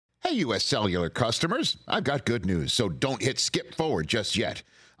Hey, U.S. Cellular customers, I've got good news, so don't hit skip forward just yet.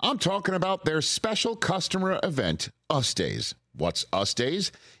 I'm talking about their special customer event, US Days. What's US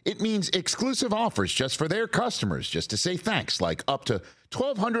Days? It means exclusive offers just for their customers, just to say thanks, like up to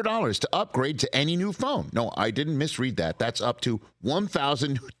 $1,200 to upgrade to any new phone. No, I didn't misread that. That's up to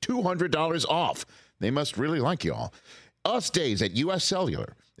 $1,200 off. They must really like y'all. US Days at U.S.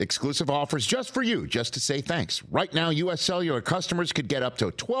 Cellular. Exclusive offers just for you, just to say thanks. Right now, U.S. Cellular customers could get up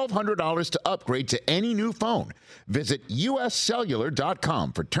to $1,200 to upgrade to any new phone. Visit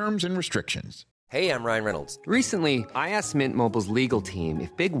uscellular.com for terms and restrictions. Hey, I'm Ryan Reynolds. Recently, I asked Mint Mobile's legal team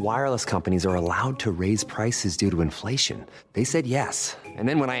if big wireless companies are allowed to raise prices due to inflation. They said yes. And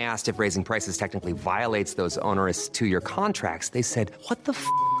then when I asked if raising prices technically violates those onerous two-year contracts, they said, "What the f***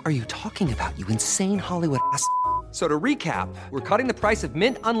 are you talking about, you insane Hollywood ass?" So to recap, we're cutting the price of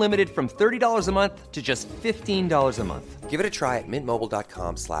Mint Unlimited from $30 a month to just $15 a month. Give it a try at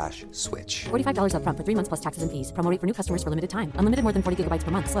mintmobile.com/switch. $45 up front for 3 months plus taxes and fees. Promo rate for new customers for limited time. Unlimited more than 40 gigabytes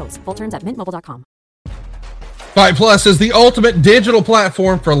per month. Slows full terms at mintmobile.com. Fight Plus is the ultimate digital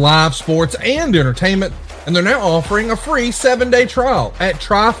platform for live sports and entertainment, and they're now offering a free 7-day trial at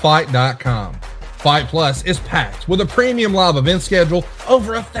tryfight.com. Fight Plus is packed with a premium live event schedule,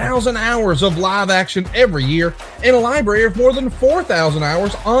 over 1,000 hours of live action every year, and a library of more than 4,000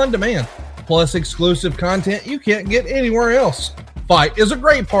 hours on demand, plus exclusive content you can't get anywhere else. Fight is a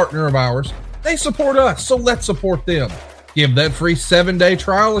great partner of ours. They support us, so let's support them. Give that free 7-day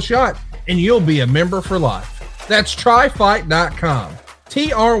trial a shot, and you'll be a member for life. That's tryfight.com.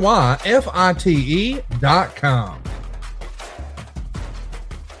 tryfite.com.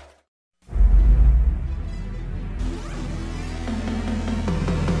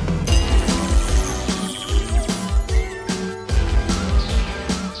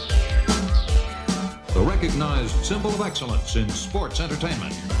 The recognized symbol of excellence in sports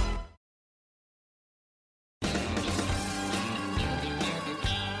entertainment.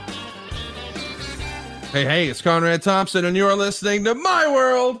 Hey, it's Conrad Thompson, and you're listening to My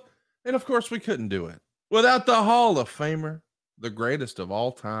World. And of course, we couldn't do it without the Hall of Famer, the greatest of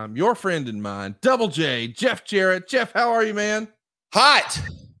all time, your friend and mine, Double J, Jeff Jarrett. Jeff, how are you, man? Hot.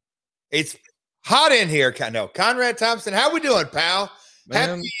 It's hot in here. No, Conrad Thompson, how we doing, pal? Man.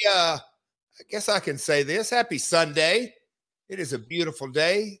 Happy, I guess I can say this. Happy Sunday. It is a beautiful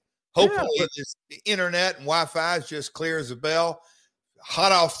day. Hopefully, the internet and Wi-Fi is just clear as a bell.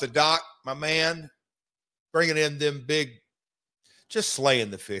 Hot off the dock, my man. Bringing in them big, just slaying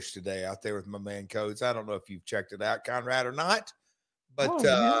the fish today out there with my man Codes. I don't know if you've checked it out, Conrad, or not. But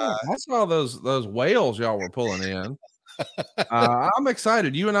I saw those whales y'all were pulling in. I'm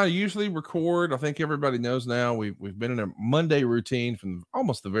excited. You and I usually record. I think everybody knows now. We've been in a Monday routine from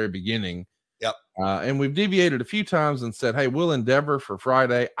almost the very beginning. Yep. And we've deviated a few times and said, hey, we'll endeavor for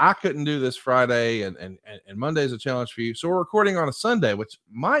Friday. I couldn't do this Friday, and Monday's a challenge for you. So we're recording on a Sunday, which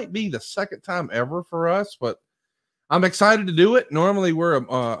might be the second time ever for us, but I'm excited to do it. Normally we're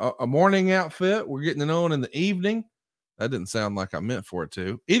a morning outfit. We're getting it on in the evening. That didn't sound like I meant for it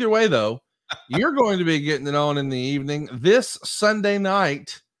to. Either way, though, you're going to be getting it on in the evening this Sunday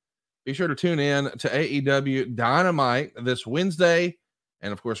night. Be sure to tune in to AEW Dynamite this Wednesday.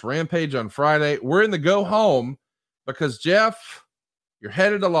 And, of course, Rampage on Friday. We're in the go home because, Jeff, you're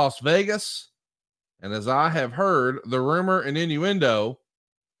headed to Las Vegas. And as I have heard, the rumor and innuendo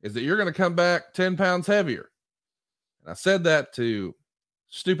is that you're going to come back 10 pounds heavier. And I said that to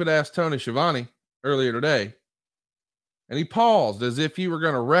stupid-ass Tony Schiavone earlier today. And he paused as if you were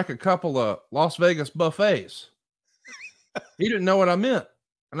going to wreck a couple of Las Vegas buffets. He didn't know what I meant.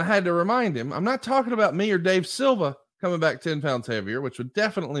 And I had to remind him, I'm not talking about me or Dave Silva coming back 10 pounds heavier, which would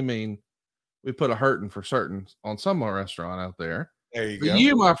definitely mean we put a hurting for certain on some restaurant out there. There you go. go.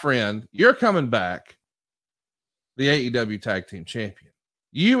 You, my friend, you're coming back the AEW Tag Team Champion.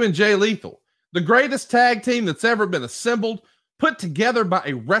 You and Jay Lethal, the greatest tag team that's ever been assembled, put together by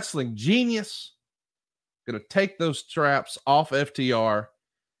a wrestling genius, going to take those straps off FTR,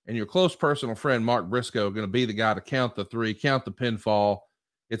 and your close personal friend, Mark Briscoe, going to be the guy to count the three, count the pinfall.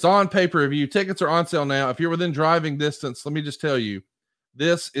 It's on pay-per-view. Tickets are on sale now. If you're within driving distance, let me just tell you,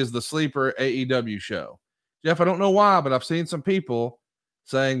 this is the sleeper AEW show. Jeff, I don't know why, but I've seen some people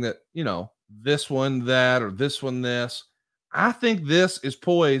saying that, this one, that, or this one, this. I think this is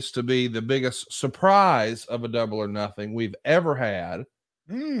poised to be the biggest surprise of a Double or Nothing we've ever had.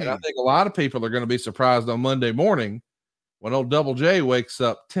 And I think a lot of people are going to be surprised on Monday morning when old Double J wakes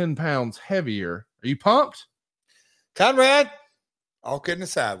up 10 pounds heavier. Are you pumped? Conrad, all kidding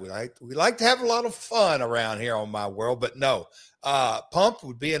aside, we like to have a lot of fun around here on My World, but no, pumped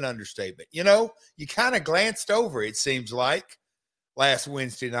would be an understatement. You kind of glanced over, it seems like, last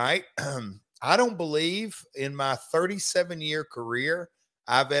Wednesday night. I don't believe in my 37-year career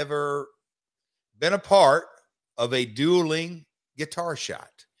I've ever been a part of a dueling guitar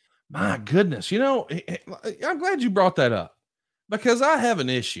shot. My goodness. I'm glad you brought that up because I have an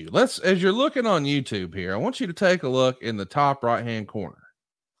issue. As you're looking on YouTube here, I want you to take a look in the top right-hand corner.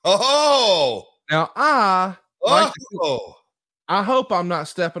 Oh, now I hope I'm not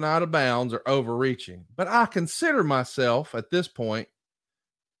stepping out of bounds or overreaching, but I consider myself at this point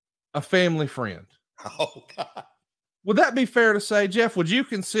a family friend. Oh, God. Would that be fair to say, Jeff? Would you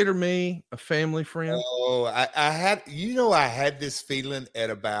consider me a family friend? Oh, I had this feeling at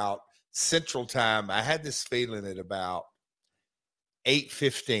about Central Time. I had this feeling at about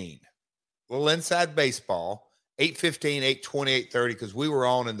 8:15. Well, inside baseball, 8:15, 8:20, 8:30, because we were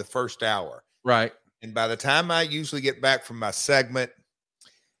on in the first hour. Right. And by the time I usually get back from my segment,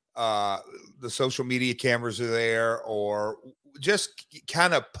 the social media cameras are there, or just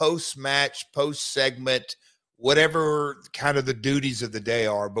kind of post-match, post-segment, whatever kind of the duties of the day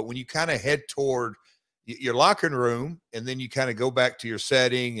are. But when you kind of head toward your locker room and then you kind of go back to your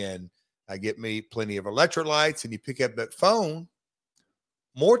setting, and I get me plenty of electrolytes, and you pick up that phone,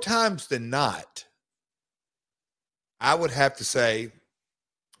 more times than not, I would have to say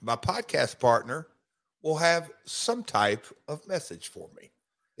my podcast partner will have some type of message for me.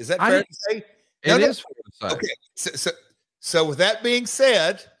 Is that fair to say? It is fair to say. Okay. So with that being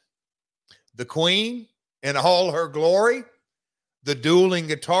said, the Queen in all her glory, the dueling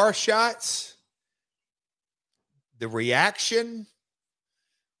guitar shots, the reaction,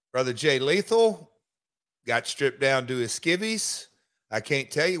 Brother Jay Lethal got stripped down to his skivvies. I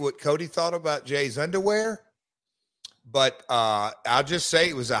can't tell you what Cody thought about Jay's underwear, but I'll just say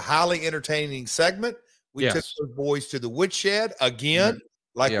it was a highly entertaining segment. We took those boys to the woodshed again,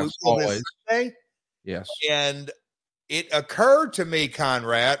 like we always say. Yes. And it occurred to me,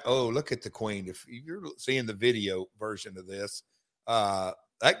 Conrad, oh, look at the Queen. If you're seeing the video version of this,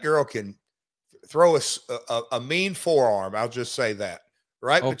 that girl can throw a mean forearm. I'll just say that.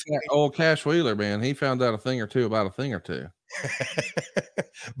 Right? Old Cash Wheeler, man. He found out a thing or two about a thing or two.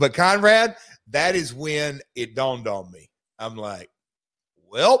 But Conrad, that is when it dawned on me. I'm like,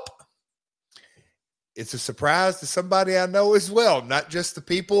 welp, it's a surprise to somebody I know as well. Not just the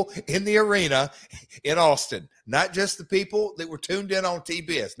people in the arena in Austin, not just the people that were tuned in on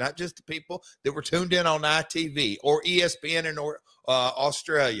TBS, not just the people that were tuned in on ITV or ESPN in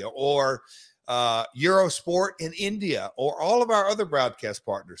Australia or Eurosport in India or all of our other broadcast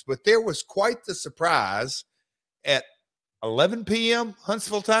partners. But there was quite the surprise at 11 p.m.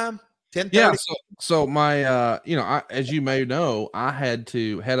 Huntsville time, 10:30. Yeah. So my, as you may know, I had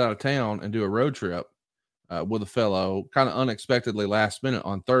to head out of town and do a road trip with a fellow kind of unexpectedly last minute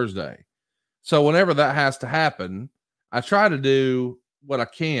on Thursday. So whenever that has to happen, I try to do what I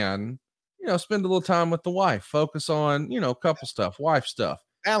can, spend a little time with the wife, focus on, couple stuff, wife stuff.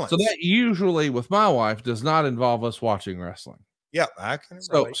 Balance. So that usually with my wife does not involve us watching wrestling. Yeah, I can.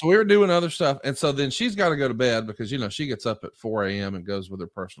 So we were doing other stuff. And so then she's got to go to bed because, she gets up at 4 a.m. and goes with her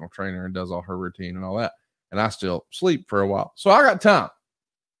personal trainer and does all her routine and all that. And I still sleep for a while. So I got time.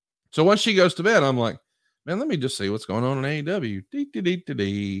 So once she goes to bed, I'm like, man, let me just see what's going on in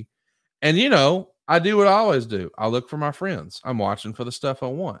AEW. And, I do what I always do. I look for my friends. I'm watching for the stuff I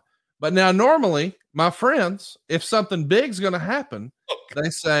want. But now normally my friends, if something big's going to happen, they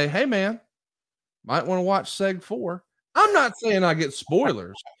say, hey, man, might want to watch Seg 4. I'm not saying I get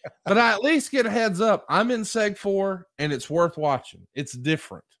spoilers, but I at least get a heads up. I'm in Seg 4 and it's worth watching. It's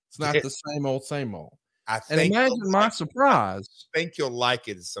different. It's not the same old, same old. And imagine my surprise. I think you'll like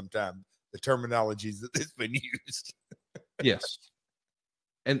it sometimes, the terminologies that has been used. Yes.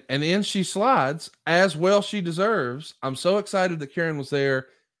 And in she slides, as well she deserves. I'm so excited that Karen was there.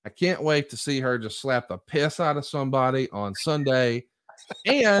 I can't wait to see her just slap the piss out of somebody on Sunday.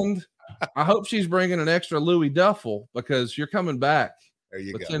 And I hope she's bringing an extra Louis duffel because you're coming back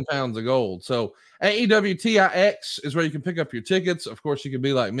with 10 pounds of gold. So AEW TIX is where you can pick up your tickets. Of course, you can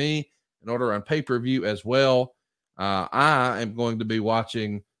be like me and order on pay-per-view as well. I am going to be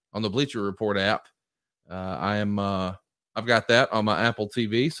watching on the Bleacher Report app. I've got that on my Apple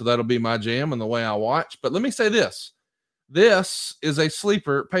TV, so that'll be my jam and the way I watch. But let me say this. This is a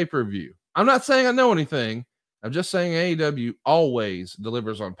sleeper pay-per-view. I'm not saying I know anything. I'm just saying AEW always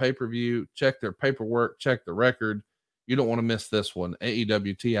delivers on pay-per-view. Check their paperwork. Check the record. You don't want to miss this one.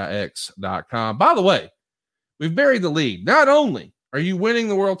 AEWTIX.com. By the way, we've buried the lead. Not only are you winning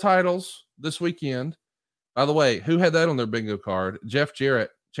the world titles this weekend, by the way, who had that on their bingo card? Jeff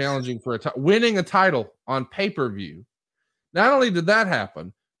Jarrett challenging for winning a title on pay-per-view. Not only did that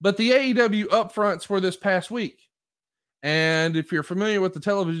happen, but the AEW upfronts were this past week. And if you're familiar with the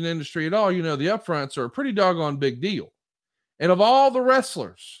television industry at all, you know the upfronts are a pretty doggone big deal. And of all the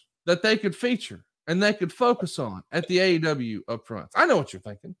wrestlers that they could feature and they could focus on at the AEW upfronts, I know what you're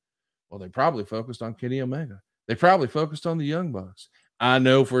thinking. Well, they probably focused on Kenny Omega. They probably focused on the Young Bucks. I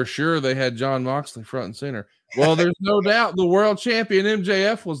know for sure they had Jon Moxley front and center. Well, there's no doubt the world champion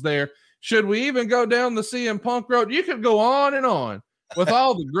MJF was there. Should we even go down the CM Punk road? You could go on and on with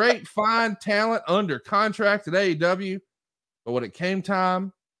all the great, fine talent under contract at AEW. But when it came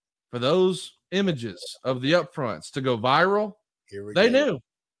time for those images of the upfronts to go viral, they knew.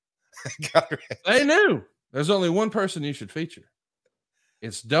 They knew. There's only one person you should feature.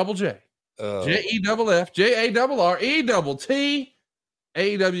 It's Double J. Jeff, Jarrett,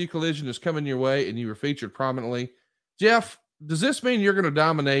 AEW Collision is coming your way, and you were featured prominently. Jeff, does this mean you're going to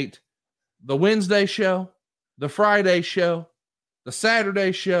dominate the Wednesday show, the Friday show, the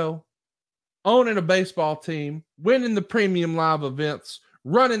Saturday show, owning a baseball team, winning the premium live events,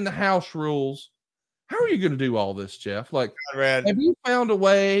 running the house rules? How are you going to do all this, Jeff? Like, have you found a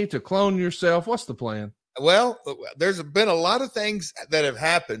way to clone yourself? What's the plan? Well, there's been a lot of things that have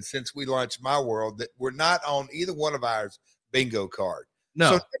happened since we launched My World that were not on either one of ours bingo card.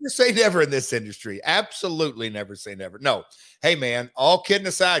 No. So never say never in this industry. Absolutely never say never. No. Hey, man, all kidding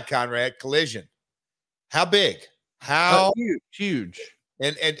aside, Conrad, Collision. How big? How huge.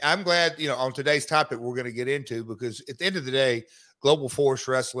 And I'm glad, on today's topic we're going to get into, because at the end of the day, Global Force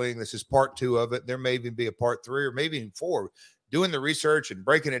Wrestling, this is part 2 of it. There may even be a part 3 or maybe even 4. Doing the research and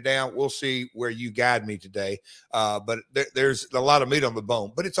breaking it down, we'll see where you guide me today. But there's a lot of meat on the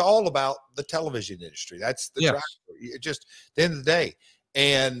bone. But it's all about the television industry. That's the driver. Just at the end of the day.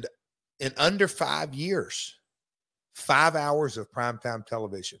 And in under 5 years, 5 hours of primetime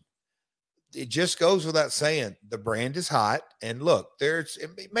television. It just goes without saying, the brand is hot. And look,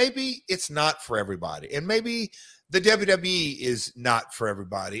 maybe it's not for everybody. And maybe the WWE is not for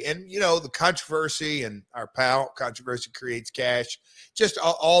everybody. And, the controversy, and our pal, controversy creates cash, just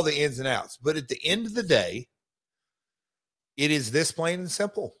all the ins and outs. But at the end of the day, it is this plain and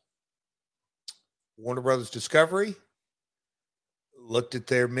simple. Warner Brothers Discovery looked at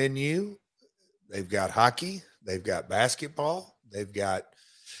their menu. They've got hockey. They've got basketball. They've got,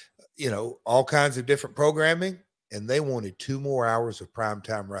 all kinds of different programming. And they wanted 2 more hours of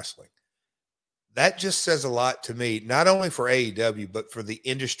primetime wrestling. That just says a lot to me, not only for AEW, but for the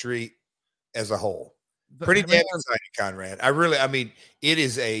industry as a whole. Pretty damn exciting, Conrad. It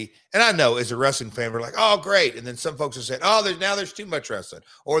is and I know as a wrestling fan, we're like, oh, great. And then some folks are saying, oh, there's too much wrestling,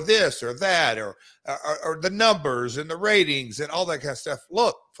 or this or that, or the numbers and the ratings and all that kind of stuff.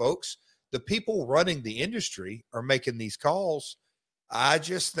 Look, folks, the people running the industry are making these calls. I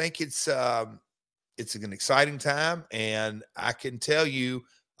just think it's an exciting time. And I can tell you,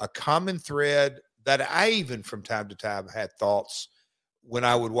 a common thread that I even from time to time had thoughts when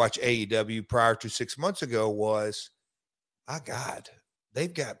I would watch AEW prior to 6 months ago was, my God,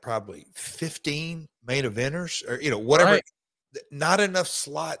 they've got probably 15 main eventers or, whatever. Right. Not enough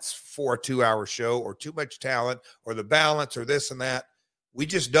slots for a 2-hour show, or too much talent, or the balance, or this and that. We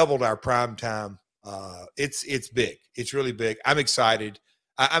just doubled our prime time. It's big. It's really big. I'm excited.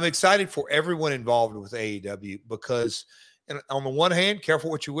 I'm excited for everyone involved with AEW because, and on the one hand, careful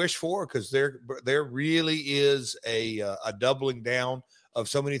what you wish for, because there really is a doubling down of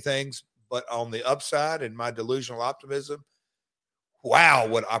so many things. But on the upside, and my delusional optimism, wow,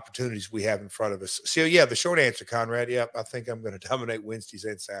 what opportunities we have in front of us. So, yeah, the short answer, Conrad, yep, I think I'm going to dominate Wednesdays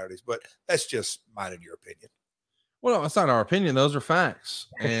and Saturdays. But that's just mine and your opinion. Well, it's not our opinion. Those are facts.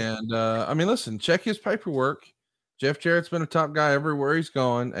 And, listen, check his paperwork. Jeff Jarrett's been a top guy everywhere he's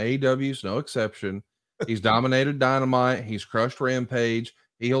gone. AEW's no exception. He's dominated Dynamite. He's crushed Rampage.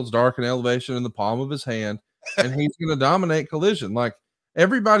 He holds Dark and Elevation in the palm of his hand. And he's going to dominate Collision. Like,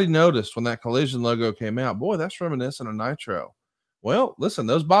 everybody noticed when that Collision logo came out, boy, that's reminiscent of Nitro. Well, listen,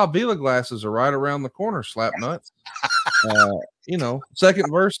 those Bob Vila glasses are right around the corner, slap nuts.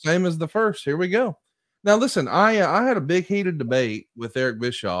 Second verse, same as the first. Here we go. Now, listen, I had a big heated debate with Eric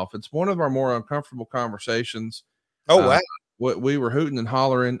Bischoff. It's one of our more uncomfortable conversations. Oh, wow. We were hooting and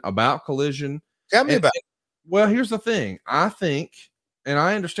hollering about Collision. Tell me about it. Well, here's the thing. I think, and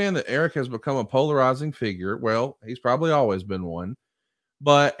I understand that Eric has become a polarizing figure. Well, he's probably always been one,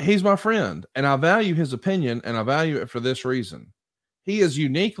 but he's my friend, and I value his opinion, and I value it for this reason. He is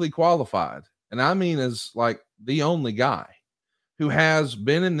uniquely qualified, and I mean as like the only guy who has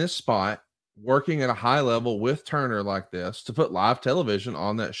been in this spot working at a high level with Turner like this to put live television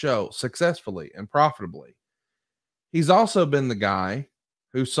on that show successfully and profitably. He's also been the guy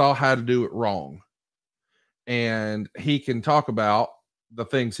who saw how to do it wrong. And he can talk about the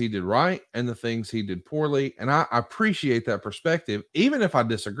things he did right and the things he did poorly. And I appreciate that perspective, even if I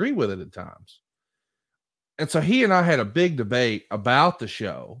disagree with it at times. And so he and I had a big debate about the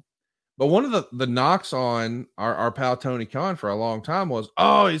show. But one of the knocks on our pal Tony Khan for a long time was,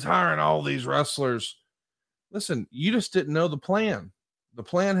 oh, he's hiring all these wrestlers. Listen, you just didn't know the plan. The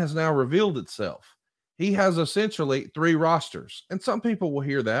plan has now revealed itself. He has essentially 3 rosters. And some people will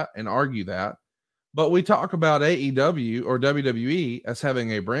hear that and argue that. But we talk about AEW or WWE as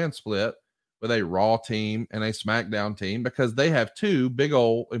having a brand split with a Raw team and a SmackDown team because they have 2 big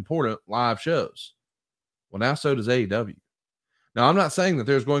old important live shows. Well, now so does AEW. Now, I'm not saying that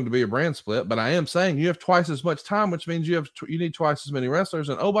there's going to be a brand split, but I am saying you have twice as much time, which means you need twice as many wrestlers.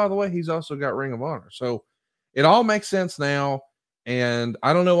 And oh, by the way, he's also got Ring of Honor. So it all makes sense now. And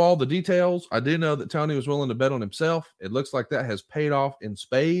I don't know all the details. I do know that Tony was willing to bet on himself. It looks like that has paid off in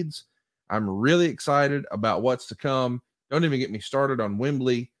spades. I'm really excited about what's to come. Don't even get me started on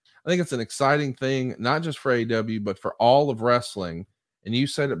Wembley. I think it's an exciting thing, not just for AEW, but for all of wrestling. And you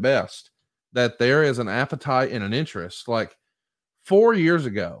said it best, that there is an appetite and an interest. Like 4 years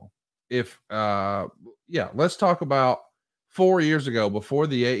ago, let's talk about 4 years ago before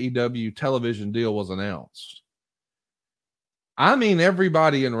the AEW television deal was announced. I mean,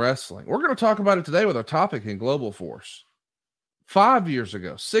 everybody in wrestling. We're going to talk about it today with our topic in Global Force. 5 years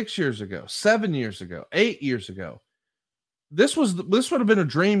ago, 6 years ago, 7 years ago, 8 years ago, this would have been a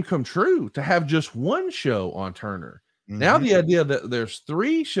dream come true to have just one show on Turner. Mm-hmm. Now the idea that there's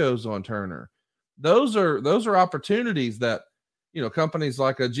 3 shows on Turner, those are opportunities that, you know, companies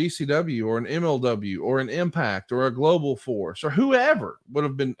like a GCW or an MLW or an Impact or a Global Force or whoever would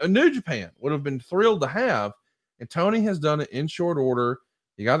have been, a New Japan would have been thrilled to have. And Tony has done it in short order.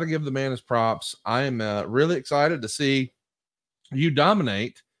 You got to give the man his props. I am really excited to see you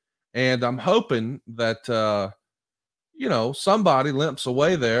dominate. And I'm hoping that, somebody limps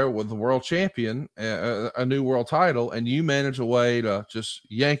away there with the world champion, a new world title, and you manage a way to just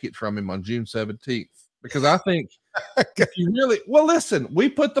yank it from him on June 17th. Because I think if you really, well, listen, we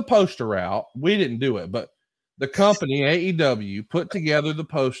put the poster out. We didn't do it, but the company AEW put together the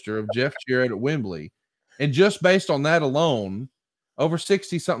poster of Jeff Jarrett at Wembley. And just based on that alone, over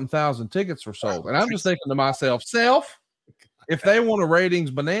 60-something thousand tickets were sold. And I'm just thinking to myself, if they want a ratings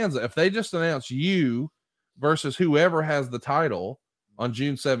bonanza, if they just announce you versus whoever has the title on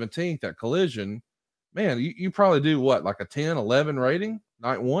June 17th at Collision, man, you probably do what, like a 10, 11 rating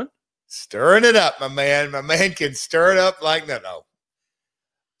night one? Stirring it up, my man. My man can stir it up like no.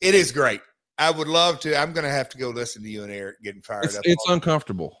 It is great. I would love to. I'm going to have to go listen to you and Eric getting fired up. It's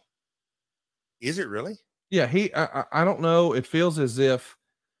uncomfortable. Is it really? Yeah, I don't know. It feels as if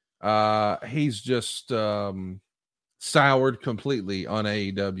he's just soured completely on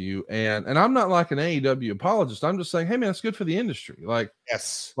AEW. And I'm not like an AEW apologist. I'm just saying, hey, man, it's good for the industry. Like,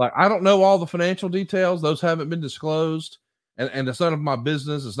 yes. Like, I don't know all the financial details. Those haven't been disclosed. And it's none of my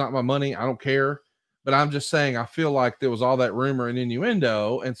business. It's not my money. I don't care. But I'm just saying, I feel like there was all that rumor and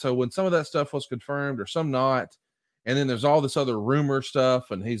innuendo. And so when some of that stuff was confirmed or some not, and then there's all this other rumor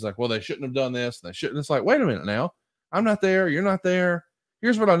stuff, and he's like, well, they shouldn't have done this. And they shouldn't. It's like, wait a minute now. I'm not there. You're not there.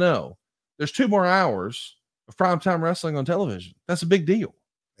 Here's what I know. There's 2 more hours of primetime wrestling on television. That's a big deal.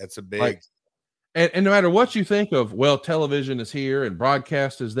 That's a big. And no matter what you think of, well, television is here and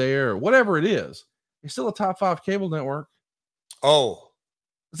broadcast is there, or whatever it is, it's still a top 5 cable network. Oh,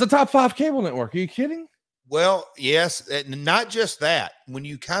 it's a top 5 cable network. Are you kidding? Well, yes. And not just that. When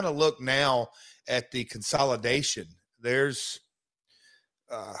you kind of look now at the consolidation, there's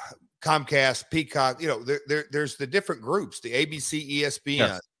Comcast, Peacock, there's the different groups, the ABC, ESPN,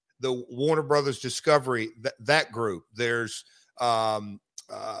 yes, the Warner Brothers Discovery, that group. There's Viacom,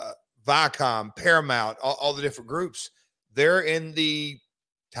 Paramount, all the different groups. They're in the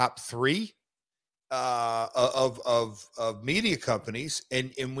top 3 of media companies.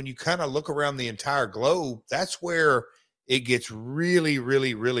 And when you kind of look around the entire globe, that's where it gets really,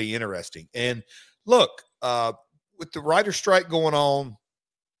 really, really interesting. And look, with the writer strike going on,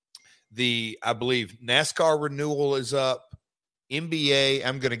 I believe NASCAR renewal is up. NBA,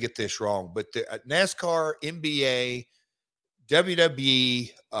 I'm going to get this wrong, but the NASCAR, NBA,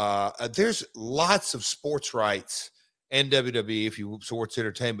 WWE, there's lots of sports rights, and WWE, if you sports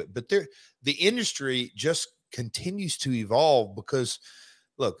entertainment, but the industry just continues to evolve because,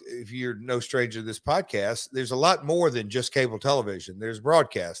 look, if you're no stranger to this podcast, there's a lot more than just cable television. There's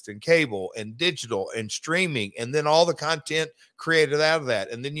broadcast and cable and digital and streaming, and then all the content created out of that.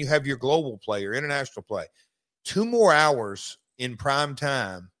 And then you have your global play, your international play. 2 more hours in prime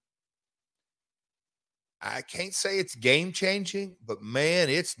time. I can't say it's game changing, but man,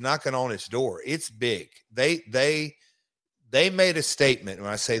 it's knocking on its door. It's big. They made a statement. When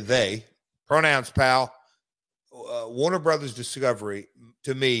I say they, pronouns, pal, Warner Brothers Discovery,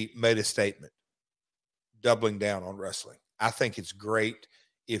 to me, made a statement doubling down on wrestling. I think it's great.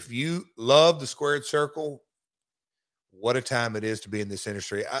 If you love the squared circle, what a time it is to be in this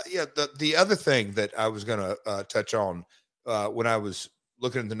industry. The other thing that I was going to touch on when I was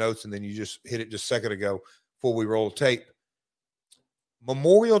looking at the notes, and then you just hit it just a second ago before we roll tape,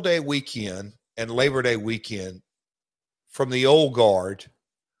 Memorial Day weekend and Labor Day weekend from the old guard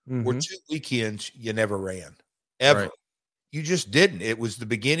were 2 weekends you never ran, ever. Right. You just didn't. It was the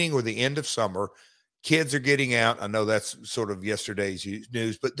beginning or the end of summer. Kids are getting out. I know that's sort of yesterday's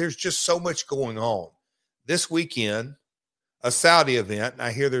news, but there's just so much going on. This weekend, a Saudi event, and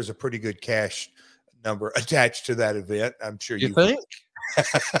I hear there's a pretty good cash number attached to that event. I'm sure you think.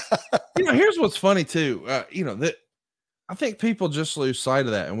 Here's what's funny too. That I think people just lose sight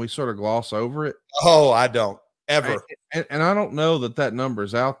of that, and we sort of gloss over it. Oh, I don't ever. And I don't know that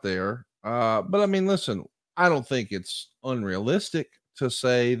number's out there. But I mean, listen, I don't think it's unrealistic to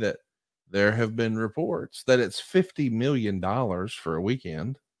say that there have been reports that it's $50 million for a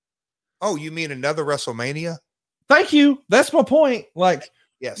weekend. Oh, you mean another WrestleMania? Thank you. That's my point. Like,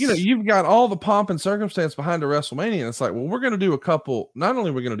 yes, you've got all the pomp and circumstance behind a WrestleMania. And it's like, well, we're going to do a couple. Not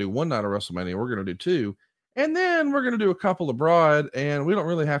only are we going to do one night of WrestleMania, we're going to do 2. And then we're going to do a couple abroad, and we don't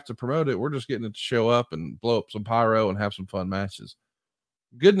really have to promote it. We're just getting it to show up and blow up some pyro and have some fun matches.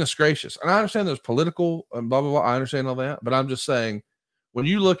 Goodness gracious. And I understand there's political and blah, blah, blah. I understand all that. But I'm just saying, when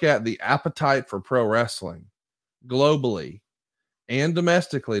you look at the appetite for pro wrestling globally and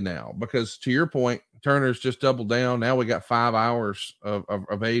domestically now, because to your point, Turner's just doubled down. Now we got 5 hours of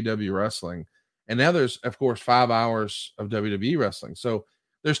AEW wrestling. And now there's, of course, 5 hours of WWE wrestling. So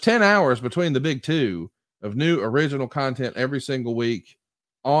there's 10 hours between the big 2 of new original content every single week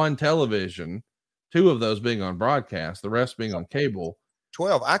on television, 2 of those being on broadcast, the rest being on cable.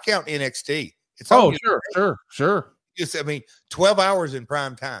 12. I count NXT. It's sure. Just, 12 hours in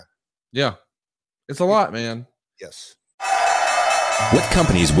prime time. Yeah. It's a lot, man. Yes. What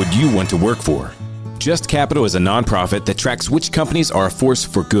companies would you want to work for? Just Capital is a nonprofit that tracks which companies are a force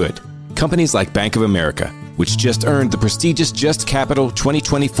for good. Companies like Bank of America, which just earned the prestigious Just Capital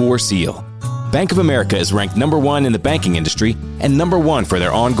 2024 seal. Bank of America is ranked #1 in the banking industry and #1 for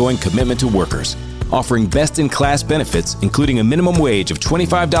their ongoing commitment to workers, offering best-in-class benefits, including a minimum wage of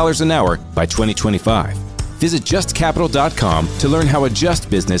 $25 an hour by 2025. Visit justcapital.com to learn how a just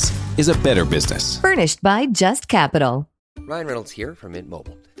business is a better business. Furnished by Just Capital. Ryan Reynolds here from Mint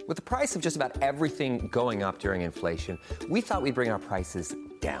Mobile. With the price of just about everything going up during inflation, we thought we'd bring our prices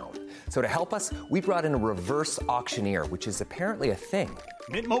down. So to help us, we brought in a reverse auctioneer, which is apparently a thing.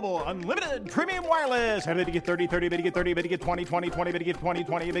 Mint Mobile Unlimited Premium Wireless. How to get 30, 30, bit to get 30, bit to get 20, 20, 20, bit to get 20,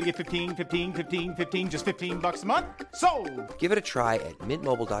 20, bit to get 15, 15, 15, 15, just $15 a month? Sold! Give it a try at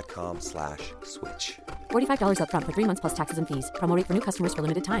mintmobile.com/switch. $45 up front for 3 months plus taxes and fees. Promo rate for new customers for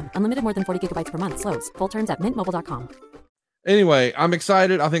limited time. Unlimited more than 40 gigabytes per month. Slows full terms at mintmobile.com. Anyway, I'm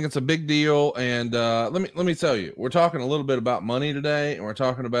excited. I think it's a big deal. And let me tell you, we're talking a little bit about money today, and we're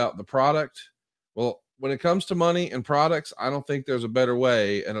talking about the product. Well, when it comes to money and products, I don't think there's a better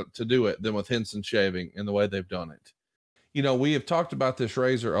way to do it than with Henson Shaving and the way they've done it. We have talked about this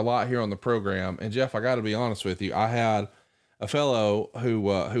razor a lot here on the program. And Jeff, I got to be honest with you. I had a fellow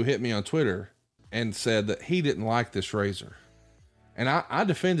who hit me on Twitter and said that he didn't like this razor. And I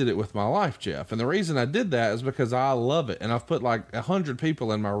defended it with my life, Jeff. And the reason I did that is because I love it. And I've put like 100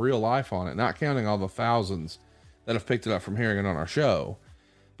 people in my real life on it, not counting all the thousands that have picked it up from hearing it on our show.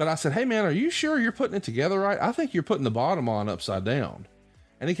 But I said, hey man, are you sure you're putting it together right? I think you're putting the bottom on upside down.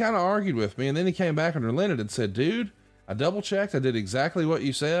 And he kind of argued with me. And then he came back and relented and said, dude, I double checked. I did exactly what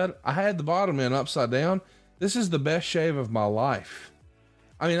you said. I had the bottom in upside down. This is the best shave of my life.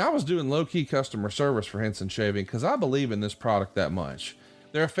 I mean, I was doing low-key customer service for Henson Shaving because I believe in this product that much.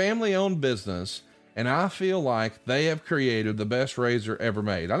 They're a family-owned business, and I feel like they have created the best razor ever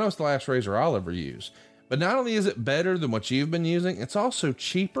made. I know it's the last razor I'll ever use, but not only is it better than what you've been using, it's also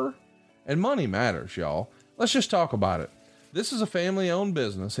cheaper, and money matters, y'all. Let's just talk about it. This is a family-owned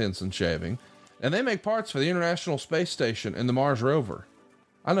business, Henson Shaving, and they make parts for the International Space Station and the Mars rover.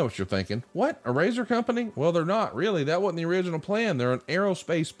 I know what you're thinking. What? A razor company? Well, they're not really. That wasn't the original plan. They're an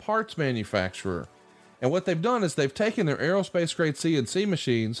aerospace parts manufacturer. And what they've done is they've taken their aerospace grade CNC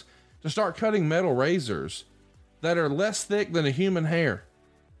machines to start cutting metal razors that are less thick than a human hair.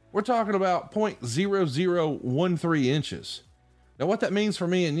 We're talking about 0.0013 inches. Now, what that means for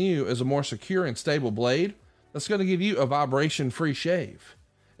me and you is a more secure and stable blade that's going to give you a vibration-free shave.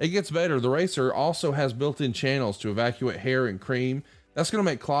 It gets better. The razor also has built-in channels to evacuate hair and cream. That's going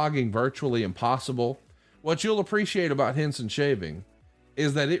to make clogging virtually impossible. What you'll appreciate about Henson Shaving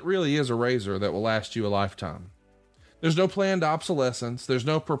is that it really is a razor that will last you a lifetime. There's no planned obsolescence. There's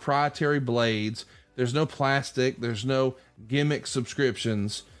no proprietary blades. There's no plastic. There's no gimmick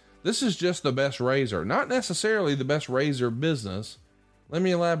subscriptions. This is just the best razor, not necessarily the best razor business. Let me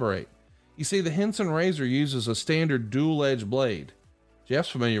elaborate. You see, the Henson razor uses a standard dual-edged blade. Jeff's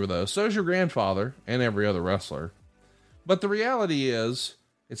familiar with those. So is your grandfather and every other wrestler. But the reality is,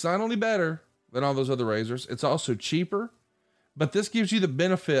 it's not only better than all those other razors, it's also cheaper. But this gives you the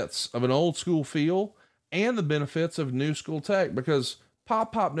benefits of an old school feel and the benefits of new school tech, because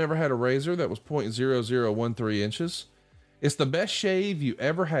Pop never had a razor that was 0.0013 inches. It's the best shave you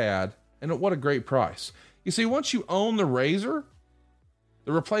ever had, and at what a great price. You see, once you own the razor,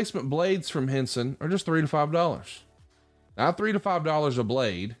 the replacement blades from Henson are just $3 to $5. Not $3 to $5 a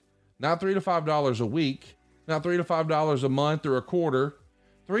blade, not $3 to $5 a week, not $3 to $5 a month or a quarter,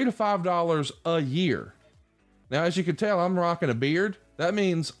 $3 to $5 a year. Now, as you can tell, I'm rocking a beard. That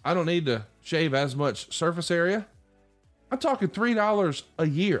means I don't need to shave as much surface area. I'm talking $3 a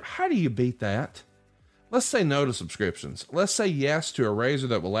year. How do you beat that? Let's say no to subscriptions. Let's say yes to a razor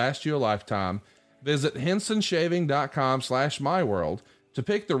that will last you a lifetime. Visit hensonshaving.com/myworld to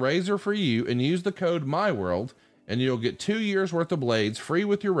pick the razor for you and use the code MyWorld, and you'll get 2 years worth of blades free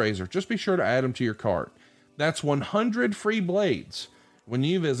with your razor. Just be sure to add them to your cart. That's 100 free blades when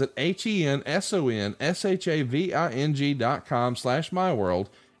you visit hensonshaving.com/myworld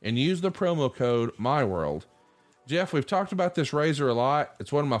and use the promo code MyWorld. Jeff, we've talked about this razor a lot.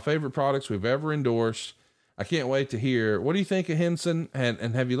 It's one of my favorite products we've ever endorsed. I can't wait to hear. What do you think of Henson?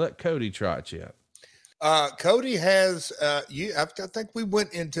 And have you let Cody try it yet? Cody has, I think we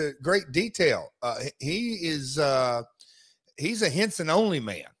went into great detail. He's a Henson only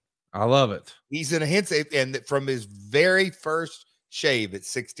man. I love it. He's in a Henson, and from his very first shave at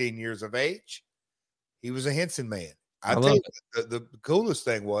 16 years of age, he was a Henson man. I tell you, the coolest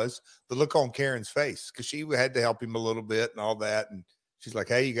thing was the look on Karen's face, because she had to help him a little bit and all that. And she's like,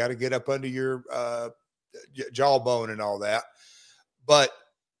 hey, you got to get up under your jawbone and all that. But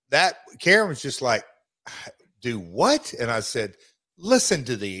that Karen was just like, do what? And I said, listen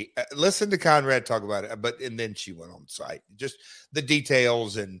to Conrad talk about it. And then she went on site, just the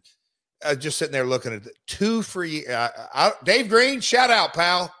details, and just sitting there looking at 2 free. Dave Green, shout out,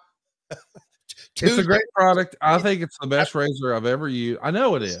 pal. It's a great product. I think it's the best razor I've ever used. I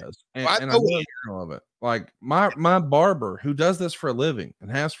know it is. And I know you love it. Like my barber, who does this for a living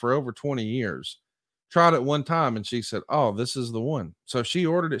and has for over 20 years, tried it one time and she said, oh, this is the one. So she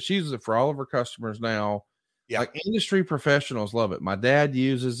ordered it. She uses it for all of her customers now. Yeah. Like industry professionals love it. My dad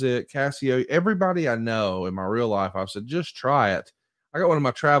uses it. Casio, everybody I know in my real life, I've said, just try it. I got one in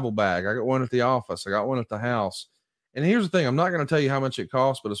my travel bag. I got one at the office. I got one at the house. And here's the thing. I'm not going to tell you how much it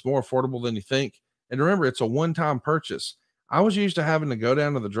costs, but it's more affordable than you think. And remember, it's a one-time purchase. I was used to having to go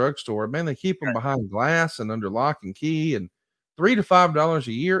down to the drugstore. Man, they keep them behind glass and under lock and key, and $3 to $5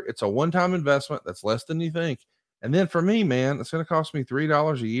 a year. It's a one-time investment. That's less than you think. And then for me, man, it's going to cost me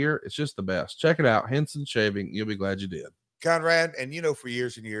 $3 a year. It's just the best. Check it out. Henson Shaving. You'll be glad you did. Conrad, and for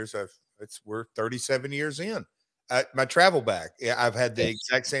years and years, we're 37 years in. My travel bag. I've had the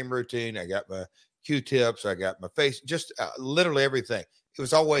exact same routine. I got my Q-tips. I got my face, just literally everything. It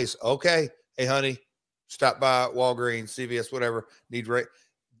was always, okay, hey, honey, stop by Walgreens, CVS, whatever,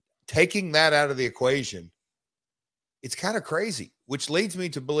 taking that out of the equation. It's kind of crazy, which leads me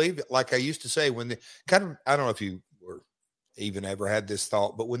to believe, like I used to say, I don't know if you were even ever had this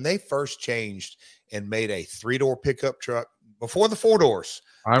thought, but when they first changed and made a 3-door pickup truck before the 4 doors,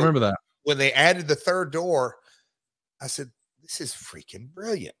 I remember that. When they added the 3rd door, I said, this is freaking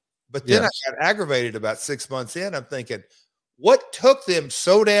brilliant. But then I got aggravated about 6 months in. I'm thinking, what took them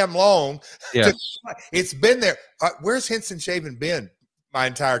so damn long? Yes. It's been there. Where's Henson Shaving been my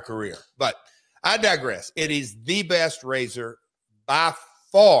entire career? But I digress. It is the best razor by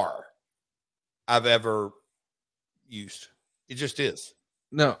far I've ever used. It just is.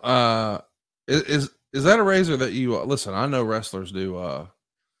 No, is that a razor that you listen? I know wrestlers do a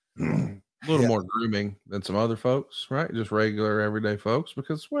little more grooming than some other folks, right? Just regular everyday folks,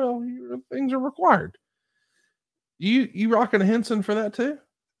 because things are required. You rocking a Henson for that too?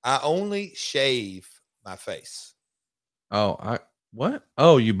 I only shave my face. Oh, what?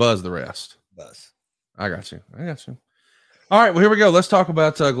 Oh, you buzz the rest. Buzz. I got you. All right, well, here we go. Let's talk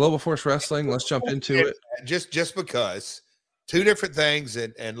about Global Force Wrestling. Let's jump into it. Just because 2 different things,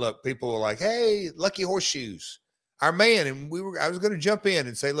 and look, people were like, "Hey, Lucky Horseshoes, our man," and I was going to jump in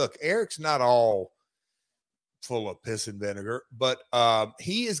and say, "Look, Eric's not all full of piss and vinegar, but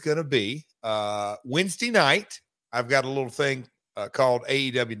he is going to be Wednesday night. I've got a little thing called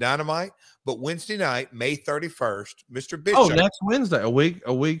AEW Dynamite. But Wednesday night, May 31st, Mr. Bishop. Oh, next Wednesday,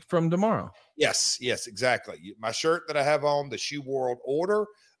 a week from tomorrow. Yes, exactly. My shirt that I have on, the Shoe World Order.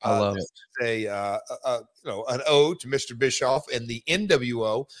 I love it. An ode to Mr. Bischoff and the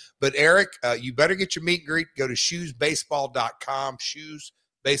NWO. But Eric, you better get your meet and greet. Go to shoesbaseball.com.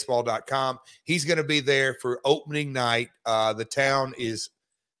 Shoesbaseball.com. He's going to be there for opening night. The town is.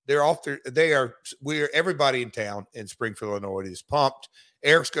 Everybody in town in Springfield, Illinois is pumped.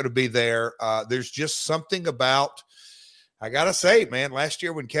 Eric's going to be there. There's just something about, I got to say, man, last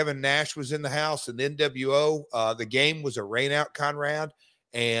year when Kevin Nash was in the house and the NWO, the game was a rain out, Conrad.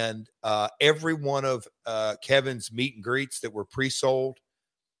 And every one of Kevin's meet and greets that were pre-sold,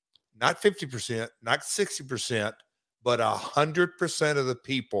 not 50%, not 60%, but 100% of the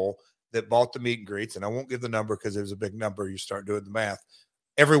people that bought the meet and greets, and I won't give the number because it was a big number. You start doing the math.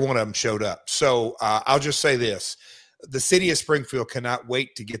 Every one of them showed up. So I'll just say this. The city of Springfield cannot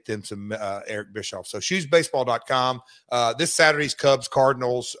wait to get them some Eric Bischoff. So shoesbaseball.com. This Saturday's Cubs,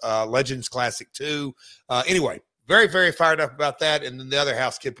 Cardinals, Legends Classic 2. Anyway, very, very fired up about that. And then the other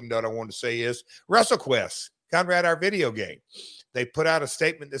housekeeping note I wanted to say is WrestleQuest, Conrad, our video game. They put out a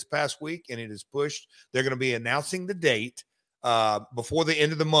statement this past week, and it is pushed. They're going to be announcing the date before the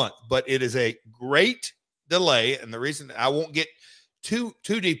end of the month. But it is a great delay. And the reason I won't get too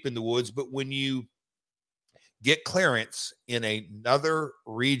deep in the woods, but when you get clearance in another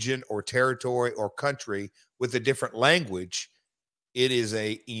region or territory or country with a different language, it is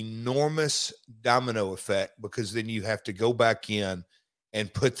a enormous domino effect, because then you have to go back in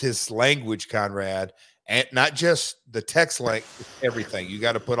and put this language, Conrad, and not just the text link, everything. You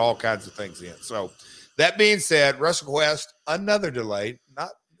got to put all kinds of things in. So that being said, WrestleQuest, another delay.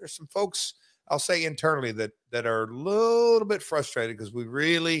 There's some folks, I'll say internally, that are a little bit frustrated because we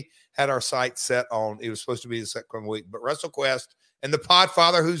really had our sights set on, it was supposed to be the second week, but WrestleQuest and the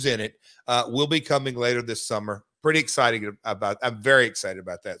Podfather who's in it will be coming later this summer. Pretty exciting I'm very excited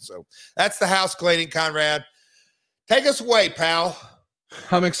about that. So that's the house cleaning, Conrad. Take us away, pal.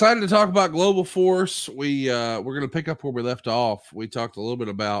 I'm excited to talk about Global Force. We're going to pick up where we left off. We talked a little bit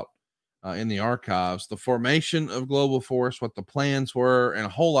about in the archives, the formation of Global Force, what the plans were, and a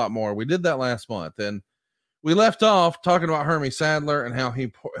whole lot more. We did that last month, and we left off talking about Hermie Sadler and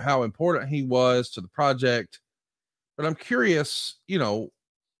how important he was to the project. But I'm curious,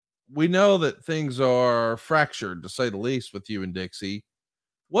 we know that things are fractured, to say the least, with you and Dixie.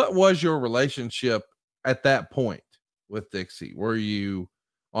 What was your relationship at that point with Dixie? Were you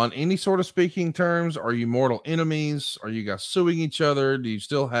on any sort of speaking terms? Are you mortal enemies? Are you guys suing each other? Do you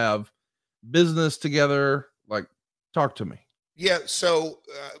still have business together? Like, talk to me. Yeah, so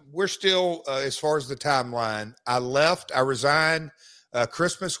we're still, as far as the timeline, I resigned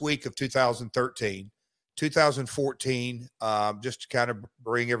Christmas week of 2013. 2014, just to kind of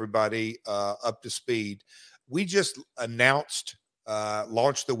bring everybody up to speed, we just announced,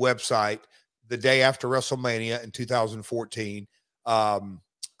 launched the website the day after WrestleMania in 2014.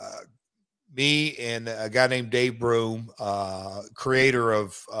 Me and a guy named Dave Broom, creator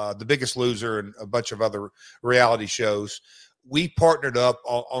of The Biggest Loser and a bunch of other reality shows, we partnered up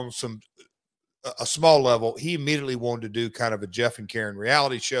on a small level. He immediately wanted to do kind of a Jeff and Karen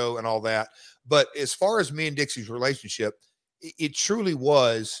reality show and all that. But as far as me and Dixie's relationship, it truly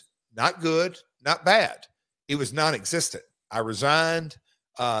was not good, not bad. It was non-existent. I resigned.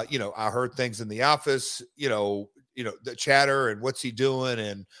 I heard things in the office, the chatter and what's he doing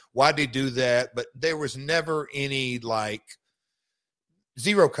and why did he do that? But there was never any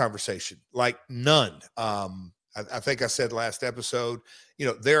zero conversation, none. I think I said last episode,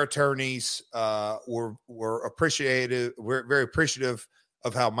 their attorneys were appreciative. We're very appreciative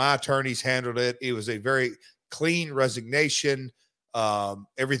of how my attorneys handled it. It was a very clean resignation,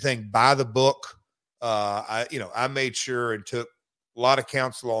 everything by the book. I made sure and took a lot of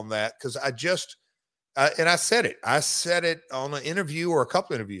counsel on that, because and I said it on an interview or a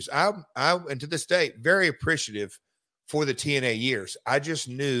couple of interviews. And to this day, very appreciative for the TNA years. I just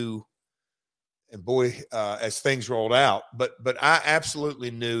knew, and boy, as things rolled out, but I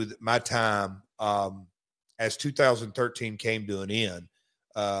absolutely knew that my time, as 2013 came to an end,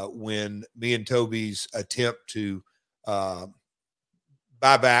 when me and Toby's attempt to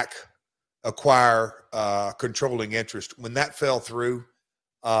buy back, acquire controlling interest, when that fell through,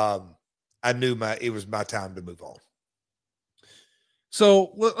 I knew it was my time to move on.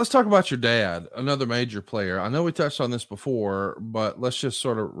 So let's talk about your dad, another major player. I know we touched on this before, but let's just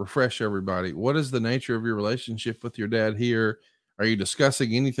sort of refresh everybody. What is the nature of your relationship with your dad here? Are you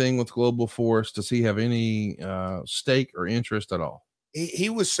discussing anything with Global Force? Does he have any stake or interest at all? he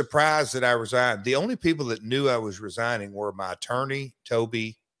was surprised that I resigned. The only people that knew I was resigning were my attorney,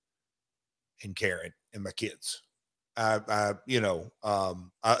 Toby, and Karen, and my kids.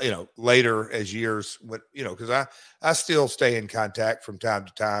 Later as years went, because I still stay in contact from time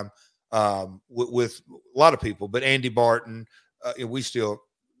to time with a lot of people, but Andy Barton, we still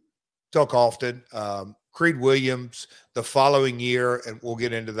talk often. Creed Williams the following year, and we'll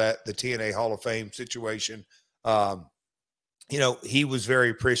get into that, the TNA Hall of Fame situation. He was very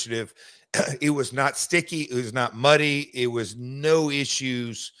appreciative. It was not sticky. It was not muddy. It was no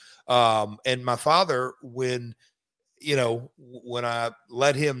issues. And my father, when I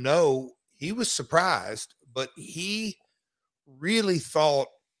let him know, he was surprised, but he really thought,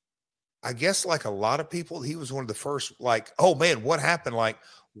 I guess like a lot of people, he was one of the first, like, oh man, what happened? Like,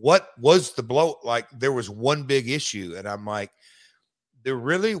 what was the blow? Like, there was one big issue. And I'm like, there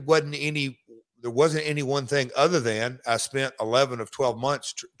really wasn't any one thing other than I spent 11 of 12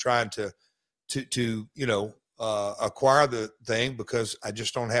 months trying to acquire the thing, because I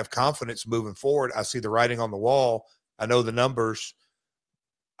just don't have confidence moving forward. I see the writing on the wall. I know the numbers.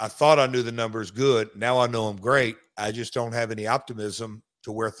 I thought I knew the numbers good. Now I know them great. I just don't have any optimism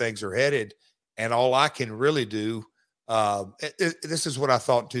to where things are headed. And all I can really do, this is what I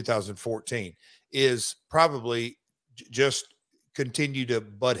thought in 2014, is probably just continue to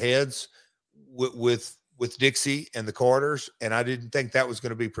butt heads with Dixie and the Carters. And I didn't think that was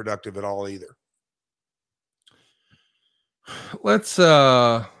going to be productive at all either. Let's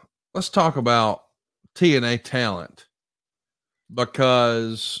talk about TNA talent,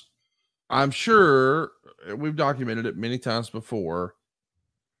 because I'm sure we've documented it many times before.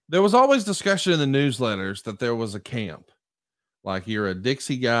 There was always discussion in the newsletters that there was a camp, like you're a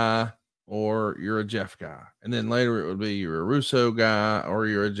Dixie guy or you're a Jeff guy. And then later it would be you're a Russo guy or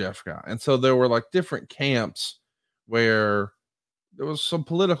you're a Jeff guy. And so there were like different camps where there was some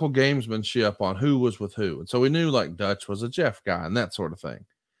political gamesmanship on who was with who. And so we knew like Dutch was a Jeff guy and that sort of thing.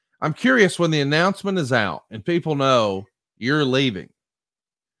 I'm curious, when the announcement is out and people know you're leaving,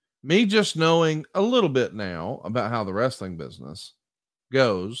 me just knowing a little bit now about how the wrestling business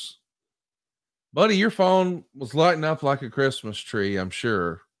goes, buddy, your phone was lighting up like a Christmas tree, I'm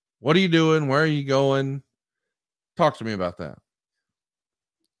sure. What are you doing? Where are you going? Talk to me about that.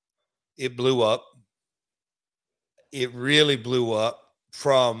 It blew up. It really blew up.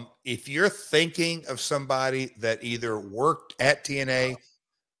 From, if you're thinking of somebody that either worked at TNA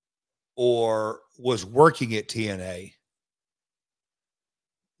or was working at TNA,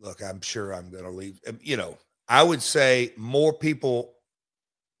 look, I'm sure I'm going to leave. I would say more people,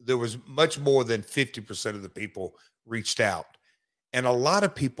 there was much more than 50% of the people reached out. And a lot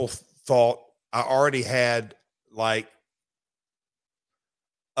of people thought I already had like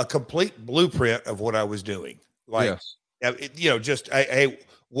a complete blueprint of what I was doing. Like, yes. Hey,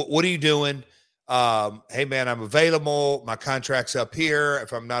 what are you doing? Hey man, I'm available. My contract's up here.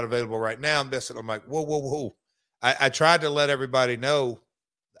 If I'm not available right now, I'm like, whoa. I tried to let everybody know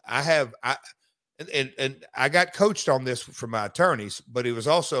and I got coached on this from my attorneys, but it was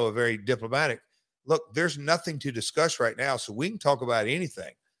also a very diplomatic. Look, there's nothing to discuss right now, so we can talk about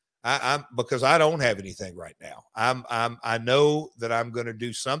anything. Because I don't have anything right now. I know that I'm going to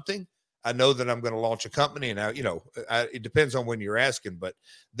do something. I know that I'm going to launch a company, and it depends on when you're asking, but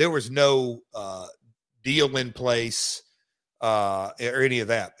there was no deal in place or any of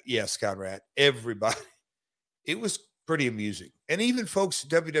that. Yes, Conrad, everybody. It was pretty amusing, and even folks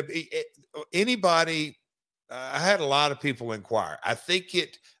WWE, anybody. I had a lot of people inquire. I think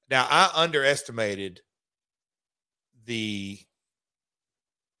now I underestimated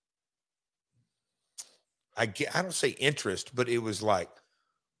I don't say interest, but it was like,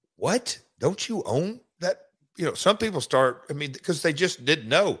 what? Don't you own that? Some people because they just didn't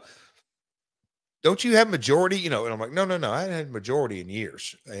know. Don't you have majority? And I'm like, no. I hadn't had majority in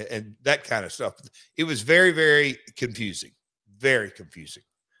years, and that kind of stuff. It was very, very confusing. Very confusing.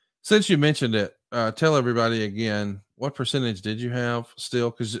 Since you mentioned it, tell everybody again, what percentage did you have still?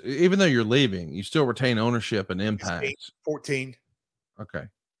 Because even though you're leaving, you still retain ownership and impact. 14. Okay.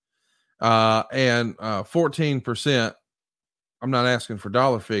 And 14%, I'm not asking for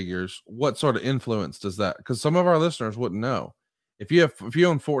dollar figures. What sort of influence does that? Because some of our listeners wouldn't know. If you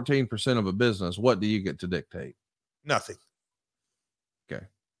own 14% of a business, what do you get to dictate? Nothing. Okay.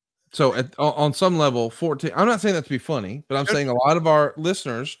 So on some level, 14, I'm not saying that to be funny, but I'm saying a lot of our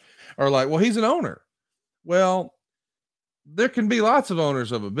listeners are like, well, he's an owner. Well, there can be lots of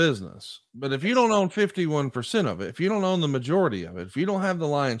owners of a business, but if you don't own 51% of it, if you don't own the majority of it, if you don't have the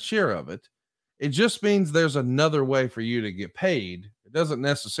lion's share of it, it just means there's another way for you to get paid. It doesn't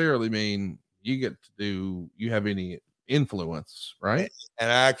necessarily mean you have any influence, right?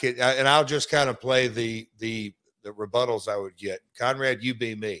 And I'll just kind of play the rebuttals I would get. Conrad, you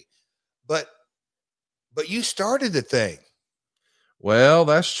be me. But you started the thing. Well,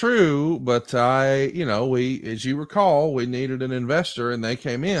 that's true, but we, as you recall, we needed an investor, and they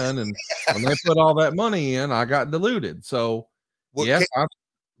came in, and when they put all that money in, I got diluted. So, Well, yes,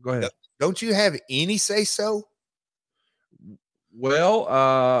 go ahead. Don't you have any say so? Well,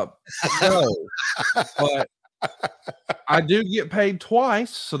 no, but I do get paid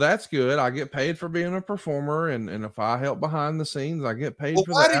twice, so that's good. I get paid for being a performer, and if I help behind the scenes, I get paid for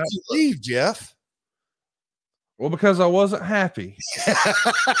why that. Why did you leave, Jeff? Well, because I wasn't happy.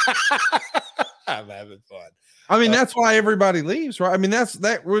 I'm having fun. I mean, that's why everybody leaves, right? I mean, that's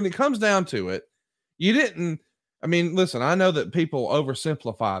when it comes down to it. Listen, I know that people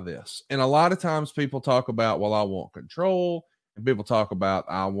oversimplify this. And a lot of times people talk about, well, I want control. And people talk about,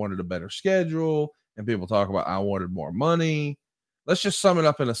 I wanted a better schedule. And people talk about, I wanted more money. Let's just sum it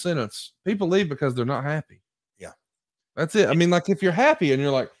up in a sentence. People leave because they're not happy. Yeah. That's it. I mean, like if you're happy and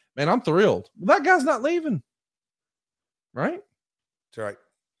you're like, man, I'm thrilled. Well, that guy's not leaving. Right? That's right.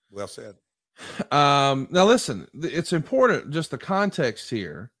 Well said. Now listen, it's important just the context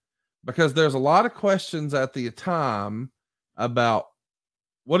here, because there's a lot of questions at the time about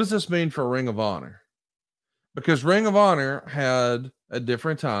what does this mean for Ring of Honor? Because Ring of Honor had at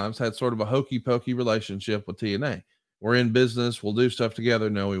different times had sort of a hokey pokey relationship with TNA. We're in business. We'll do stuff together.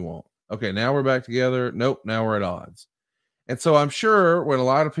 No, we won't. Okay. Now we're back together. Nope. Now we're at odds. And so I'm sure when a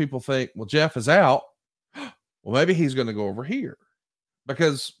lot of people think, well, Jeff is out, well, maybe he's going to go over here,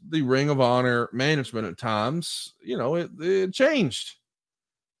 because the Ring of Honor management at times, it changed.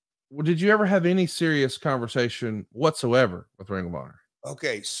 Well, did you ever have any serious conversation whatsoever with Ring of Honor?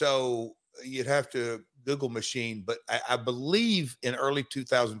 Okay. So you'd have to Google machine, but I believe in early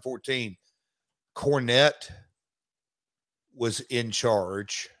 2014, Cornette was in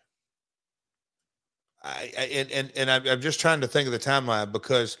charge. I'm just trying to think of the timeline,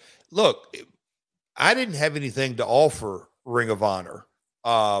 because look, I didn't have anything to offer Ring of Honor,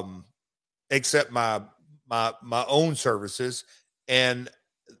 except my own services. And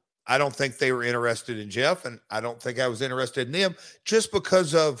I don't think they were interested in Jeff, and I don't think I was interested in them, just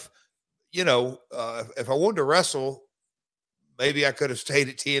because of, if I wanted to wrestle, maybe I could have stayed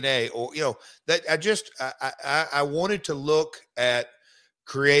at TNA, or, that I wanted to look at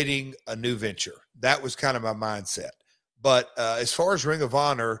creating a new venture. That was kind of my mindset. But as far as Ring of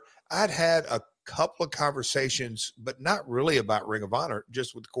Honor, I'd had a couple of conversations, but not really about Ring of Honor,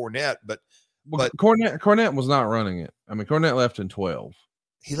 just with Cornette. But Cornette was not running it. I mean, Cornette left in 12.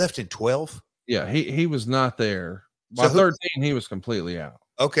 He left in 12? Yeah, he was not there. By 13, he was completely out.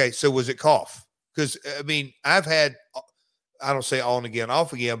 Okay, so was it Koff? Because, I mean, I've had, I don't say on again,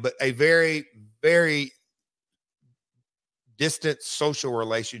 off again, but a very, very distant social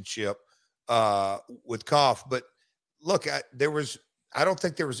relationship with Koff. But look, I don't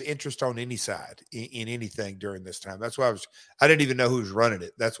think there was interest on any side in anything during this time. That's why I didn't even know who was running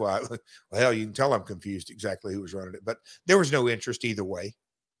it. That's why, well, hell, you can tell I'm confused exactly who was running it, but there was no interest either way.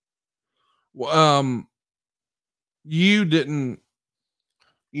 Well, you didn't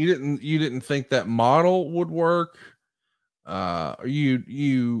think that model would work.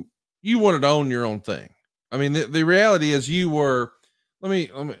 You wanted to own your own thing. I mean, the reality is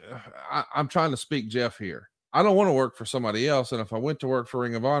I'm trying to speak Jeff here. I don't want to work for somebody else. And if I went to work for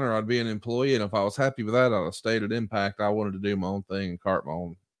Ring of Honor, I'd be an employee. And if I was happy with that, I'd have stayed at Impact. I wanted to do my own thing and cart my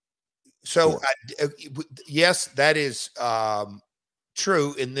own. So yes, that is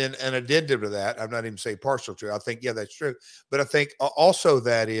true. And then an addendum to that, I'm not even saying partial to, I think, yeah, that's true. But I think also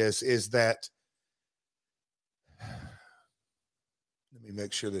that is that, let me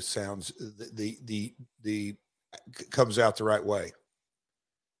make sure this sounds, the comes out the right way.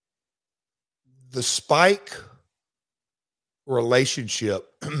 The Spike relationship,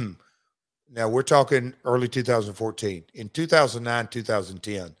 now we're talking early 2014. In 2009,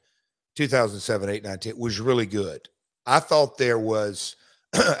 2010, 2007, 8, 9, 10, was really good. I thought there was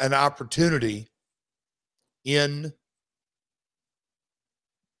an opportunity in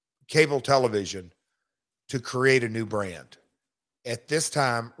cable television to create a new brand. At this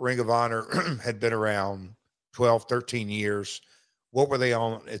time, Ring of Honor had been around 12, 13 years. What were they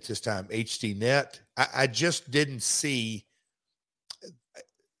on at this time? HDNet. I just didn't see,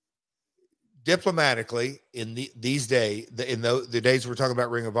 diplomatically, in these days, in the days we're talking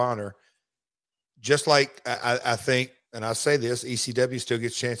about Ring of Honor, just like I think, and I say this, ECW still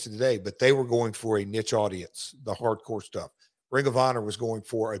gets chances today, but they were going for a niche audience, the hardcore stuff. Ring of Honor was going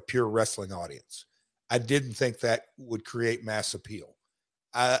for a pure wrestling audience. I didn't think that would create mass appeal.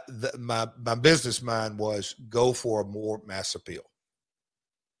 my business mind was go for a more mass appeal.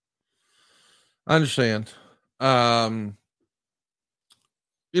 I understand.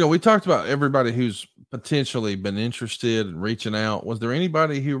 We talked about everybody who's potentially been interested in reaching out. Was there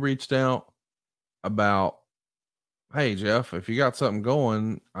anybody who reached out about, hey, Jeff, if you got something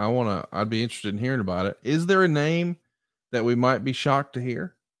going, I'd be interested in hearing about it. Is there a name that we might be shocked to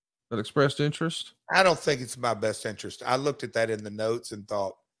hear that expressed interest? I don't think it's my best interest. I looked at that in the notes and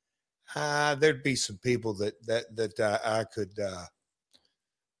thought, there'd be some people that I could,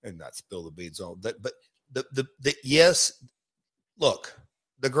 and not spill the beans on that, but yes, look,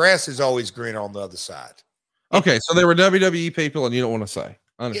 the grass is always green on the other side. Okay. So there were WWE people and you don't want to say,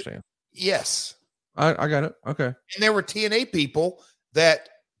 I understand. Yes. I got it. Okay. And there were TNA people that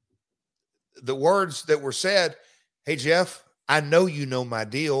the words that were said, hey, Jeff, I know you know my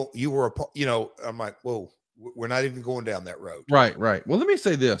deal. You were I'm like, whoa, we're not even going down that road. Right. Well, let me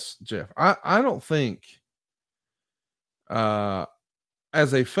say this, Jeff. I don't think, as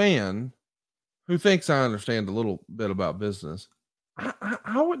a fan who thinks I understand a little bit about business,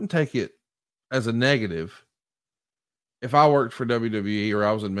 I wouldn't take it as a negative if I worked for WWE or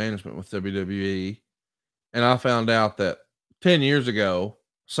I was in management with WWE and I found out that 10 years ago,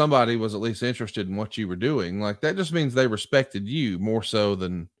 somebody was at least interested in what you were doing. Like, that just means they respected you more so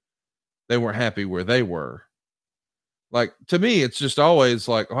than they weren't happy where they were. Like, to me, it's just always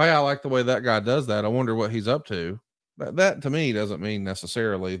like, oh, hey, I like the way that guy does that. I wonder what he's up to. That to me doesn't mean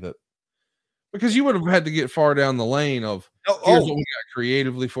necessarily that, because you would have had to get far down the lane of here's what we got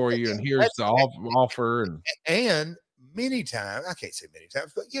creatively for you, and here's the offer. And many times, I can't say many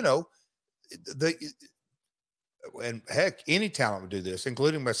times, but and heck, any talent would do this,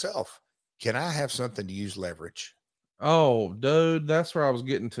 including myself. Can I have something to use leverage? Oh, dude, that's where I was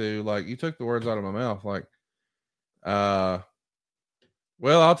getting to. Like, you took the words out of my mouth. Like, well,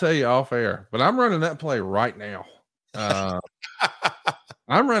 I'll tell you off air, but I'm running that play right now.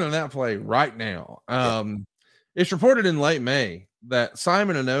 I'm running that play right now. It's reported in late May that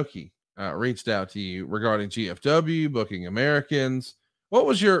Simon Inoki reached out to you regarding GFW, Booking Americans. What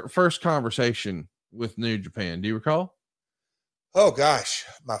was your first conversation with New Japan? Do you recall? Oh gosh,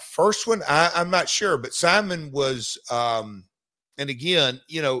 my first one, I'm not sure, but Simon was, and again,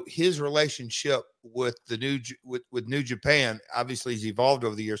 his relationship with with New Japan obviously has evolved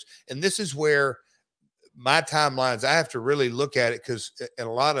over the years, and this is where my timelines, I have to really look at it, because in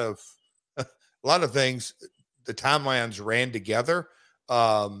a lot of things, the timelines ran together,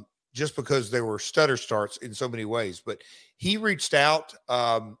 just because they were stutter starts in so many ways. But he reached out,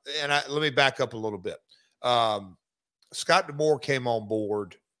 and let me back up a little bit. Scott D'Amore came on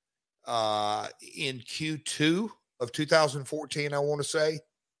board in Q2 of 2014, I want to say,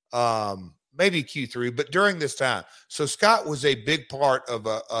 maybe Q3, but during this time. So Scott was a big part of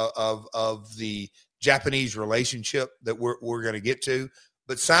the Japanese relationship that we're going to get to.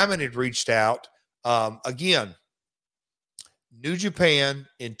 But Simon had reached out again. New Japan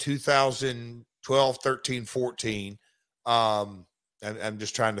in 2012, 13, 14. I'm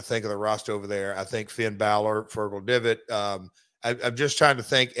just trying to think of the roster over there. I think Finn Balor, Fergal Devitt. I'm just trying to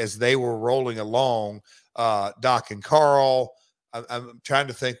think as they were rolling along, Doc and Carl. I'm trying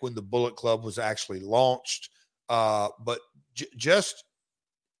to think when the Bullet Club was actually launched. But just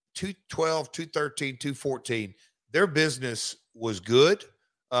 212, 213, 214, their business was good.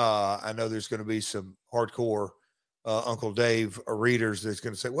 I know there's going to be some hardcore Uncle Dave readers that's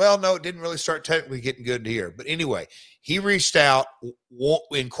going to say, well, no, it didn't really start technically getting good here. But anyway, he reached out,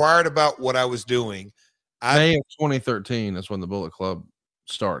 inquired about what I was doing. May of 2013 is when the Bullet Club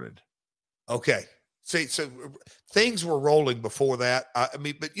started. Okay. See, so things were rolling before that. I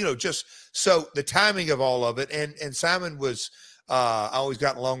mean, but just so the timing of all of it, and Simon was, I always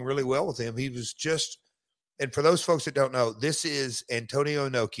gotten along really well with him. He was just, and for those folks that don't know, this is Antonio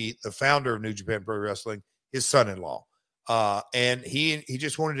Inoki, the founder of New Japan Pro Wrestling, his son-in-law. And he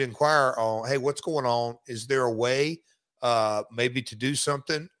just wanted to inquire on, hey, what's going on? Is there a way maybe to do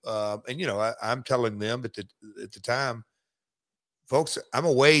something? And, I'm telling them at the time, folks, I'm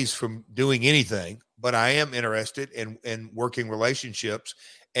a ways from doing anything, but I am interested in working relationships.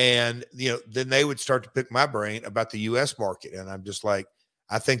 And, then they would start to pick my brain about the U.S. market. And I'm just like,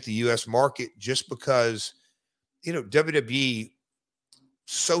 I think the U.S. market, just because, WWE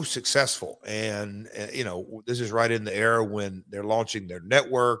so successful. And, this is right in the era when they're launching their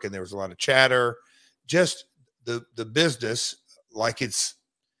network and there was a lot of chatter, just the business, like it's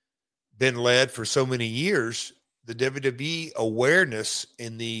been led for so many years, the WWE awareness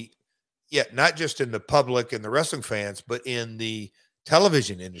not just in the public and the wrestling fans, but in the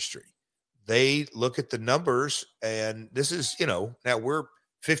television industry. They look at the numbers, and this is, now we're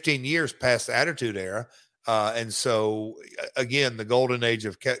 15 years past the Attitude Era. And so, again, the golden age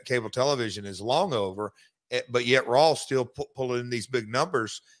of cable television is long over, but yet Raw still pulling in these big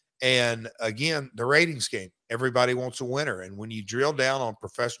numbers. And again, the ratings game, everybody wants a winner. And when you drill down on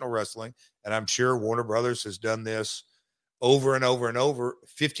professional wrestling, and I'm sure Warner Brothers has done this over and over and over,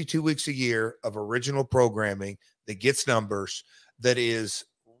 52 weeks a year of original programming that gets numbers, that is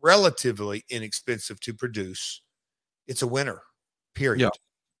relatively inexpensive to produce, it's a winner, period. Yeah.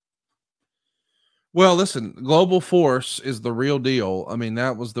 Well, listen, Global Force is the real deal. I mean,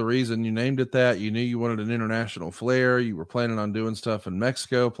 that was the reason you named it that. You knew you wanted an international flair. You were planning on doing stuff in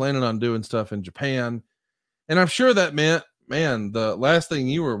Mexico, planning on doing stuff in Japan. And I'm sure that meant, man, the last thing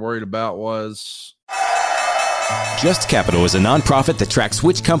you were worried about was... Just Capital is a nonprofit that tracks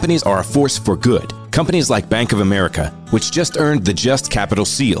which companies are a force for good. Companies like Bank of America, which just earned the Just Capital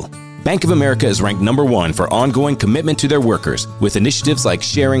seal. Bank of America is ranked #1 for ongoing commitment to their workers with initiatives like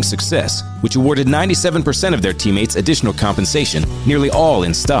Sharing Success, which awarded 97% of their teammates additional compensation, nearly all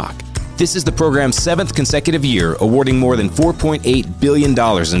in stock. This is the program's 7th consecutive year, awarding more than $4.8 billion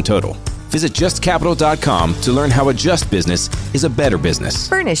in total. Visit justcapital.com to learn how a just business is a better business.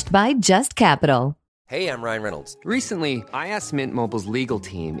 Furnished by Just Capital. Hey, I'm Ryan Reynolds. Recently, I asked Mint Mobile's legal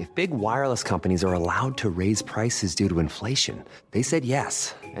team if big wireless companies are allowed to raise prices due to inflation. They said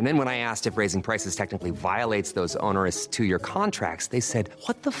yes. And then when I asked if raising prices technically violates those onerous 2-year contracts, they said,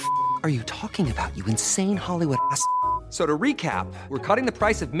 "What the f*** are you talking about, you insane Hollywood ass?" So to recap, we're cutting the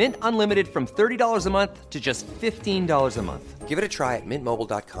price of Mint Unlimited from $30 a month to just $15 a month. Give it a try at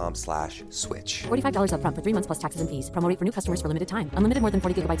mintmobile.com/switch. $45 up front for 3 months plus taxes and fees. Promo rate for new customers for limited time. Unlimited more than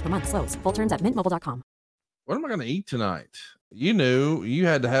 40 gigabytes per month. Slows full terms at mintmobile.com. What am I going to eat tonight? You knew you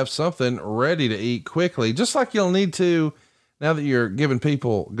had to have something ready to eat quickly, just like you'll need to now that you're giving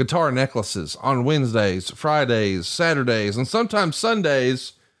people guitar necklaces on Wednesdays, Fridays, Saturdays, and sometimes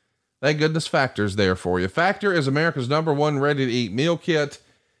Sundays. Thank goodness Factor's there for you. Factor is America's #1 ready-to-eat meal kit.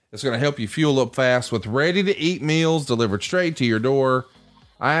 It's going to help you fuel up fast with ready-to-eat meals delivered straight to your door.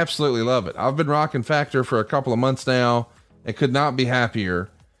 I absolutely love it. I've been rocking Factor for a couple of months now and could not be happier.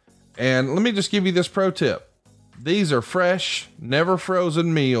 And let me just give you this pro tip. These are fresh, never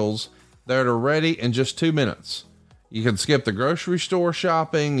frozen meals that are ready in just 2 minutes. You can skip the grocery store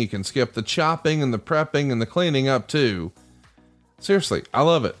shopping. You can skip the chopping and the prepping and the cleaning up too. Seriously, I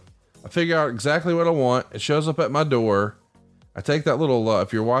love it. I figure out exactly what I want. It shows up at my door. I take that little,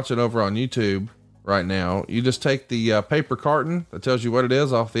 if you're watching over on YouTube right now, you just take the paper carton that tells you what it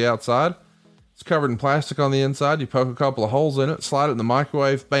is off the outside. It's covered in plastic on the inside. You poke a couple of holes in it, slide it in the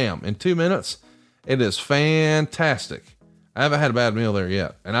microwave, bam. In 2 minutes, it is fantastic. I haven't had a bad meal there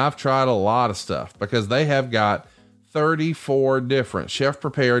yet. And I've tried a lot of stuff because they have got 34 different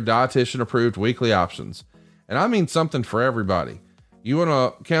chef-prepared, dietitian-approved weekly options. And I mean something for everybody. You want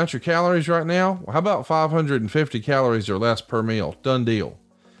to count your calories right now? Well, how about 550 calories or less per meal? Done deal.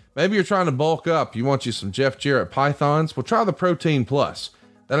 Maybe you're trying to bulk up. You want you some Jeff Jarrett Pythons? Well, try the Protein Plus.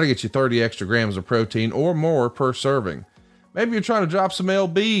 That'll get you 30 extra grams of protein or more per serving. Maybe you're trying to drop some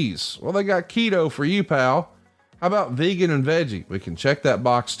lbs. Well, they got keto for you, pal. How about vegan and veggie? We can check that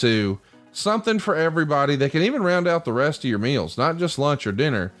box too. Something for everybody. They can even round out the rest of your meals, not just lunch or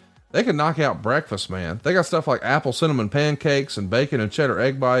dinner. They can knock out breakfast, man. They got stuff like apple cinnamon pancakes and bacon and cheddar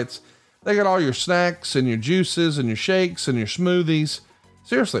egg bites. They got all your snacks and your juices and your shakes and your smoothies.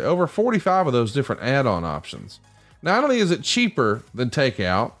 Seriously, over 45 of those different add-on options. Not only is it cheaper than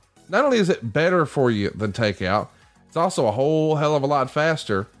takeout, not only is it better for you than takeout, it's also a whole hell of a lot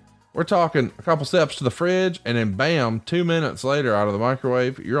faster. We're talking a couple steps to the fridge and then bam, 2 minutes later out of the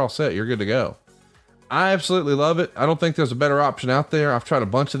microwave, you're all set. You're good to go. I absolutely love it. I don't think there's a better option out there. I've tried a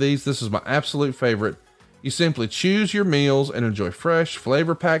bunch of these. This is my absolute favorite. You simply choose your meals and enjoy fresh,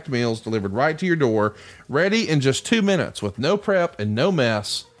 flavor-packed meals delivered right to your door, ready in just 2 minutes with no prep and no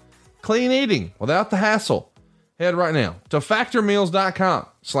mess. Clean eating without the hassle. Head right now to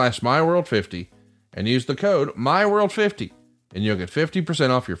factormeals.com/myworld50 and use the code myworld50 and you'll get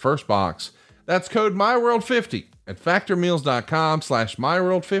 50% off your first box. That's code myworld50 at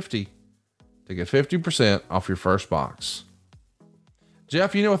factormeals.com/myworld50 to get 50% off your first box.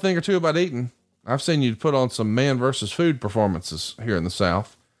 Jeff, you know a thing or two about eating. I've seen you put on some man versus food performances here in the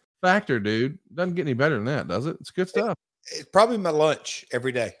South. Factor, dude. Doesn't get any better than that, does it? It's good stuff. It's probably my lunch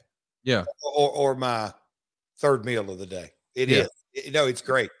every day. Yeah. Or my third meal of the day. It is. It's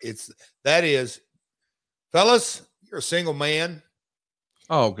great. Fellas, you're a single man.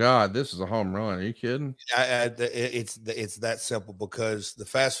 Oh God, this is a home run. Are you kidding? It's that simple because the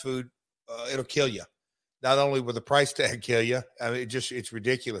fast food, it'll kill you. Not only will the price tag kill you, I mean, it's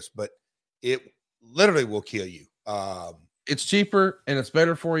ridiculous, but it literally will kill you. It's cheaper and it's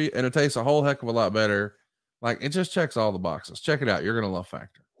better for you, and it tastes a whole heck of a lot better. Like, it just checks all the boxes. Check it out. You're gonna love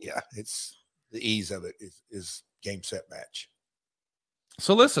Factor. Yeah, it's the ease of it is game, set, match.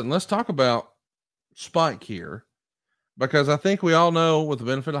 So listen, let's talk about Spike here, because I think we all know, with the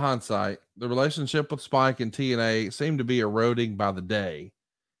benefit of hindsight, the relationship with Spike and TNA seemed to be eroding by the day.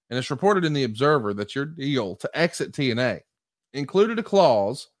 And it's reported in the Observer that your deal to exit TNA included a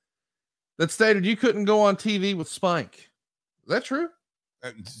clause that stated you couldn't go on TV with Spike. Is that true?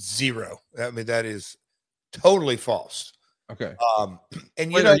 Zero. I mean, that is totally false. Okay.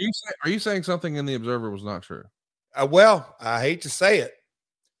 And Wait, are you saying something in the Observer was not true? Well, I hate to say it,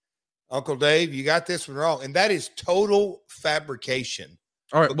 Uncle Dave, you got this one wrong, and that is total fabrication.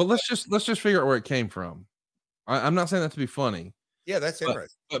 All right, well, let's just figure out where it came from. I'm not saying that to be funny. Yeah, that's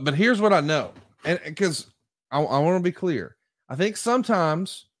interesting. But here's what I know, and because I want to be clear, I think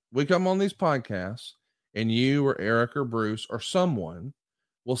sometimes we come on these podcasts, and you or Eric or Bruce or someone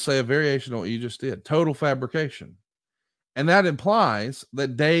will say a variation on what you just did, total fabrication, and that implies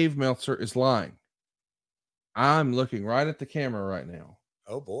that Dave Meltzer is lying. I'm looking right at the camera right now.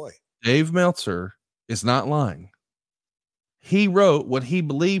 Oh boy. Dave Meltzer is not lying. He wrote what he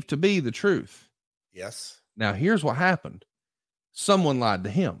believed to be the truth. Yes. Now, here's what happened. Someone lied to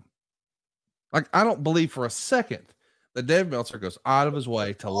him. Like, I don't believe for a second that Dave Meltzer goes out of his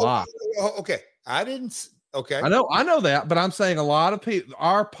way to lie. Okay. Okay. I know that, but I'm saying a lot of people,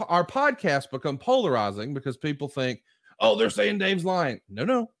 our podcasts become polarizing because people think, oh, they're saying Dave's lying.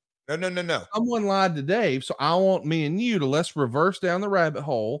 No. Someone lied to Dave. So I want me and you to let's reverse down the rabbit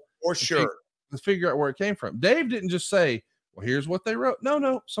hole. For sure. Let's figure out where it came from. Dave didn't just say, well, here's what they wrote.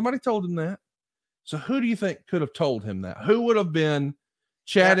 No, somebody told him that. So who do you think could have told him that? Who would have been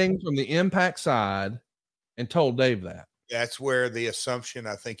chatting from the Impact side and told Dave that? That's where the assumption,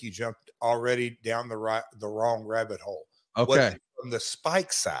 I think you jumped already down the wrong rabbit hole. Okay. From the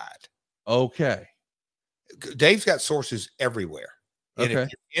Spike side. Okay. Dave's got sources everywhere. And Okay. if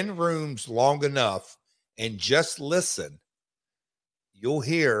you're in rooms long enough and just listen, you'll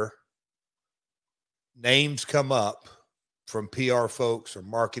hear names come up from PR folks or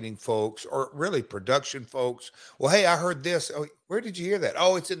marketing folks or really production folks. Well, hey, I heard this. Oh, where did you hear that?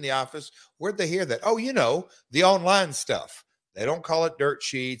 Oh, it's in the office. Where'd they hear that? Oh, the online stuff. They don't call it dirt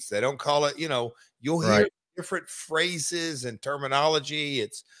sheets. They don't call it, you'll hear different phrases and terminology.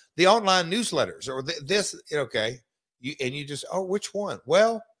 It's the online newsletters or this. Okay. You just, which one?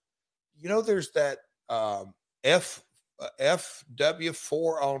 Well, there's that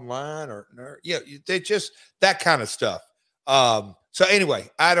FW4 online they just that kind of stuff. So anyway,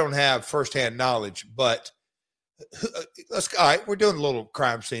 I don't have firsthand knowledge, but all right, we're doing a little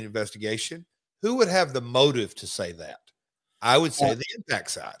crime scene investigation. Who would have the motive to say that? I would say the Impact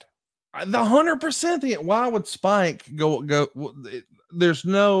side. The 100%. Why would Spike go? There's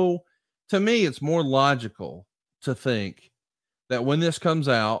no, to me, it's more logical to think that when this comes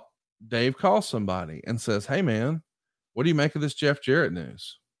out, Dave calls somebody and says, hey man, what do you make of this Jeff Jarrett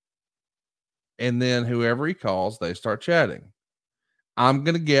news? And then whoever he calls, they start chatting. I'm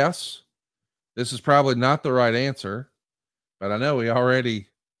going to guess this is probably not the right answer, but I know we've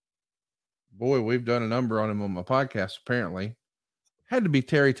done a number on him on my podcast. Apparently had to be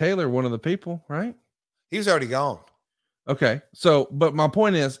Terry Taylor, one of the people, right? He was already gone. Okay. So, but my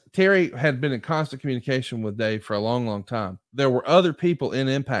point is Terry had been in constant communication with Dave for a long, long time. There were other people in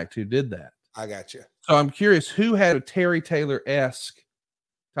Impact who did that. I got you. So I'm curious who had a Terry Taylor-esque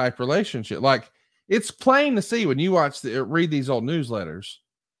type relationship. Like, it's plain to see when you read these old newsletters.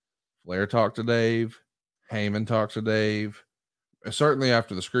 Flair talked to Dave, Heyman talked to Dave. Certainly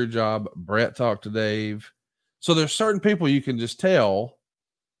after the screw job, Brett talked to Dave. So there's certain people you can just tell.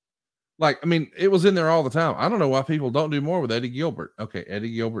 Like, I mean, it was in there all the time. I don't know why people don't do more with Eddie Gilbert. Okay,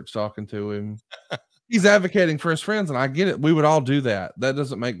 Eddie Gilbert's talking to him. He's advocating for his friends, and I get it. We would all do that. That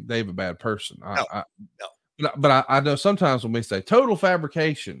doesn't make Dave a bad person. No. But I know sometimes when we say total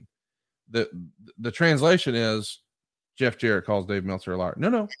fabrication, the translation is Jeff Jarrett calls Dave Meltzer a liar.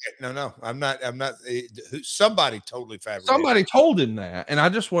 No. I'm not. Somebody totally fabricated. Somebody told him that, and I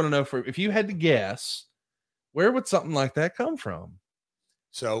just want to know if you had to guess, where would something like that come from?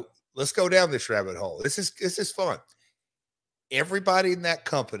 So let's go down this rabbit hole. This is fun. Everybody in that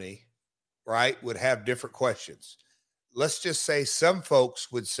company, right, would have different questions. Let's just say some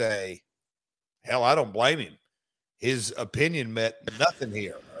folks would say, hell, I don't blame him. His opinion meant nothing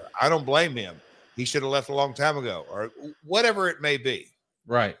here. I don't blame him. He should have left a long time ago, or whatever it may be.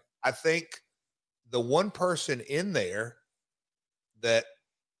 Right. I think the one person in there that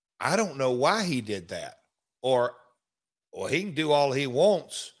I don't know why he did that, or he can do all he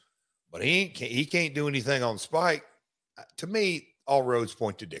wants, but he can't do anything on Spike. to me, all roads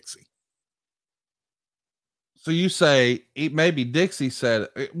point to Dixie. So you say maybe Dixie said,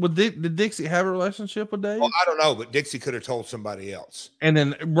 did Dixie have a relationship with Dave? Well, I don't know, but Dixie could have told somebody else. And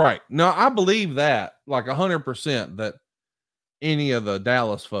then, right. No, I believe that like 100% that any of the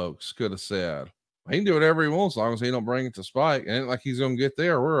Dallas folks could have said, he can do whatever he wants as long as he don't bring it to Spike. And like he's going to get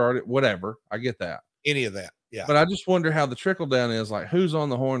there. We're already, whatever. I get that. Any of that. Yeah. But I just wonder how the trickle down is, like who's on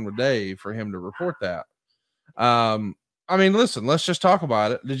the horn with Dave for him to report that. I mean, listen, let's just talk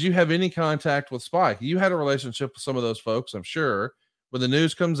about it. Did you have any contact with Spike? You had a relationship with some of those folks, I'm sure. When the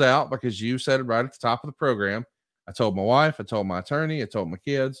news comes out, because you said it right at the top of the program, I told my wife, I told my attorney, I told my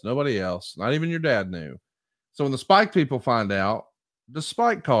kids, nobody else, not even your dad knew. So when the Spike people find out, does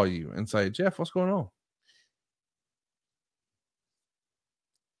Spike call you and say, Jeff, what's going on?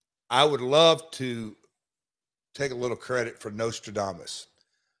 I would love to take a little credit for Nostradamus,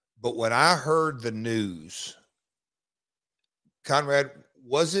 but when I heard the news, Conrad,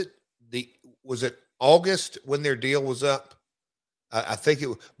 was it August when their deal was up? I think it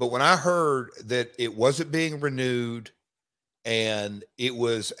was, but when I heard that it wasn't being renewed and it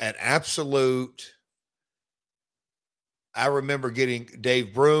was an absolute, I remember getting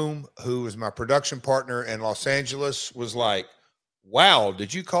Dave Broom, who was my production partner in Los Angeles, was like, wow,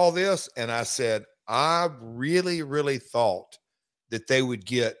 did you call this? And I said, I really, really thought that they would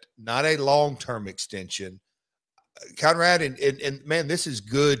get not a long-term extension, Conrad, and man, this is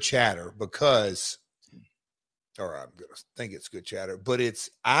good chatter because, or I'm going to think it's good chatter, but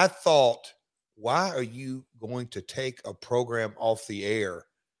I thought, why are you going to take a program off the air?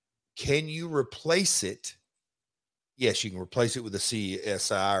 Can you replace it? Yes, you can replace it with a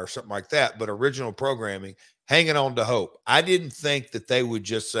CSI or something like that, but original programming, hanging on to hope. I didn't think that they would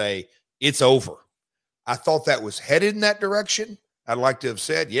just say, it's over. I thought that was headed in that direction. I'd like to have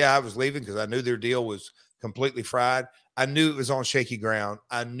said, yeah, I was leaving because I knew their deal was completely fried. I knew it was on shaky ground.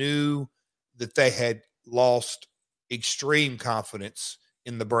 I knew that they had lost extreme confidence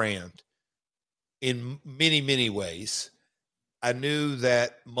in the brand in many, many ways. I knew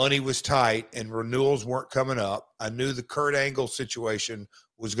that money was tight and renewals weren't coming up. I knew the Kurt Angle situation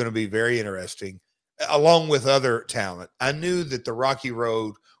was going to be very interesting, along with other talent. I knew that the Rocky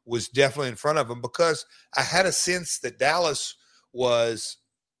Road was definitely in front of them because I had a sense that Dallas was,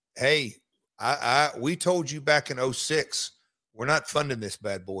 hey, we told you back in 2006, we're not funding this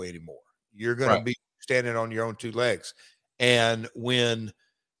bad boy anymore. You're going to be standing on your own two legs. And when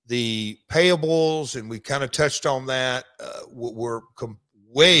the payables, and we kind of touched on that, were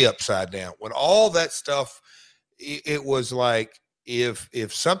way upside down. When all that stuff, it was like,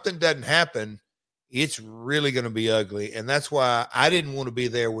 if something doesn't happen, it's really going to be ugly. And that's why I didn't want to be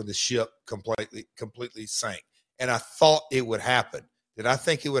there when the ship completely sank. And I thought it would happen. Did I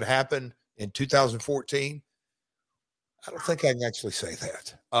think it would happen in 2014? I don't think I can actually say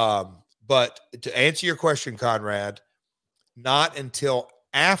that. But to answer your question, Conrad, not until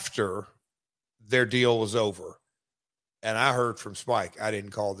after their deal was over and I heard from Spike, I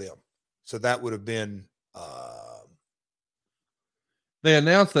didn't call them. So that would have been they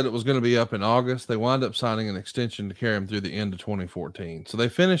announced that it was going to be up in August. They wound up signing an extension to carry them through the end of 2014. So they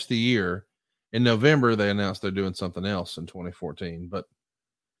finished the year. In November, they announced they're doing something else in 2014. But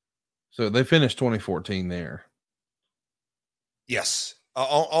so they finished 2014 there. Yes.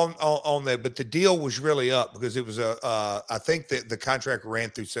 On that, but the deal was really up because it was I think that the contract ran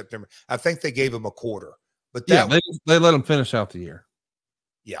through September. I think they gave him a quarter, but they let them finish out the year.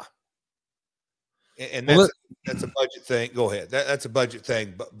 Yeah, and that's a budget thing. Go ahead, that's a budget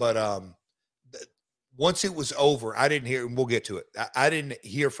thing. But once it was over, I didn't hear, and we'll get to it. I didn't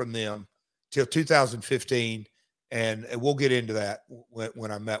hear from them till 2015, and we'll get into that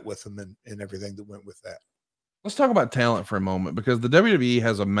when I met with them and everything that went with that. Let's talk about talent for a moment, because the WWE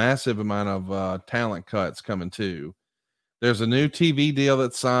has a massive amount of talent cuts coming too. There's a new TV deal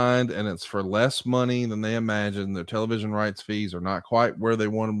that's signed, and it's for less money than they imagined. Their television rights fees are not quite where they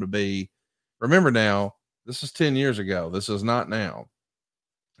want them to be. Remember now, this is 10 years ago. This is not now.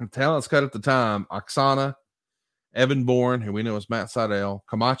 The talent's cut at the time: Oksana, Evan Bourne, who we know as Matt Sydal,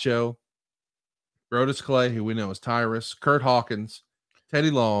 Camacho, Brodus Clay, who we know as Tyrus, Kurt Hawkins, Teddy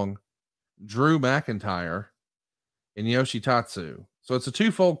Long, Drew McIntyre, and Yoshitatsu. So it's a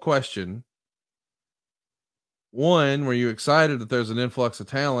twofold question. One, were you excited that there's an influx of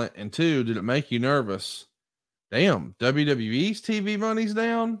talent? And two, did it make you nervous? Damn, WWE's TV money's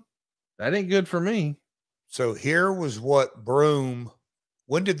down? That ain't good for me. So here was what Broom,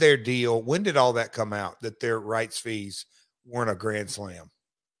 when did all that come out, that their rights fees weren't a grand slam?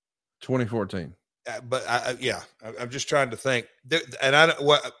 2014. But I'm just trying to think. And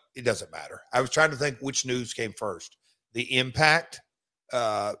it doesn't matter. I was trying to think which news came first. the Impact,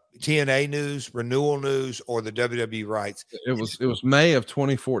 TNA news, renewal news, or the WWE rights? It was May of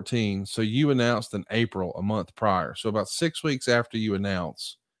 2014. So you announced in April, a month prior. So about 6 weeks after you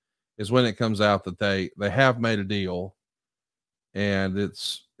announce is when it comes out that they have made a deal, and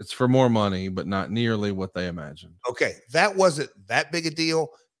it's for more money, but not nearly what they imagined. Okay, that wasn't that big a deal.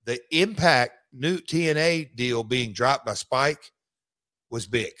 The Impact new TNA deal being dropped by Spike was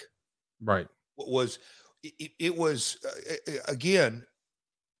big. Right. It was again,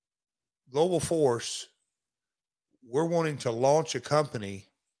 Global Force. We're wanting to launch a company,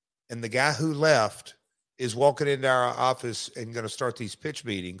 and the guy who left is walking into our office and going to start these pitch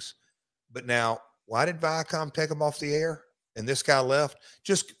meetings. But now, why did Viacom take him off the air? And this guy left?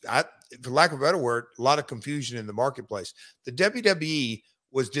 For lack of a better word, a lot of confusion in the marketplace. The WWE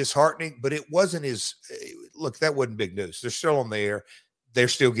was disheartening, but it wasn't as look, that wasn't big news. They're still on the air. They're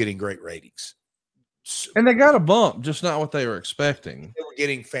still getting great ratings. And they got a bump, just not what they were expecting. They were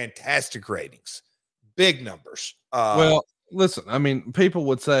getting fantastic ratings, big numbers. Well, listen, I mean, people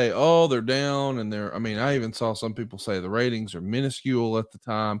would say, oh, they're down. And I even saw some people say the ratings are minuscule at the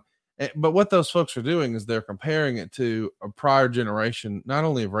time. But what those folks are doing is they're comparing it to a prior generation, not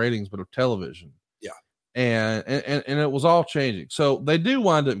only of ratings, but of television. Yeah. And it was all changing. So they do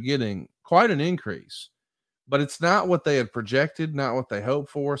wind up getting quite an increase, but it's not what they had projected, not what they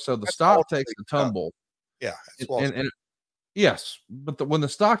hoped for. So the stock takes a tumble. Yeah. Yes. But when the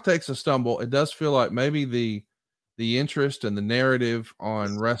stock takes a stumble, it does feel like maybe the interest and the narrative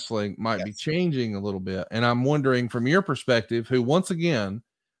on wrestling might be changing a little bit. And I'm wondering from your perspective, who once again,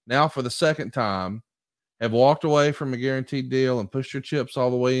 now for the second time, have walked away from a guaranteed deal and pushed your chips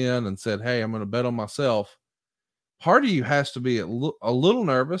all the way in and said, hey, I'm going to bet on myself. Part of you has to be a little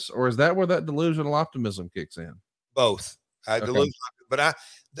nervous, or is that where that delusional optimism kicks in? Both. But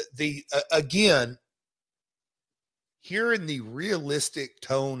again, hearing the realistic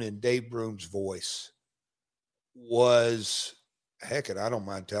tone in Dave Broom's voice was, heck, and I don't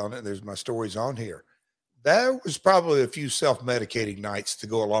mind telling it. There's my stories on here. There was probably a few self-medicating nights to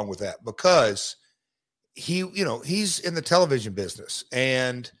go along with that, because he's in the television business.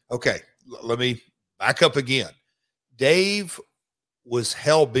 And okay, let me back up again. Dave was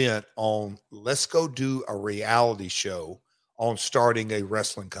hell-bent on, let's go do a reality show on starting a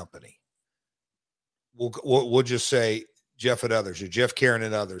wrestling company. We'll just say Jeff and others, or Jeff Karen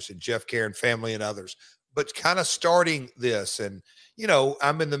and others, and Jeff Karen family and others, but kind of starting this. And,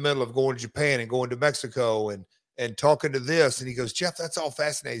 I'm in the middle of going to Japan and going to Mexico and talking to this. And he goes, Jeff, that's all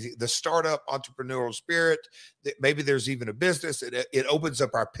fascinating. The startup entrepreneurial spirit, that maybe there's even a business. It opens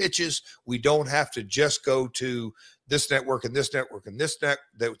up our pitches. We don't have to just go to this network and this network and this net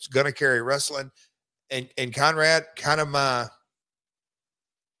that's going to carry wrestling. And Conrad, kind of my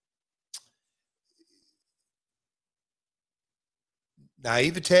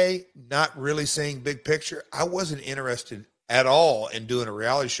naivete, not really seeing big picture. I wasn't interested at all in doing a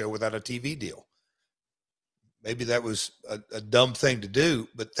reality show without a TV deal. Maybe that was a dumb thing to do,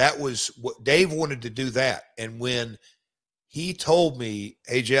 but that was what Dave wanted to do that. And when he told me,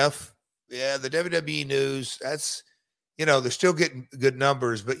 hey, Jeff, yeah, the WWE news, that's, they're still getting good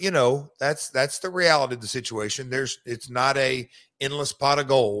numbers, but that's the reality of the situation. It's not a endless pot of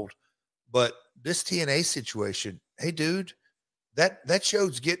gold, but this TNA situation, hey, dude, that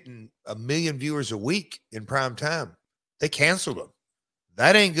show's getting 1 million viewers a week in prime time. They canceled them.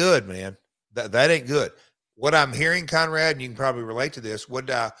 That ain't good, man. That ain't good. What I'm hearing, Conrad, and you can probably relate to this, what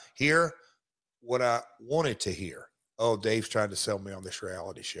I hear, what I wanted to hear. Oh, Dave's trying to sell me on this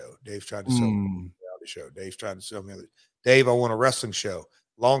reality show. Dave's trying to sell me on the reality show. Dave's trying to sell me on the Dave, I want a wrestling show.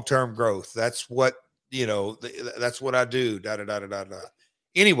 Long-term growth. That's what, that's what I do.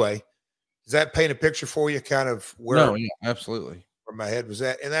 Anyway, does that paint a picture for you, kind of where absolutely, where my head was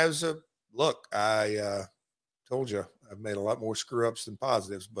at? And that was look, I told you I've made a lot more screw ups than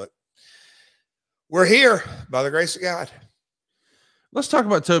positives, but we're here by the grace of God. Let's talk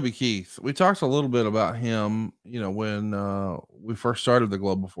about Toby Keith. We talked a little bit about him, when we first started the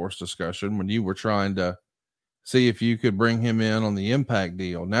Global Force discussion, when you were trying to see if you could bring him in on the Impact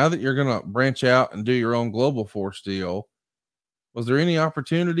deal. Now that you're going to branch out and do your own Global Force deal, was there any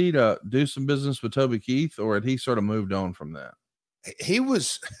opportunity to do some business with Toby Keith, or had he sort of moved on from that? He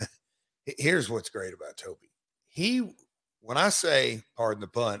was, here's what's great about Toby. When I say, pardon the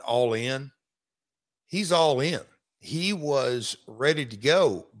pun, all in, he's all in. He was ready to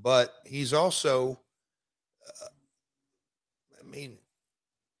go, but he's also,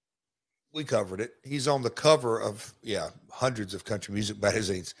 we covered it. He's on the cover of, hundreds of country music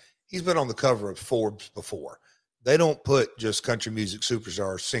magazines. He's been on the cover of Forbes before. They don't put just country music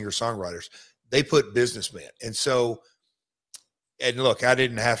superstars, singer-songwriters. They put businessmen. And so And look, I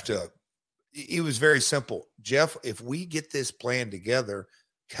didn't have to. It was very simple. Jeff, if we get this plan together,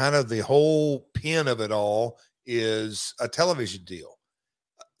 kind of the whole pin of it all is a television deal.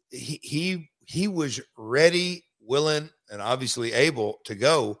 He was ready, willing, and obviously able to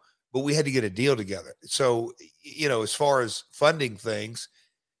go, but we had to get a deal together. So, as far as funding things,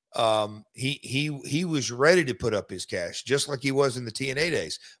 he was ready to put up his cash just like he was in the TNA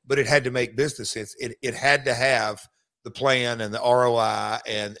days, but it had to make business sense. It had to have the plan and the ROI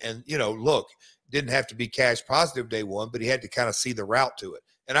and look, didn't have to be cash positive day one, but he had to kind of see the route to it.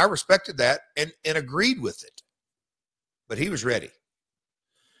 And I respected that and agreed with it, but he was ready.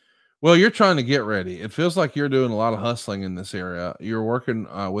 Well, you're trying to get ready. It feels like you're doing a lot of hustling in this area. You're working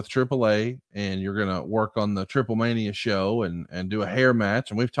with AAA, and you're going to work on the Triple Mania show and do a hair match.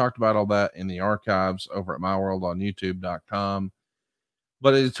 And we've talked about all that in the archives over at myworldonyoutube.com.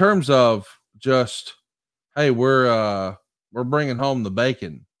 But in terms of just, hey, we're bringing home the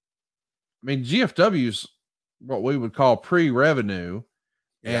bacon. I mean, GFW's what we would call pre-revenue.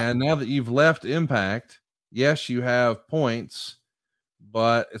 Yeah. And now that you've left Impact, yes, you have points,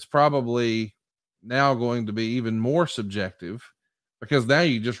 but it's probably now going to be even more subjective because now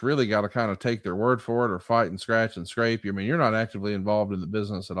you just really got to kind of take their word for it or fight and scratch and scrape. I mean, you're not actively involved in the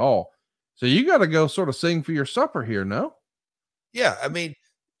business at all. So you got to go sort of sing for your supper here. No. Yeah. I mean,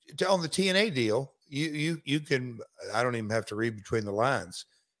 on the TNA deal, you can, I don't even have to read between the lines.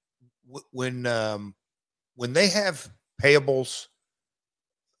 When they have payables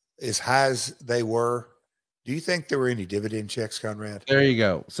as high as they were, do you think there were any dividend checks, Conrad? There you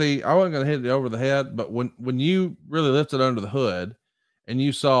go. See, I wasn't going to hit it over the head, but when you really lifted under the hood and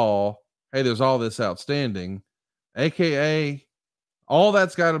you saw, hey, there's all this outstanding, AKA all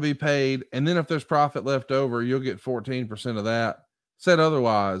that's got to be paid. And then if there's profit left over, you'll get 14% of that. Said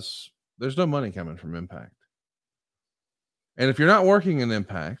otherwise, there's no money coming from Impact. And if you're not working in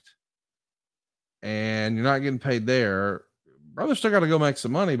Impact and you're not getting paid there, brother still got to go make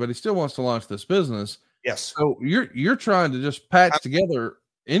some money, but he still wants to launch this business. Yes. So you're trying to just patch together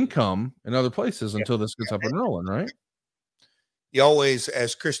income in other places until this gets up and rolling, right? You always,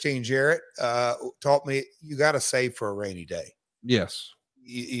 as Christine Jarrett taught me, you got to save for a rainy day. Yes.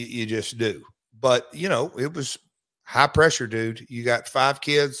 You just do. But, it was high pressure, dude. You got 5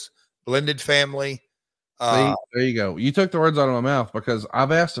 kids, blended family. See, there you go. You took the words out of my mouth because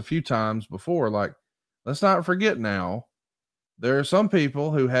I've asked a few times before, like, let's not forget now, there are some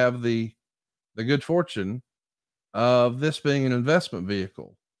people who have the good fortune of this being an investment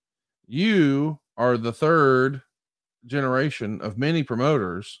vehicle. You are the third generation of many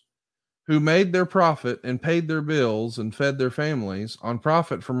promoters who made their profit and paid their bills and fed their families on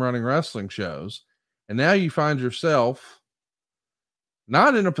profit from running wrestling shows. And now you find yourself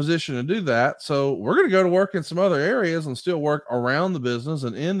not in a position to do that. So we're going to go to work in some other areas and still work around the business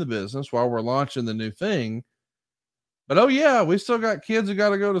and in the business while we're launching the new thing. But, oh yeah, we still got kids who got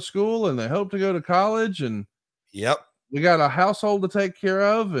to go to school and they hope to go to college. And yep, we got a household to take care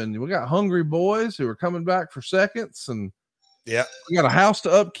of. And we got hungry boys who are coming back for seconds. And yeah, we got a house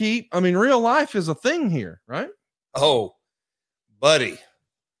to upkeep. I mean, real life is a thing here, right? Oh, buddy.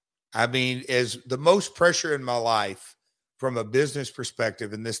 I mean, as the most pressure in my life from a business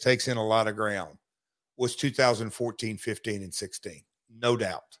perspective, and this takes in a lot of ground, was 2014, 15, and 16. No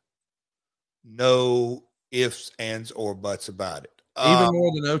doubt. No ifs, ands, or buts about it. Even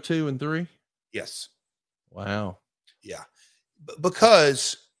more than 02 and 3? Yes. Wow. Yeah.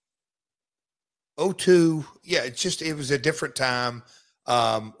 Because 02, yeah, it was a different time.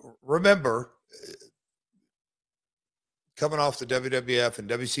 Remember, coming off the WWF and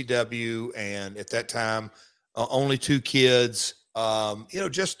WCW, and at that time, only 2 kids,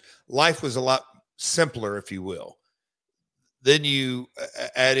 just life was a lot simpler, if you will. Then you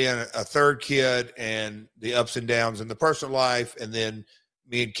add in a third kid and the ups and downs in the personal life. And then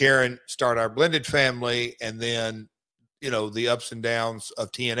me and Karen start our blended family. And then, the ups and downs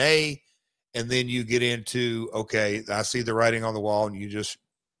of TNA. And then you get into, okay, I see the writing on the wall, and you just,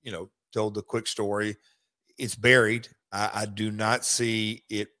 told the quick story. It's buried. I do not see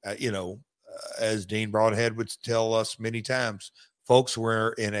it, as Dean Broadhead would tell us many times, folks,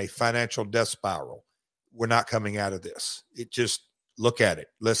 we're in a financial death spiral. We're not coming out of this. It just, look at it.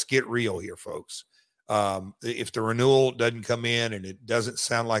 Let's get real here, folks. If the renewal doesn't come in, and it doesn't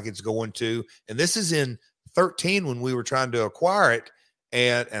sound like it's going to, and this is in 13 when we were trying to acquire it.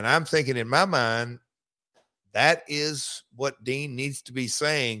 And I'm thinking in my mind, that is what Dean needs to be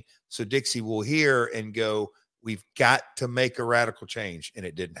saying. So Dixie will hear and go, we've got to make a radical change. And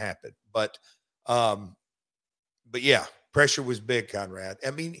it didn't happen. But yeah, pressure was big, Conrad.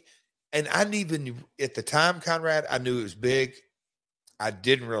 I mean, and I didn't even, at the time, Conrad, I knew it was big. I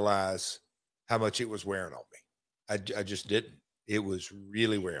didn't realize how much it was wearing on me. I just didn't. It was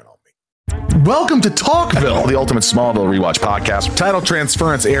really wearing on me. Welcome to Talkville, the ultimate Smallville rewatch podcast. Title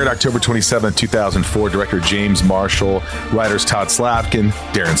Transference aired October 27, 2004. Director James Marshall, writers Todd Slavkin,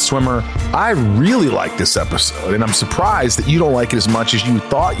 Darren Swimmer. I really like this episode, and I'm surprised that you don't like it as much as you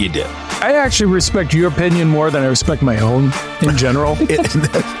thought you did. I actually respect your opinion more than I respect my own in general.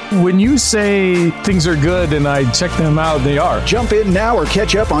 When you say things are good and I check them out, they are. Jump in now or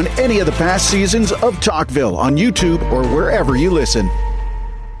catch up on any of the past seasons of Talkville on YouTube or wherever you listen.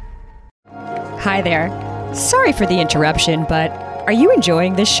 Hi there. Sorry for the interruption, but are you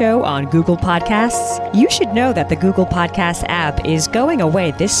enjoying this show on Google Podcasts? You should know that the Google Podcasts app is going away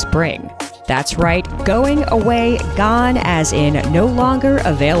this spring. That's right, going away, gone as in no longer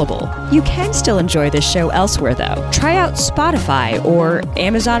available. You can still enjoy this show elsewhere though. Try out Spotify or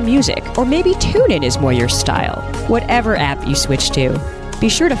Amazon Music, or maybe TuneIn is more your style. Whatever app you switch to, be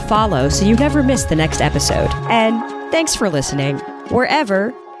sure to follow so you never miss the next episode. And thanks for listening,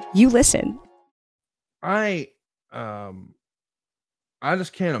 wherever you listen. I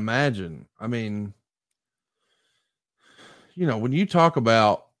just can't imagine. I mean, you know, when you talk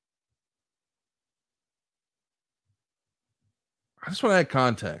about, I just want to add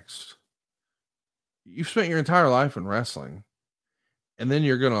context. You've spent your entire life in wrestling, and then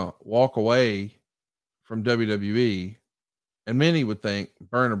you're going to walk away from WWE, and many would think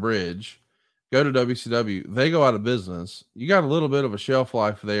burn a bridge, go to WCW. They go out of business. You got a little bit of a shelf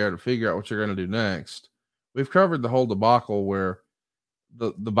life there to figure out what you're going to do next. We've covered the whole debacle where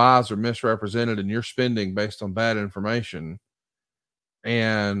the buys are misrepresented and you're spending based on bad information,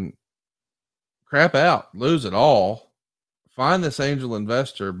 and crap out, lose it all, find this angel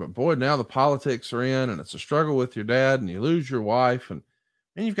investor. But boy, now the politics are in and it's a struggle with your dad and you lose your wife and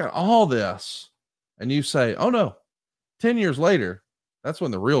you've got all this and you say, oh no, 10 years later, that's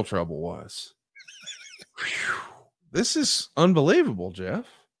when the real trouble was. This is unbelievable, Jeff.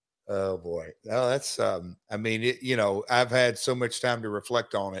 Oh boy. No, that's, I mean, I've had so much time to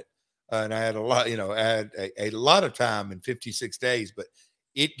reflect on it. And I had a lot, I had a lot of time in 56 days, but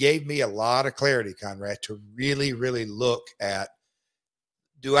it gave me a lot of clarity, Conrad, to really, really look at,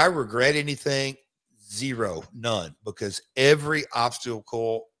 do I regret anything? Zero, none, because every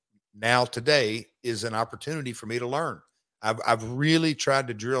obstacle now today is an opportunity for me to learn. I've really tried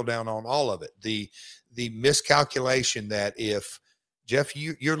to drill down on all of it. The miscalculation that if, Jeff,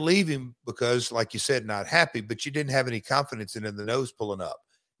 you're leaving because, like you said, not happy, but you didn't have any confidence in the nose pulling up.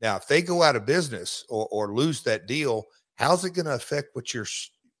 Now, if they go out of business or lose that deal, how's it going to affect what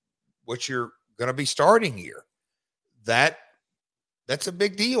you're going to be starting here? That's a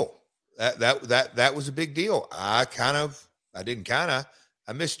big deal. That was a big deal. I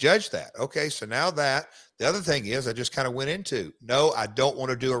misjudged that. Okay, so now the other thing is I just kind of went into, no, I don't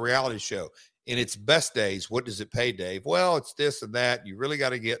want to do a reality show. In its best days, what does it pay, Dave? Well, it's this and that. You really got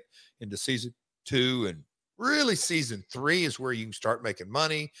to get into season 2, and really season 3 is where you can start making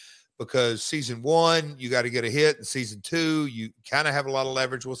money, because season 1, you got to get a hit, and season 2, you kind of have a lot of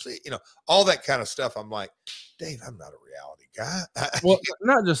leverage. We'll see, all that kind of stuff. I'm like, Dave, I'm not a reality guy. Well,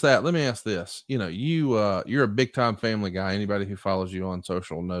 not just that. Let me ask this. You're a big time family guy. Anybody who follows you on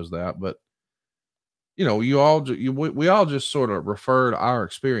social knows that, but we all just sort of refer to our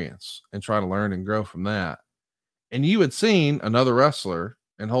experience and try to learn and grow from that. And you had seen another wrestler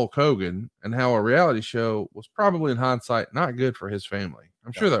in Hulk Hogan and how a reality show was probably in hindsight not good for his family.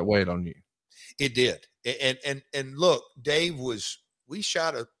 I'm sure that weighed on you. It did. And look, Dave we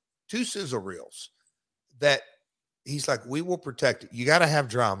shot 2 sizzle reels that he's like, we will protect it. You got to have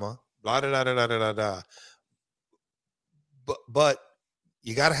drama, blah, da, da, da, da, da, da. But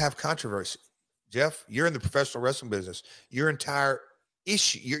you got to have controversy. Jeff, you're in the professional wrestling business. Your entire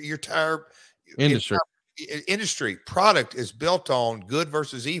your entire industry product is built on good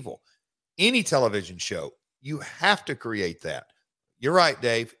versus evil. Any television show, you have to create that. You're right,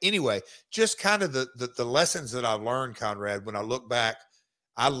 Dave. Anyway, just kind of the lessons that I've learned, Conrad, when I look back,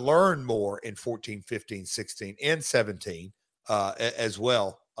 I learned more in 14, 15, 16, and 17 as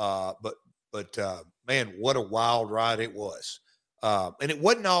well. But man, what a wild ride it was. And it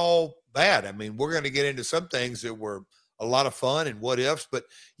wasn't all bad. I mean, we're going to get into some things that were a lot of fun and what ifs, but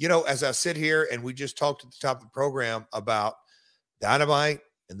as I sit here and we just talked at the top of the program about Dynamite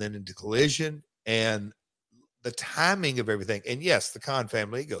and then into Collision and the timing of everything. And yes, the Khan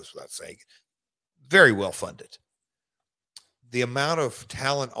family, it goes without saying, very well funded. The amount of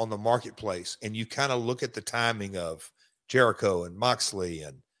talent on the marketplace, and you kind of look at the timing of Jericho and Moxley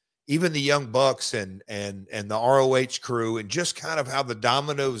and even the Young Bucks and the ROH crew, and just kind of how the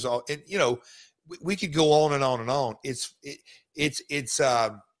dominoes all, and we could go on and on and on.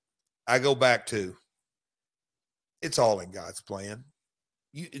 I go back to, it's all in God's plan.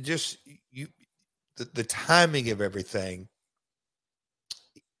 The timing of everything,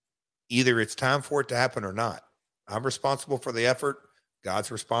 either it's time for it to happen or not. I'm responsible for the effort.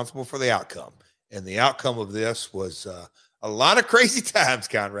 God's responsible for the outcome. And the outcome of this was a lot of crazy times,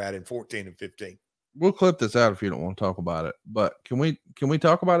 Conrad, in 14 and 15. We'll clip this out if you don't want to talk about it. But can we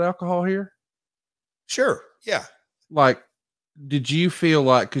talk about alcohol here? Sure. Yeah. Like, did you feel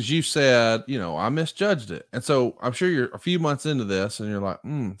like, because you said, I misjudged it. And so I'm sure you're a few months into this and you're like,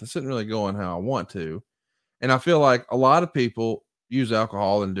 this isn't really going how I want to. And I feel like a lot of people use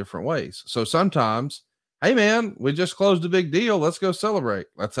alcohol in different ways. So sometimes, hey man, we just closed a big deal. Let's go celebrate.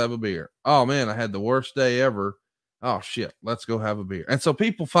 Let's have a beer. Oh man, I had the worst day ever. Oh shit. Let's go have a beer. And so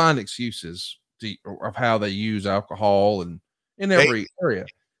people find excuses of how they use alcohol and in every area.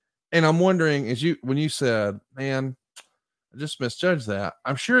 And I'm wondering, when you said, man, I just misjudged that,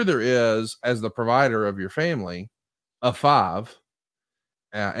 I'm sure there is, as the provider of your family, a 5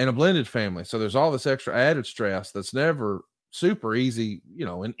 and a blended family. So there's all this extra added stress that's never super easy,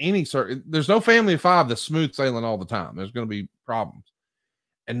 in any sort. There's no family of 5 that's smooth sailing all the time. There's going to be problems.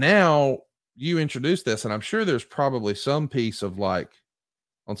 And now you introduce this, and I'm sure there's probably some piece of, like,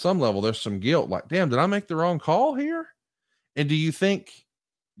 on some level, there's some guilt, like, damn, did I make the wrong call here? And do you think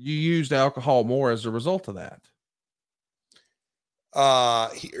you used alcohol more as a result of that?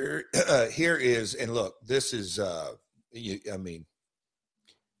 Here is, and look, this is,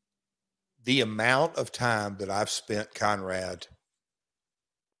 the amount of time that I've spent, Conrad,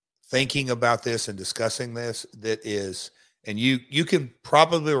 thinking about this and discussing this, that is, and you can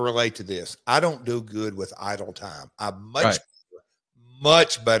probably relate to this. I don't do good with idle time. I'm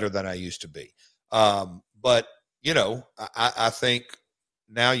much better than I used to be. But I think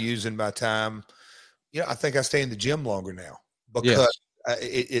now using my time, I think I stay in the gym longer now because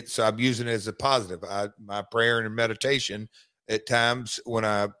I'm using it as a positive. My prayer and meditation at times when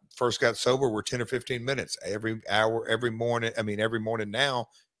I first got sober were 10 or 15 minutes every hour, every morning. I mean, every morning now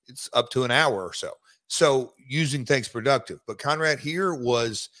it's up to an hour or so. So using things productive. But Conrad, here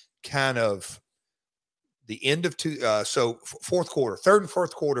was kind of the end of third and fourth quarter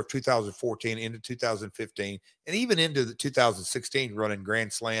of 2014 into 2015, and even into the 2016 running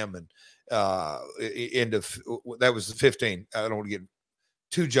Grand Slam and that was the 15. I don't want to get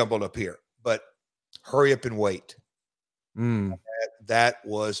too jumbled up here, but hurry up and wait. That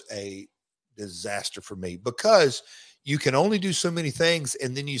was a disaster for me because you can only do so many things.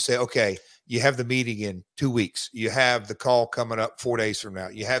 And then you say, okay, you have the meeting in 2 weeks. You have the call coming up 4 days from now.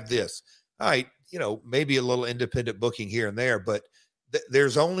 You have this. All right. Maybe a little independent booking here and there, but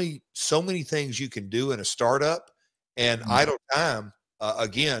there's only so many things you can do in a startup and idle time.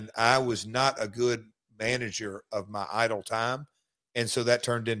 Again, I was not a good manager of my idle time. And so that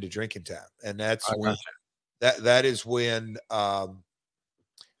turned into drinking time. And that's when that is when I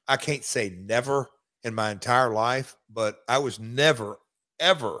can't say never in my entire life, but I was never,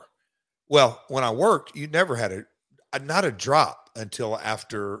 ever. Well, when I worked, you never had not a drop until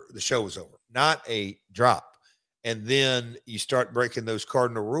after the show was over, not a drop. And then you start breaking those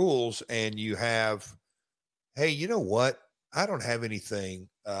cardinal rules and you have, hey, you know what? I don't have anything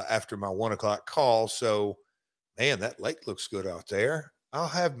after my 1 o'clock call. So, man, that lake looks good out there. I'll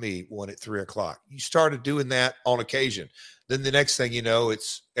have me one at 3 o'clock. You started doing that on occasion. Then the next thing you know,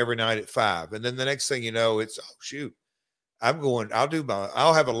 it's every night at 5. And then the next thing you know, it's, oh, shoot,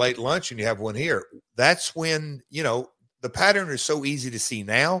 I'll have a late lunch and you have one here. That's when, the pattern is so easy to see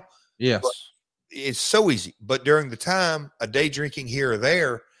now. Yes. It's so easy. But during the time, a day drinking here or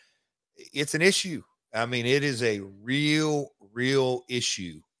there, it's an issue. I mean, it is a real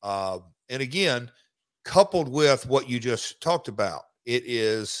issue. And again, coupled with what you just talked about, it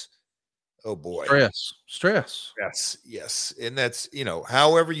is, oh boy. Stress. Yes. And that's,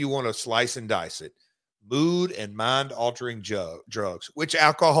 however you want to slice and dice it, mood and mind altering drugs, which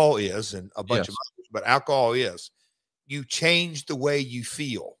alcohol is, and a bunch of others, but alcohol is. You change the way you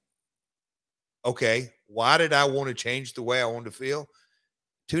feel. Okay. Why did I want to change the way I wanted to feel?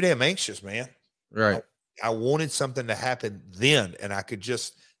 Too damn anxious, man. Right. I wanted something to happen then. And I could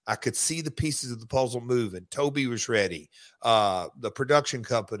see the pieces of the puzzle moving. Toby was ready. The production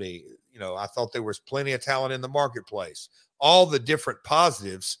company, I thought there was plenty of talent in the marketplace, all the different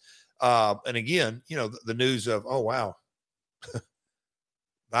positives. And again, the news of, oh, wow,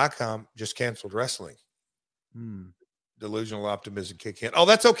 Viacom just canceled wrestling. Delusional optimism kick in. Oh,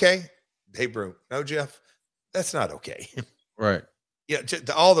 that's okay. Dave Broom. No, Jeff, that's not okay. Right. Yeah.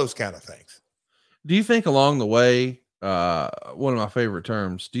 All those kind of things. Do you think along the way one of my favorite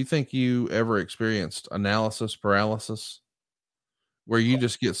terms. Do you think you ever experienced analysis paralysis, where you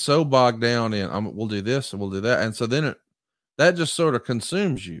just get so bogged down in we'll do this and we'll do that, and so then that just sort of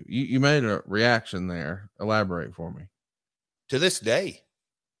consumes you? You made a reaction there. Elaborate for me. To this day.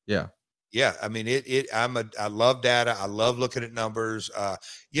 Yeah. Yeah. I mean, I love data. I love looking at numbers.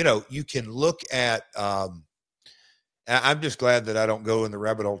 You can look at, I'm just glad that I don't go in the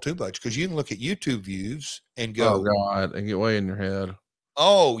rabbit hole too much, because you can look at YouTube views and go, oh God, and get way in your head.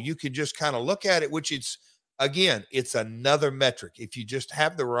 Oh, you can just kind of look at it, which it's another metric. If you just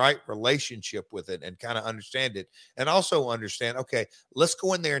have the right relationship with it and kind of understand it, and also understand, okay, let's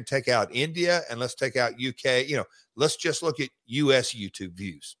go in there and take out India and let's take out UK, let's just look at US YouTube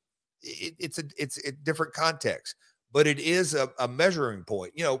views. It's a different context, but it is a measuring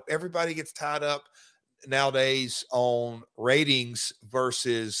point. Everybody gets tied up nowadays on ratings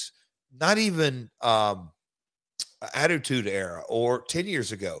versus not even Attitude Era or 10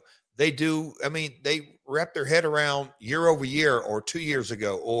 years ago. They wrap their head around year over year or 2 years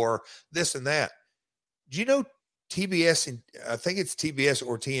ago or this and that. Do you know TBS, and I think it's TBS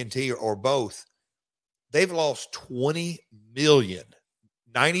or TNT or both, they've lost 20 million,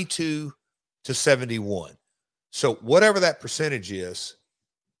 92 to 71. So whatever that percentage is,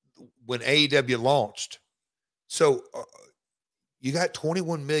 when AEW launched. So you got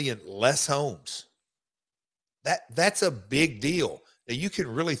 21 million less homes. That's a big deal. Now you can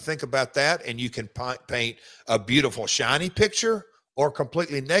really think about that, and you can paint a beautiful, shiny picture or a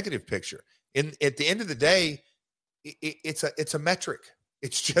completely negative picture. At the end of the day, it's a metric.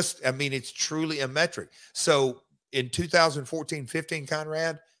 It's just, it's truly a metric. So in 2014-15,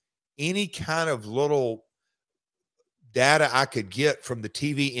 Conrad, any kind of little data I could get from the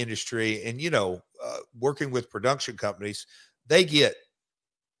TV industry and, working with production companies, they get,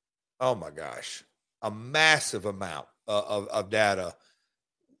 oh my gosh, a massive amount of data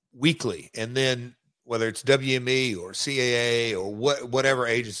weekly. And then whether it's WME or CAA or whatever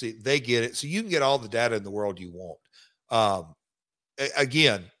agency, they get it. So you can get all the data in the world you want.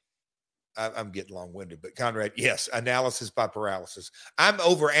 Again, I'm getting long-winded, but Conrad, yes, analysis by paralysis. I'm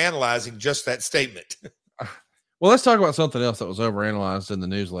overanalyzing just that statement. Well, let's talk about something else that was overanalyzed in the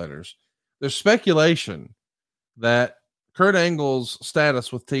newsletters. There's speculation that Kurt Angle's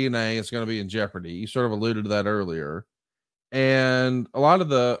status with TNA is going to be in jeopardy. You sort of alluded to that earlier. And a lot of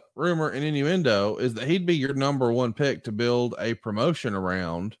the rumor and innuendo is that he'd be your number one pick to build a promotion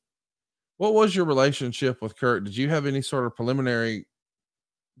around. What was your relationship with Kurt? Did you have any sort of preliminary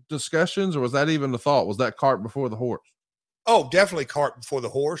discussions, or was that even the thought? Was that cart before the horse? Oh, definitely cart before the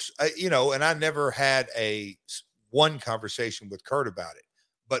horse. And I never had one conversation with Kurt about it,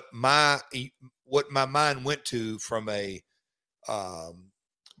 but what my mind went to from a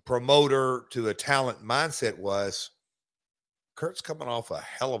promoter to a talent mindset was, Kurt's coming off a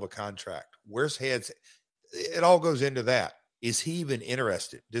hell of a contract. Where's heads? It all goes into that. Is he even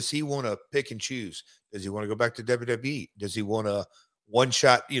interested? Does he want to pick and choose? Does he want to go back to WWE? Does he want to one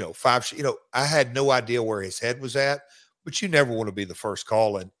shot, 5? I had no idea where his head was at, but you never want to be the first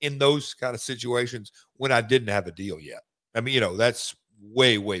call in those kind of situations when I didn't have a deal yet. That's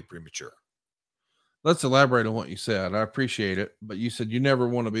way, way premature. Let's elaborate on what you said. I appreciate it, but you said you never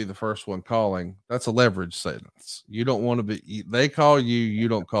want to be the first one calling. That's a leverage sentence. You don't want to be, they call you, you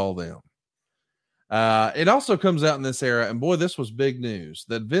don't call them. It also comes out in this era, and boy, this was big news,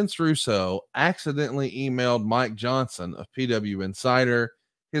 that Vince Russo accidentally emailed Mike Johnson of PW Insider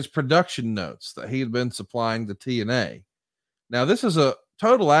his production notes that he had been supplying to TNA. Now, this is a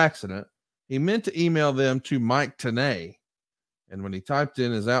total accident. He meant to email them to Mike Tenay. And when he typed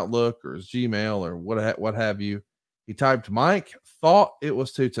in his Outlook or his Gmail or what have you, he typed Mike, thought it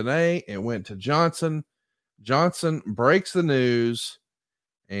was to Tenay. It went to Johnson. Johnson breaks the news.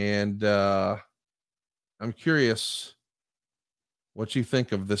 And I'm curious what you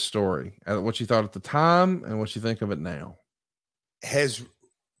think of this story, what you thought at the time and what you think of it now. Has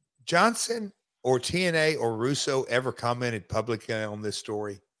Johnson or TNA or Russo ever commented publicly on this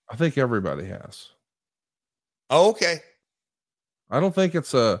story? I think everybody has. Oh, okay. I don't think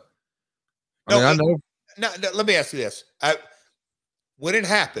it's a. I know. No, let me ask you this: when it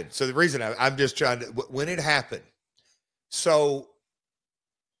happened. So the reason I'm just trying to when it happened. So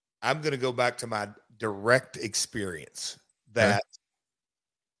I'm going to go back to my direct experience that. Okay.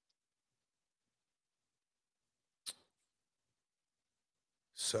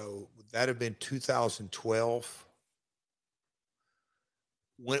 So would that have been 2012?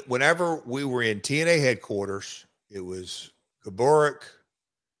 Whenever we were in TNA headquarters, it was Gaborik,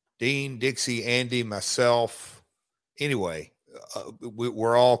 Dean, Dixie, Andy, myself. Anyway,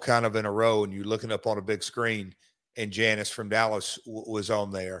 we're all kind of in a row, and you're looking up on a big screen, and Janice from Dallas was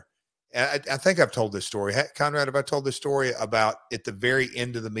on there. And I think I've told this story. Conrad, have I told this story about at the very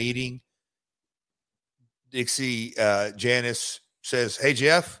end of the meeting, Dixie, Janice says, "Hey,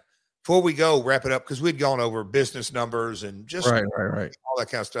 Jeff, before we go, wrap it up," because we'd gone over business numbers and just right. all that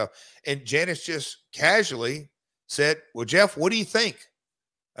kind of stuff. And Janice just casually said, "Well, Jeff, what do you think?"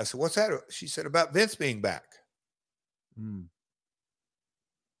 I said, "What's that?" She said, "About Vince being back."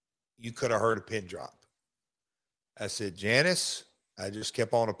 You could have heard a pin drop. I said, "Janice," I just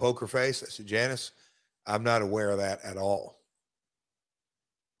kept on a poker face. I said, "Janice, I'm not aware of that at all."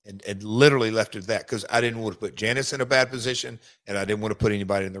 And literally left it at that because I didn't want to put Janice in a bad position and I didn't want to put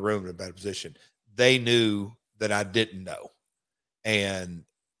anybody in the room in a bad position. They knew that I didn't know. And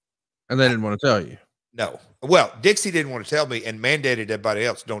they didn't want to tell you. No. Well, Dixie didn't want to tell me and mandated everybody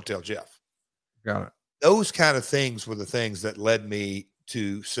else, don't tell Jeff. Got it. Those kind of things were the things that led me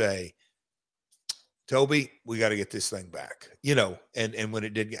to say, Toby, we got to get this thing back, and when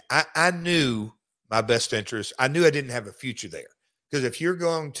it did, I knew my best interest. I knew I didn't have a future there. Because if you're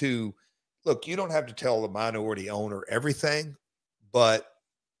going to look, you don't have to tell the minority owner everything, but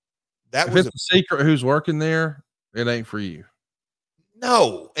that if was it's a secret who's working there, it ain't for you.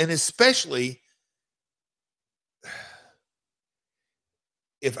 No. And especially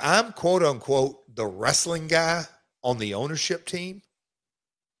if I'm quote unquote the wrestling guy on the ownership team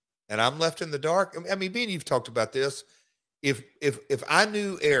and I'm left in the dark. I mean, me and you've talked about this. If I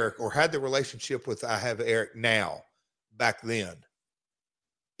knew Eric or had the relationship with I have Eric now back then,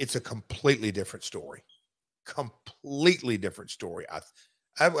 it's a completely different story. Completely different story.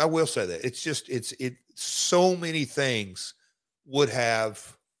 I will say that. It's just so many things would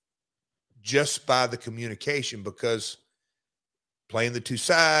have just by the communication, because playing the two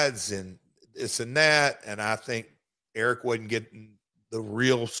sides and this and that, and I think Eric wasn't getting the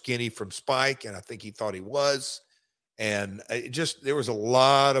real skinny from Spike, and I think he thought he was, and there was a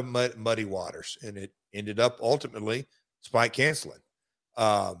lot of muddy waters, and it ended up ultimately Spike canceling.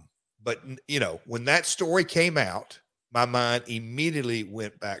 But when that story came out, my mind immediately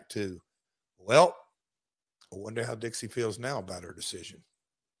went back to, well, I wonder how Dixie feels now about her decision.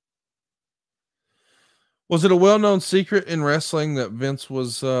 Was it a well-known secret in wrestling that Vince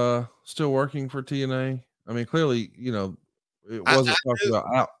was still working for TNA? I mean, clearly, it wasn't talked about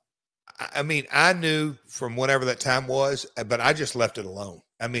out. I mean, I knew from whenever that time was, but I just left it alone.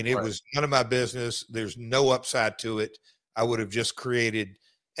 I mean, it was none of my business. There's no upside to it. I would have just created,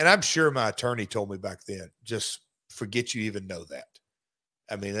 and I'm sure my attorney told me back then, just forget you even know that.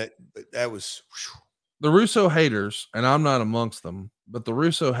 I mean, that was the Russo haters, and I'm not amongst them, but the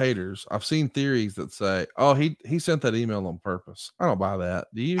Russo haters, I've seen theories that say, oh, he sent that email on purpose. I don't buy that.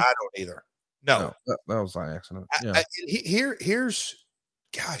 Do you? I don't either. No, that was by accident. Yeah. Here's,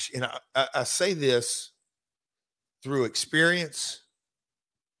 gosh, and I say this through experience,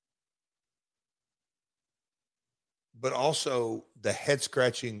 but also the head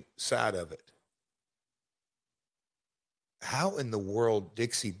scratching side of it. How in the world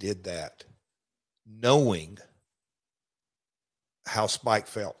Dixie did that, knowing how Spike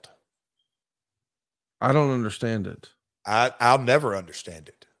felt? I don't understand it. I'll never understand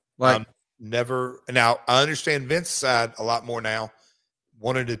it. Never. Now I understand Vince's side a lot more now.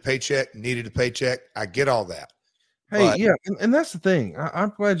 Wanted a paycheck, needed a paycheck. I get all that. Hey, yeah, and that's the thing.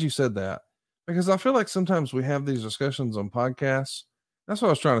 I'm glad you said that, because I feel like sometimes we have these discussions on podcasts. That's what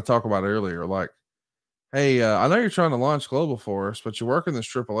I was trying to talk about earlier. Like, hey, I know you're trying to launch Global Force, but you're working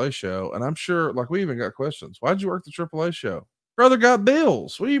this AAA show, and I'm sure, like, we even got questions. Why'd you work the AAA show? Brother got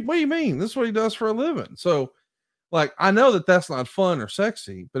bills. What do you mean? This is what he does for a living. So, like, I know that that's not fun or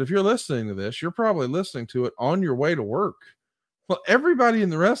sexy, but if you're listening to this, you're probably listening to it on your way to work. Well, everybody in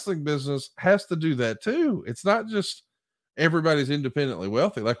the wrestling business has to do that too. It's not just everybody's independently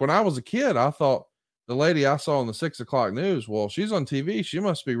wealthy. Like when I was a kid, I thought the lady I saw on the 6 o'clock news, well, she's on TV. She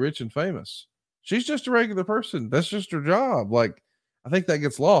must be rich and famous. She's just a regular person. That's just her job. Like, I think that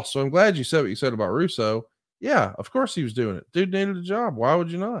gets lost. So I'm glad you said what you said about Russo. Yeah, of course he was doing it. Dude needed a job. Why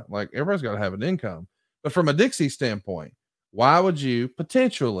would you not? Like, everybody's got to have an income. But from a Dixie standpoint, why would you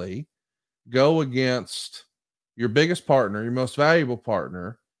potentially go against your biggest partner, your most valuable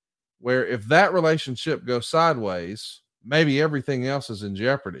partner, where if that relationship goes sideways, maybe everything else is in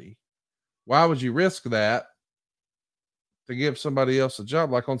jeopardy? Why would you risk that to give somebody else a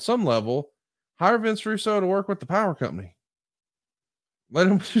job? Like, on some level, hire Vince Russo to work with the power company. Let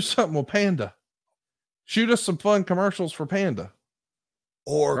him do something with Panda. Shoot us some fun commercials for Panda.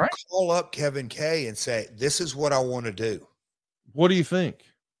 Or call up Kevin Kay and say, this is what I want to do. What do you think?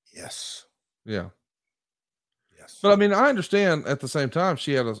 Yes. Yeah. Yes. But I mean, I understand at the same time,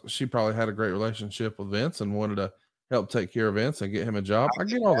 she probably had a great relationship with Vince and wanted to help take care of Vince and get him a job. I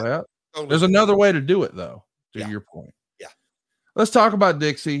get all that. Totally. There's another way to do it, though, to Yeah. your point. Yeah. Let's talk about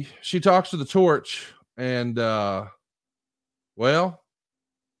Dixie. She talks to the Torch, and, well,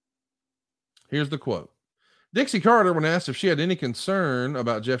 here's the quote. Dixie Carter, when asked if she had any concern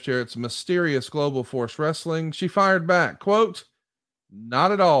about Jeff Jarrett's mysterious Global Force Wrestling, she fired back, quote,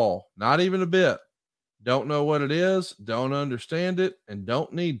 "Not at all. Not even a bit. Don't know what it is, don't understand it, and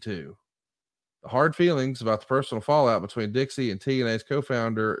don't need to." The hard feelings about the personal fallout between Dixie and TNA's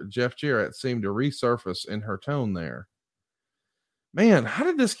co-founder Jeff Jarrett seemed to resurface in her tone there. Man, how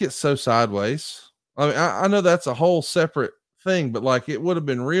did this get so sideways? I mean, I know that's a whole separate thing, but like it would have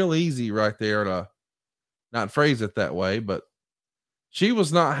been real easy right there to not phrase it that way, but she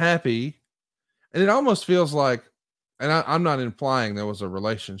was not happy. And it almost feels like, and I'm not implying there was a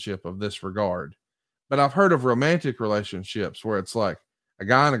relationship of this regard, but I've heard of romantic relationships where it's like a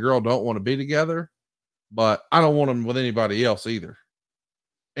guy and a girl don't want to be together, but I don't want them with anybody else either.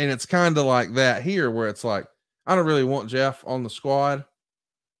 And it's kind of like that here where it's like, I don't really want Jeff on the squad,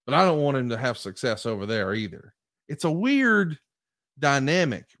 but I don't want him to have success over there either. It's a weird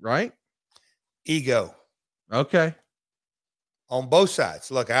dynamic, right? Ego. Okay. On both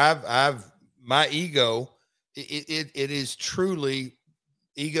sides. Look, I've my ego. It is truly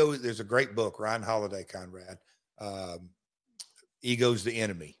ego. There's a great book, Ryan Holiday, Conrad. Ego's the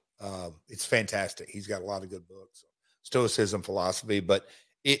Enemy. It's fantastic. He's got a lot of good books, Stoicism, philosophy, but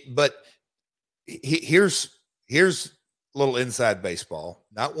here's a little inside baseball.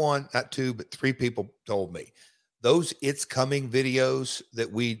 Not one, not two, but three people told me those It's Coming videos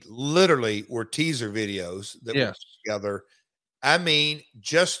that we literally were teaser videos that were together. I mean,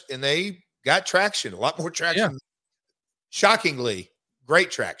 and they got traction, a lot more traction. Yeah. Shockingly, great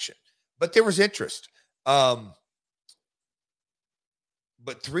traction, but there was interest. But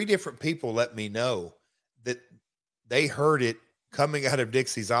three different people let me know that they heard it coming out of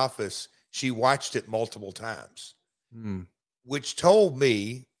Dixie's office. She watched it multiple times, which told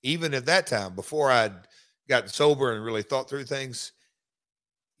me, even at that time, before I'd gotten sober and really thought through things,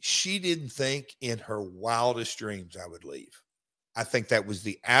 she didn't think in her wildest dreams I would leave. I think that was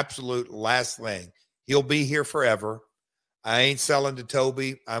the absolute last thing. He'll be here forever. I ain't selling to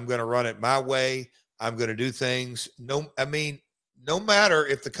Toby. I'm going to run it my way. I'm going to do things. No matter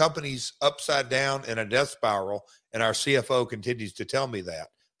if the company's upside down in a death spiral, and our CFO continues to tell me that,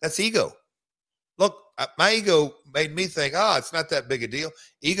 that's ego. Look, my ego made me think, it's not that big a deal.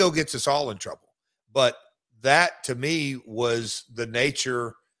 Ego gets us all in trouble. But that, to me, was the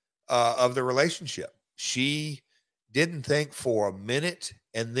nature of the relationship. She didn't think for a minute.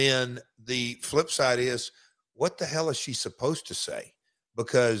 And then the flip side is, what the hell is she supposed to say?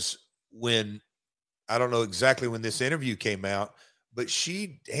 Because I don't know exactly when this interview came out, but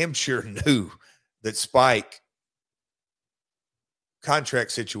she damn sure knew that Spike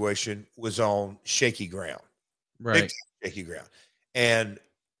contract situation was on shaky ground. Right. Big shaky ground. And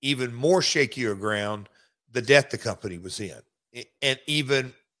even more shakier ground, the debt the company was in. And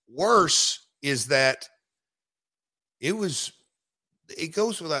even worse is that it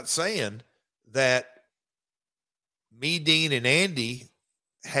goes without saying that me, Dean, and Andy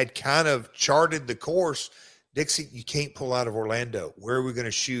had kind of charted the course. Dixie, you can't pull out of Orlando. Where are we going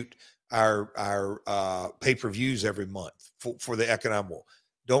to shoot our pay-per-views every month for the economic?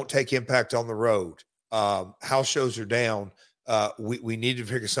 Don't take Impact on the road. House shows are down. We need to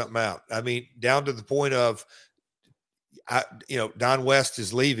figure something out. I mean, down to the point of, Don West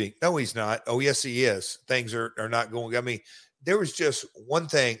is leaving. No, he's not. Oh, yes, he is. Things are not going. I mean, there was just one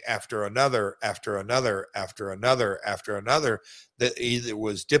thing after another, after another, after another, after another that either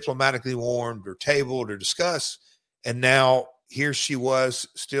was diplomatically warned or tabled or discussed. And now here she was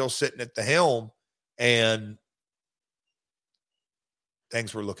still sitting at the helm, and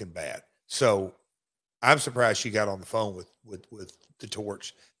things were looking bad. So I'm surprised she got on the phone with the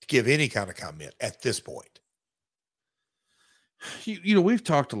Torch to give any kind of comment at this point. We've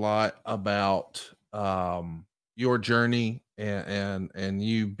talked a lot about your journey and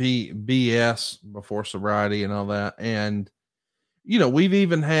you BS before sobriety and all that. And, we've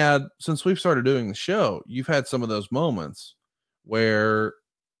even had, since we've started doing the show, you've had some of those moments where,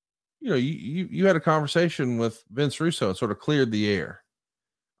 you had a conversation with Vince Russo and sort of cleared the air.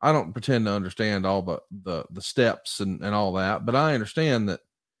 I don't pretend to understand all the steps and all that, but I understand that,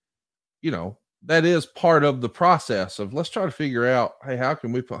 that is part of the process of, let's try to figure out, hey, how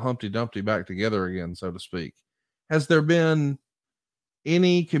can we put Humpty Dumpty back together again, so to speak? Has there been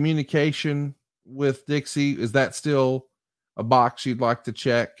any communication with Dixie? Is that still a box you'd like to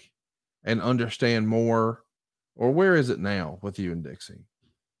check and understand more? Or where is it now with you and Dixie?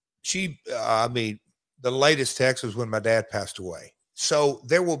 the latest text was when my dad passed away. So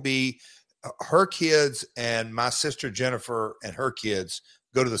there will be her kids and my sister Jennifer and her kids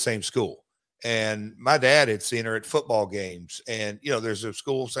go to the same school. And my dad had seen her at football games. And, you know, there's a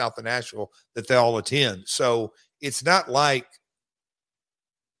school south of Nashville that they all attend. So it's not like,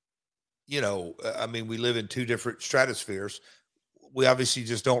 you know, I mean, we live in two different stratospheres. We obviously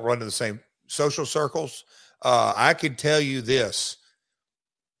just don't run in the same social circles. I can tell you this.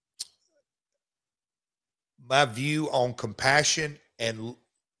 My view on compassion and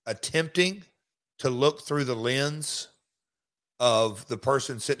attempting to look through the lens of the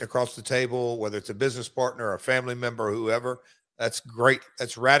person sitting across the table, whether it's a business partner or a family member or whoever, that's great.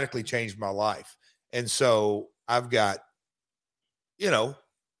 That's radically changed my life. And so I've got, you know,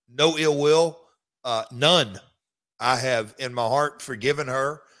 no ill will, none. I have in my heart forgiven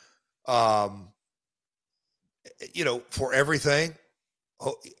her, you know, for everything.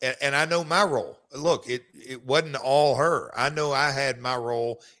 And I know my role. Look, it wasn't all her. I know I had my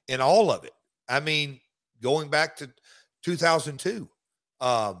role in all of it. I mean, going back to 2002,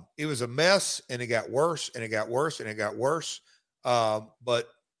 it was a mess, and it got worse, and it got worse, and it got worse. But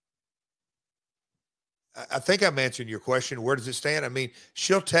I think I'm answering your question. Where does it stand? I mean,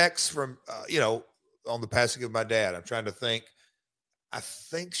 she'll text from, you know, on the passing of my dad. I'm trying to think. I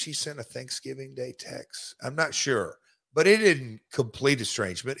think she sent a Thanksgiving Day text. I'm not sure. But it didn't complete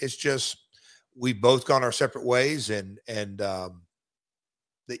estrangement. It's just we both gone our separate ways, and you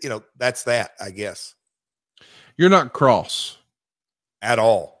know, that's that, I guess. You're not cross at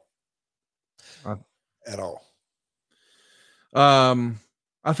all. At all. I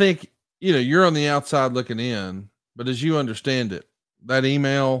think, you know, you're on the outside looking in, but as you understand it, that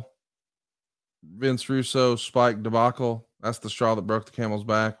email, Vince Russo, Spike debacle, that's the straw that broke the camel's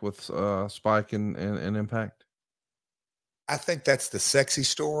back with Spike and Impact. I think that's the sexy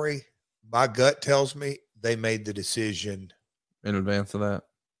story. My gut tells me they made the decision in advance of that.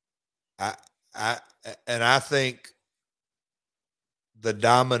 I think the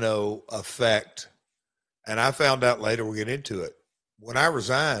domino effect, and I found out later, we'll get into it. When I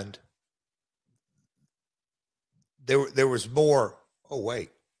resigned, there was more, oh wait,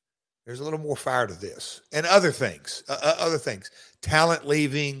 there's a little more fire to this, and other things, talent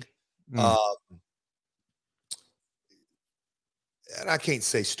leaving, and I can't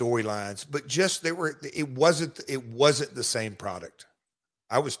say storylines, but just it wasn't the same product.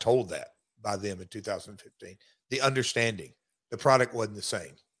 I was told that by them in 2015. The understanding, the product wasn't the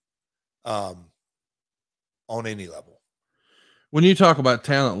same on any level. When you talk about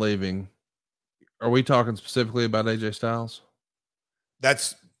talent leaving, are we talking specifically about AJ Styles?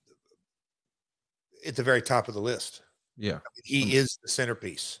 That's at the very top of the list. Yeah. I mean, he is the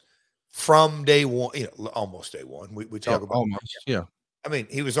centerpiece from day one, you know, almost day one. We talk about almost. Yeah. I mean,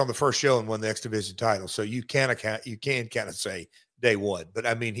 he was on the first show and won the X Division title. So you can kind of say day one, but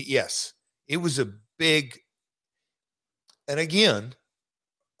I mean, yes, it was a big, and again,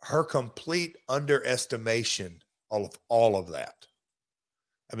 her complete underestimation of all of that.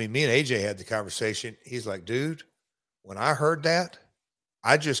 I mean, me and AJ had the conversation. He's like, dude, when I heard that,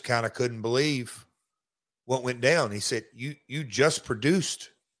 I just kind of couldn't believe what went down. He said, you just produced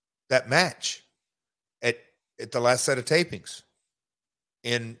that match at the last set of tapings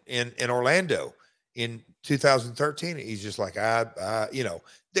in Orlando in 2013. He's just like, you know,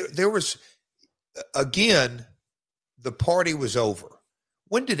 there was, again, the party was over.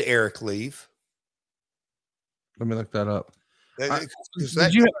 When did Eric leave? Let me look that up.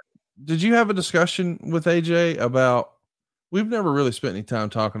 Did you have a discussion with AJ about, we've never really spent any time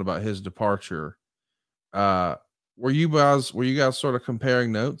talking about his departure. Were you guys sort of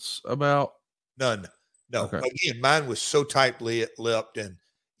comparing notes about? None. No. Okay. Again, mine was so tight-lipped, and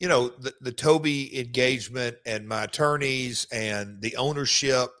you know, the Toby engagement and my attorneys and the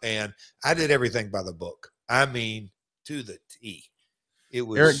ownership, and I did everything by the book. I mean, to the T. It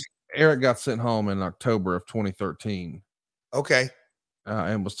was Eric got sent home in October of 2013. Okay.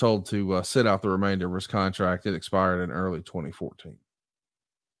 And was told to sit out the remainder of his contract. It expired in early 2014.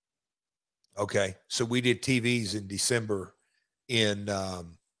 Okay. So we did TVs in December in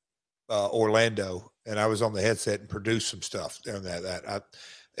Orlando, and I was on the headset and produced some stuff during that.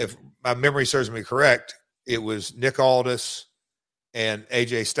 If my memory serves me correct, it was Nick Aldis and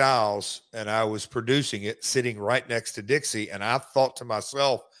AJ Styles, and I was producing it sitting right next to Dixie. And I thought to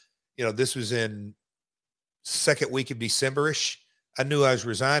myself, you know, this was in second week of December-ish. I knew I was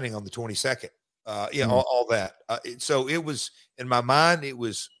resigning on the 22nd. All that. So it was, in my mind, it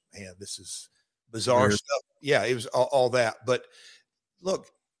was, man, this is bizarre stuff. Yeah, it was all that. But look,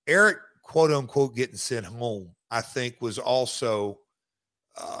 Eric, quote unquote, getting sent home, I think was also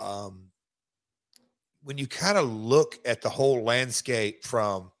when you kind of look at the whole landscape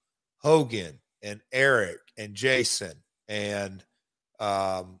from Hogan and Eric and Jason and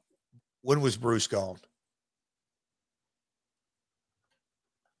when was Bruce gone?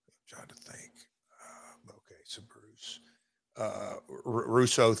 I'm trying to think. Okay, so Bruce.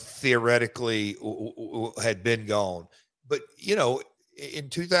 Russo theoretically had been gone. But, you know, in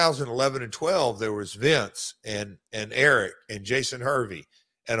 2011 and 12, there was Vince and Eric and Jason Hervey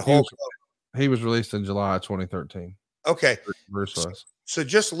and Hulk. He was released in July 2013. Okay. Bruce was. So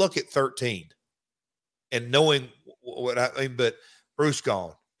just look at 13 and knowing what I mean, but Bruce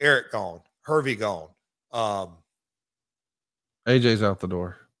gone, Eric gone, Hervey gone. AJ's out the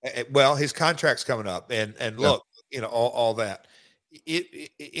door. Well, his contract's coming up, and look, you know, all that.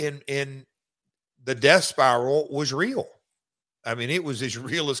 In the death spiral was real. I mean, it was as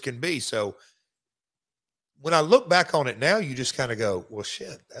real as can be. So when I look back on it now, you just kind of go, well,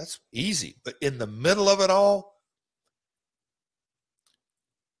 shit, that's easy. But in the middle of it all,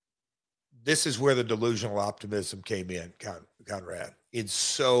 this is where the delusional optimism came in, Conrad, in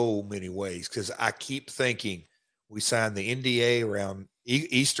so many ways. Because I keep thinking we signed the NDA around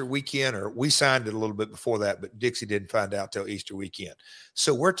Easter weekend, or we signed it a little bit before that, but Dixie didn't find out till Easter weekend.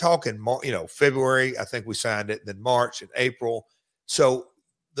 So we're talking, you know, February, I think we signed it, then March and April. So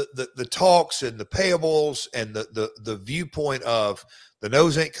the talks and the payables and the viewpoint of the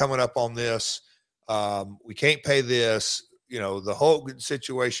nose ain't coming up on this. We can't pay this. You know, the Hogan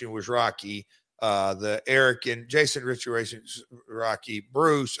situation was rocky. The Eric and Jason situation was rocky.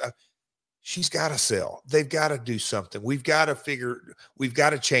 Bruce, she's got to sell. They've got to do something. We've got to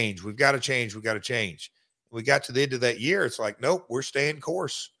change. We got to the end of that year. It's like, nope, we're staying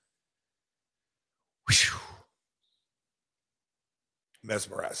course. Whew.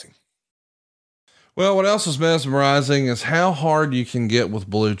 Mesmerizing. Well, what else is mesmerizing is how hard you can get with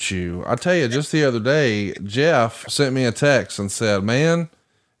Blue Chew. I tell you, just the other day, Jeff sent me a text and said, man,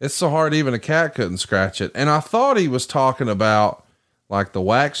 it's so hard even a cat couldn't scratch it. And I thought he was talking about like the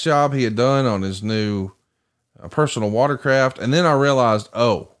wax job he had done on his new personal watercraft. And then I realized,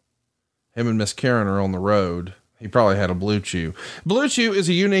 oh, him and Miss Karen are on the road. He probably had a Blue Chew. Blue Chew is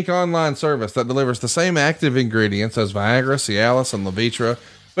a unique online service that delivers the same active ingredients as Viagra, Cialis, and Levitra,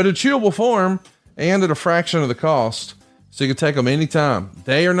 but in chewable form and at a fraction of the cost, so you can take them anytime,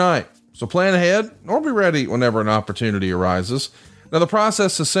 day or night. So plan ahead or be ready whenever an opportunity arises. Now, the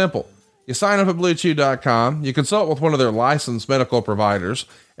process is simple. You sign up at BlueChew.com, you consult with one of their licensed medical providers,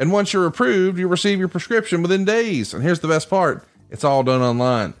 and once you're approved, you receive your prescription within days. And here's the best part. It's all done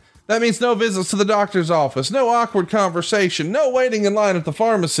online. That means no visits to the doctor's office, no awkward conversation, no waiting in line at the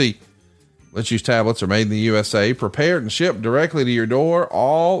pharmacy. Blue Chew's tablets are made in the USA, prepared and shipped directly to your door,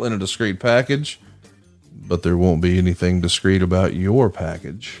 all in a discreet package. But there won't be anything discreet about your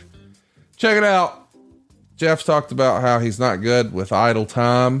package. Check it out. Jeff talked about how he's not good with idle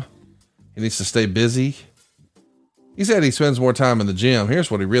time. He needs to stay busy. He said he spends more time in the gym.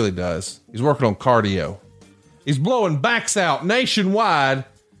 Here's what he really does. He's working on cardio. He's blowing backs out nationwide.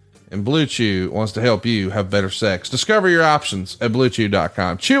 And Blue Chew wants to help you have better sex. Discover your options at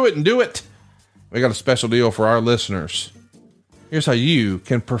BlueChew.com. Chew it and do it. We got a special deal for our listeners. Here's how you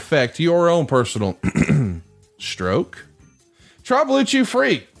can perfect your own personal stroke. Try Blue Chew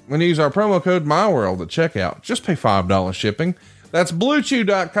free when you use our promo code MyWorld at checkout. Just pay $5 shipping. That's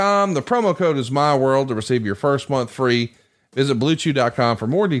BlueChew.com. The promo code is MyWorld to receive your first month free. Visit BlueChew.com for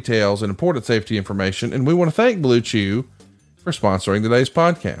more details and important safety information. And we want to thank Blue Chew for sponsoring today's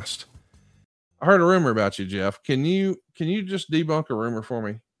podcast. I heard a rumor about you, Jeff. Can you just debunk a rumor for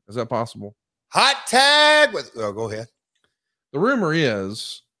me? Is that possible? Hot tag with, oh, go ahead. The rumor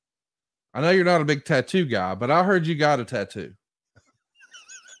is, I know you're not a big tattoo guy, but I heard you got a tattoo.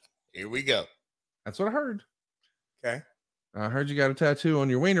 Here we go. That's what I heard. Okay. I heard you got a tattoo on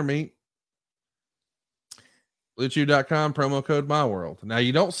your wiener meat. BlueChew.com, promo code MyWorld. Now,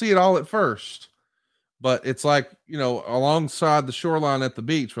 you don't see it all at first, but it's like, you know, alongside the shoreline at the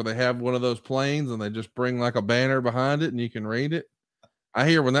beach where they have one of those planes and they just bring like a banner behind it and you can read it. I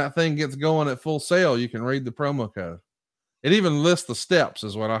hear when that thing gets going at full sail, you can read the promo code. It even lists the steps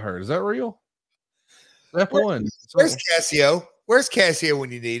is what I heard. Is that real? Step one. Where's Cassio? Where's Cassio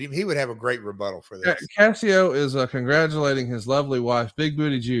when you need him? He would have a great rebuttal for this. Cassio is congratulating his lovely wife, Big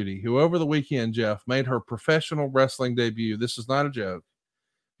Booty Judy, who over the weekend, Jeff, made her professional wrestling debut. This is not a joke.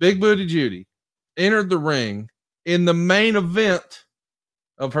 Big Booty Judy entered the ring in the main event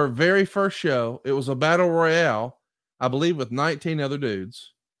of her very first show. It was a battle royale, I believe, with 19 other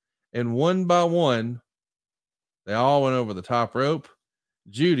dudes. And one by one, they all went over the top rope.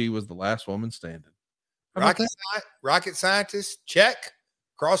 Judy was the last woman standing. Rocket scientist, check.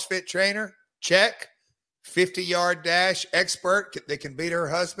 CrossFit trainer, check. 50-yard dash expert that can beat her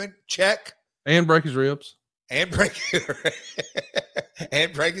husband. Check. And break his ribs. And break his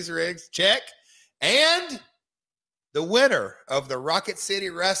ribs. Check. And the winner of the Rocket City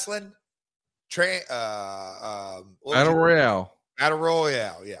Wrestling Battle Royale. Battle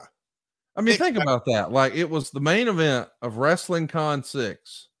Royale, yeah. I mean, think about that. Like, it was the main event of Wrestling Con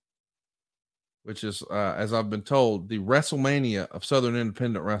 6, which is, as I've been told, the WrestleMania of Southern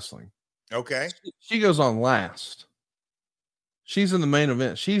Independent Wrestling. Okay. She goes on last. She's in the main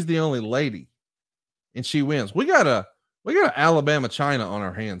event. She's the only lady, and she wins. We got a Alabama China on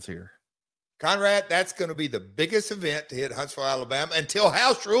our hands here. Conrad, that's going to be the biggest event to hit Huntsville, Alabama until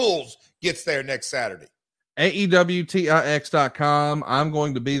House Rules gets there next Saturday. AEWTIX.com. I'm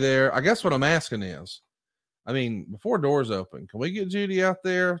going to be there. I guess what I'm asking is, I mean, before doors open, can we get Judy out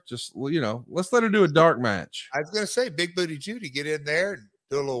there? Just, let's let her do a dark match. I was going to say, Big Booty Judy, get in there and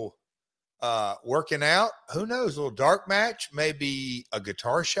do a little working out. Who knows? A little dark match, maybe a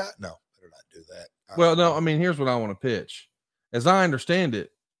guitar shot. No, better not do that. Well, no, I mean, here's what I want to pitch. As I understand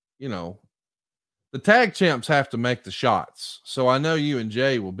it, the tag champs have to make the shots. So I know you and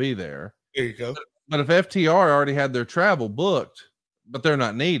Jay will be there. There you go. But if FTR already had their travel booked, but they're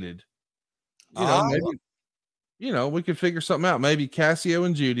not needed, maybe, we could figure something out. Maybe Cassio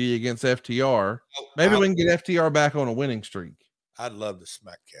and Judy against FTR. Maybe we can get FTR back on a winning streak. I'd love to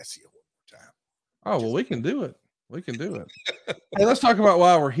smack Cassio one more time. Oh, well, we can do it. We can do it. Hey, let's talk about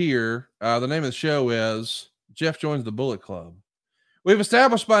why we're here. The name of the show is Jeff Joins the Bullet Club. We've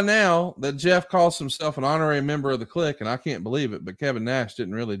established by now that Jeff calls himself an honorary member of the clique, and I can't believe it, but Kevin Nash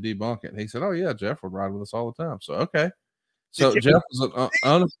didn't really debunk it. He said, oh, yeah, Jeff would ride with us all the time. So, okay. So, Jeff is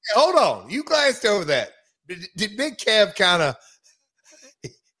hold on. You glanced over that. Did Big Kev kind of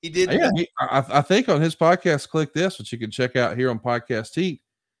 – he did? Yeah, I think on his podcast, Click This, which you can check out here on Podcast Heat,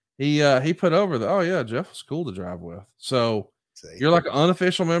 he put over oh, yeah, Jeff was cool to drive with. So, you're like an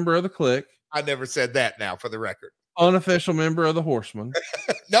unofficial member of the clique. I never said that now, for the record. Unofficial member of the Horsemen.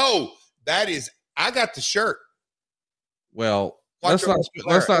 No, I got the shirt. Well, let's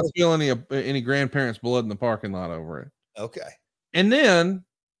not spill any grandparents' blood in the parking lot over it. Okay. And then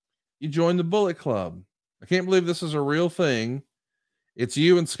you join the Bullet Club. I can't believe this is a real thing. It's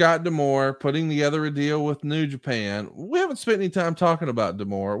you and Scott D'Amore putting together a deal with New Japan. We haven't spent any time talking about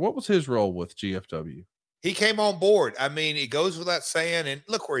D'Amore. What was his role with GFW? He came on board. I mean, it goes without saying, and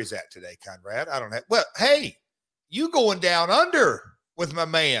look where he's at today, Conrad. Hey, you going down under with my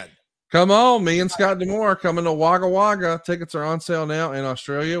man. Come on, me and Scott D'Amore coming to Wagga Wagga. Tickets are on sale now in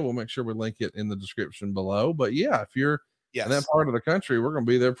Australia. We'll make sure we link it in the description below. But yeah, if you're in that part of the country, we're going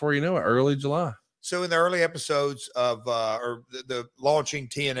to be there before you know it, early July. So in the early episodes of the launching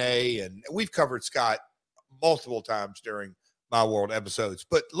TNA, and we've covered Scott multiple times during My World episodes.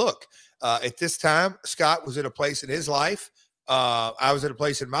 But look, at this time, Scott was at a place in his life. I was at a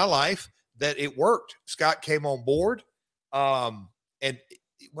place in my life that it worked. Scott came on board. And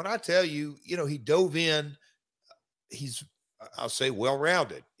when I tell you, he dove in, I'll say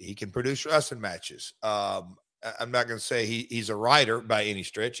well-rounded. He can produce wrestling matches. I'm not going to say he's a writer by any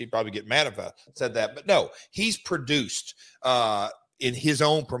stretch. He'd probably get mad if I said that, but no, he's produced in his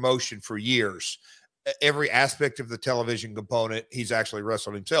own promotion for years. Every aspect of the television component, he's actually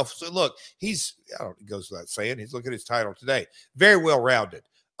wrestled himself. So look, it goes without saying, he's looking at his title today. Very well-rounded.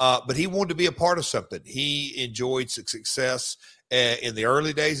 But he wanted to be a part of something. He enjoyed success in the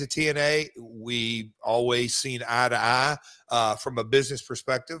early days of TNA. We always seen eye to eye from a business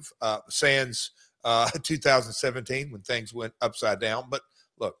perspective. Sans 2017 when things went upside down. But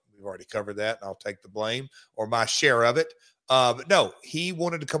look, we've already covered that, and I'll take the blame or my share of it. But no, he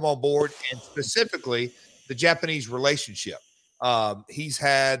wanted to come on board, and specifically the Japanese relationship. He's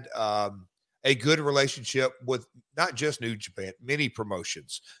had a good relationship with not just New Japan, many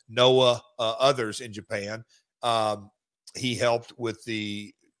promotions, Noah, others in Japan. He helped with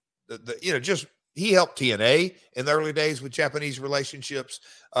he helped TNA in the early days with Japanese relationships.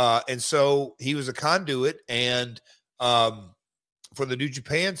 And so he was a conduit. And for the New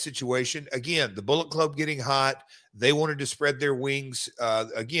Japan situation, again, the Bullet Club getting hot, they wanted to spread their wings.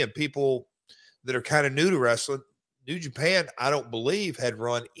 Again, people that are kind of new to wrestling, New Japan, I don't believe, had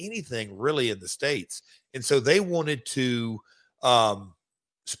run anything really in the States. And so they wanted to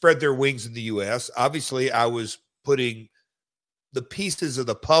spread their wings in the U.S. Obviously, I was putting the pieces of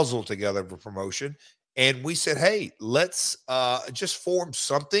the puzzle together for promotion. And we said, hey, let's just form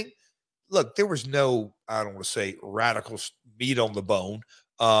something. Look, there was no, I don't want to say radical meat on the bone.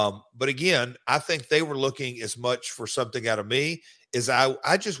 But again, I think they were looking as much for something out of me as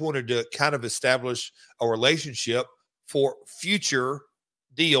I just wanted to kind of establish a relationship for future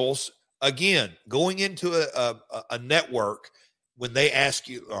deals again, going into a network, when they ask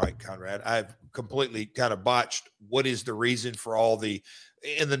you, all right, Conrad, I've completely kind of botched. What is the reason for all the,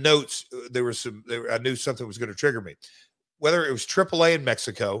 in the notes, I knew something was going to trigger me. Whether it was AAA in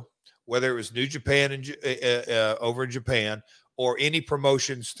Mexico, whether it was New Japan over in Japan, or any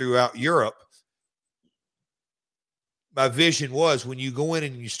promotions throughout Europe, my vision was when you go in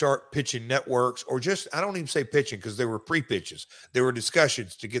and you start pitching networks, or just, I don't even say pitching because there were pre-pitches. There were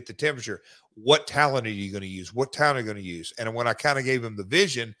discussions to get the temperature. What talent are you going to use? What talent are you going to use? And when I kind of gave him the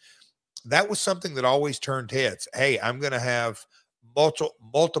vision, that was something that always turned heads. Hey, I'm going to have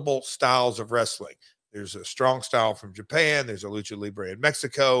multiple styles of wrestling. There's a strong style from Japan. There's a lucha libre in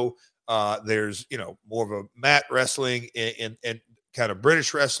Mexico. There's, more of a mat wrestling and kind of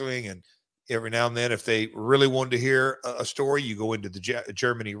British wrestling. And every now and then, if they really wanted to hear a story, you go into the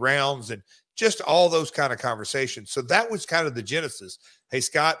Germany rounds and just all those kind of conversations. So that was kind of the genesis. Hey,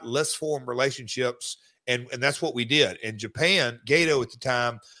 Scott, let's form relationships. And that's what we did. In Japan, Gato at the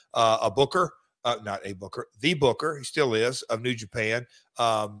time, the Booker, he still is, of New Japan,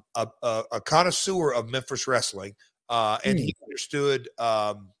 a connoisseur of Memphis wrestling. And he understood,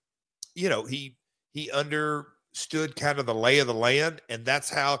 he understood kind of the lay of the land. And that's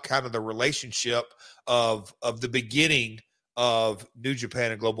how kind of the relationship of the beginning of New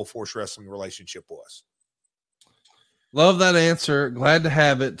Japan and Global Force Wrestling relationship was. Love that answer. Glad to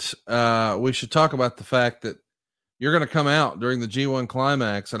have it. We should talk about the fact that you're going to come out during the G1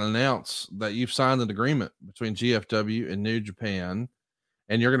 Climax and announce that you've signed an agreement between GFW and New Japan,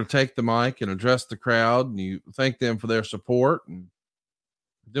 and you're going to take the mic and address the crowd, and you thank them for their support. And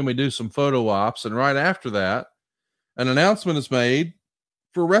then we do some photo ops. And right after that, an announcement is made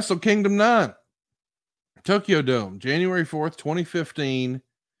for Wrestle Kingdom 9, Tokyo Dome, January 4th, 2015.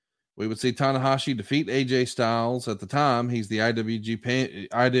 We would see Tanahashi defeat AJ Styles. At the time, he's the IWGP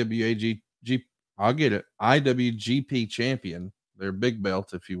champion, their big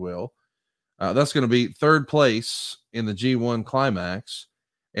belt, if you will. That's going to be third place in the G1 Climax.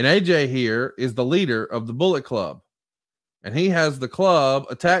 And AJ here is the leader of the Bullet Club. And he has the club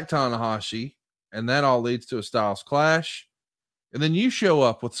attack Tanahashi, and that all leads to a Styles clash. And then you show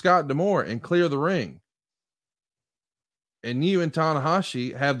up with Scott D'Amore and clear the ring. And you and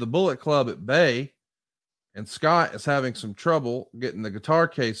Tanahashi have the Bullet Club at bay, and Scott is having some trouble getting the guitar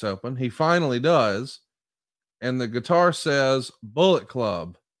case open. He finally does, and the guitar says Bullet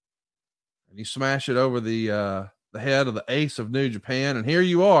Club, and you smash it over the head of the ace of New Japan. And here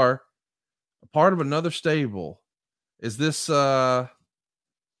you are, a part of another stable. Is this New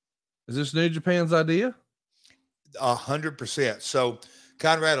Japan's idea? 100%. So,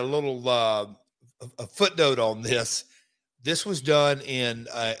 Conrad, a little a footnote on this. This was done in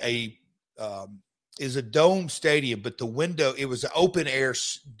a dome stadium, but the window, it was an open air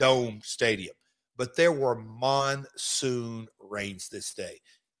dome stadium, but there were monsoon rains this day.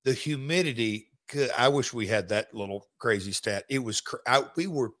 The humidity, I wish we had that little crazy stat. It was, we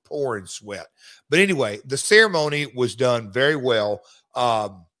were pouring sweat. But anyway, the ceremony was done very well.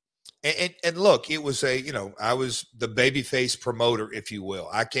 And look, it was I was the babyface promoter, if you will.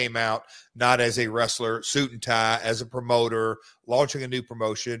 I came out not as a wrestler, suit and tie, as a promoter, launching a new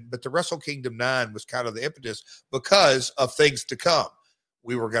promotion. But the Wrestle Kingdom 9 was kind of the impetus because of things to come.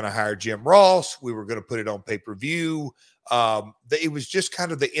 We were going to hire Jim Ross. We were going to put it on pay-per-view. It was just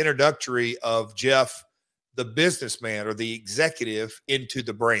kind of the introductory of Jeff, the businessman or the executive, into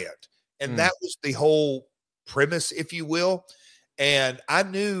the brand. And that was the whole premise, if you will. And I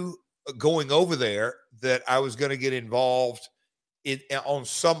knew going over there that I was going to get involved on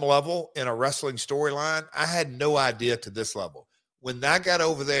some level in a wrestling storyline. I had no idea to this level. When I got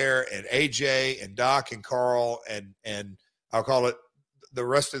over there and AJ and Doc and Carl and I'll call it the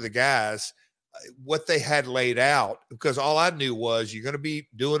rest of the guys, what they had laid out, because all I knew was you're going to be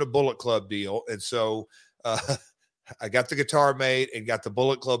doing a Bullet Club deal. And so I got the guitar made and got the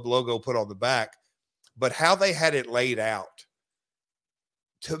Bullet Club logo put on the back, but how they had it laid out,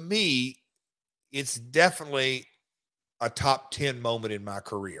 to me, it's definitely a top 10 moment in my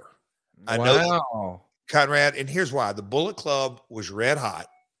career. I know, Conrad, and here's why. The Bullet Club was red hot.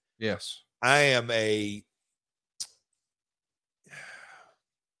 Yes.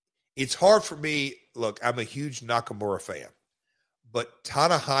 It's hard for me. Look, I'm a huge Nakamura fan, but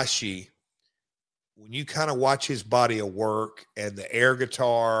Tanahashi, when you kind of watch his body of work and the air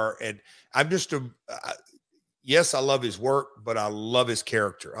guitar, and I'm just yes, I love his work, but I love his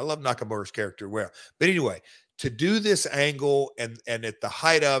character. I love Nakamura's character well. But anyway, to do this angle and at the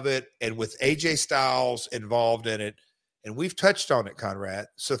height of it, and with AJ Styles involved in it, and we've touched on it, Conrad.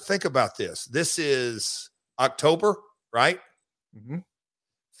 So think about this. This is October, right? Mm-hmm.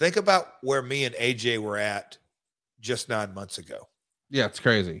 Think about where me and AJ were at just 9 months ago. Yeah, it's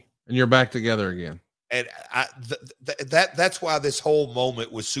crazy. And you're back together again. And that's why this whole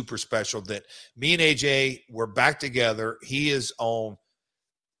moment was super special, that me and AJ were back together. He's on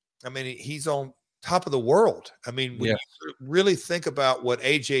top of the world. I mean, when you really think about what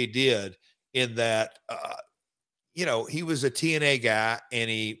AJ did in that, he was a TNA guy and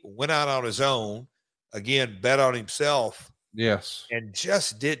he went out on his own, again, bet on himself. Yes. And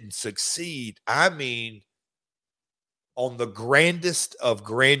just didn't succeed. I mean, on the grandest of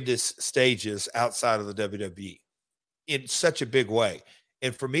grandest stages outside of the WWE in such a big way.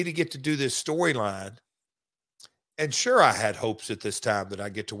 And for me to get to do this storyline, and sure, I had hopes at this time that I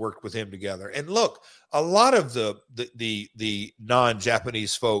get to work with him together. And look, a lot of the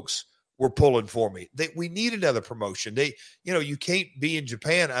non-Japanese folks were pulling for me. We need another promotion. You can't be in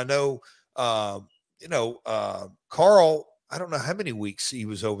Japan. I know, Carl, I don't know how many weeks he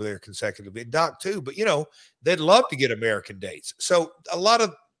was over there consecutively, and Doc too, but they'd love to get American dates. So a lot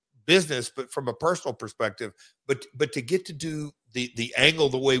of business, but from a personal perspective, but to get to do the angle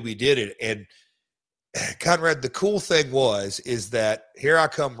the way we did it. And Conrad, the cool thing is that here I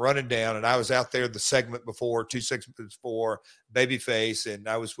come running down, and I was out there the segment before, 2 segments before, babyface, and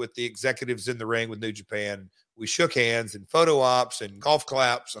I was with the executives in the ring with New Japan. We shook hands and photo ops and golf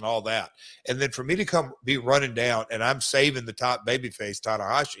claps and all that. And then for me to come be running down, and I'm saving the top babyface,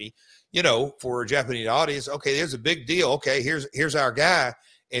 Tanahashi, for a Japanese audience. Okay, there's a big deal. Okay, here's our guy.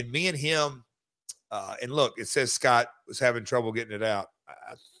 And me and him, and look, it says Scott was having trouble getting it out.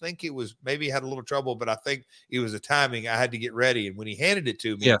 I think it was, maybe he had a little trouble, but I think it was a timing. I had to get ready. And when he handed it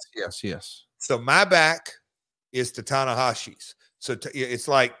to me. Yes. So my back is to Tanahashi's. So it's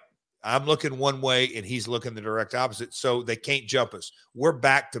like I'm looking one way and he's looking the direct opposite. So they can't jump us. We're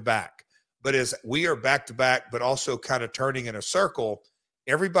back to back. But as we are back to back, but also kind of turning in a circle,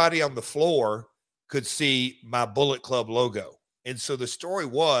 everybody on the floor could see my Bullet Club logo. And so the story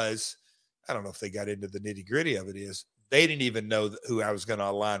was, I don't know if they got into the nitty gritty of it, is they didn't even know who I was going to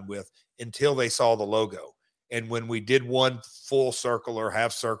align with until they saw the logo. And when we did one full circle or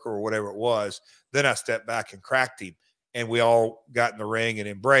half circle or whatever it was, then I stepped back and cracked him. And we all got in the ring and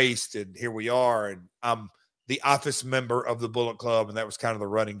embraced, and here we are. And I'm the office member of the Bullet Club, and that was kind of the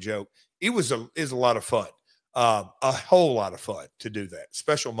running joke. It was a lot of fun, a whole lot of fun to do that.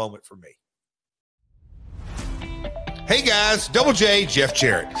 Special moment for me. Hey guys, Double J, Jeff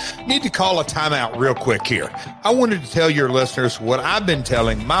Jarrett. Need to call a timeout real quick here. I wanted to tell your listeners what I've been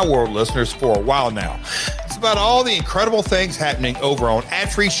telling my world listeners for a while now. It's about all the incredible things happening over on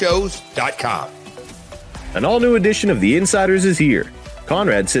adfreeshows.com. An all-new edition of The Insiders is here.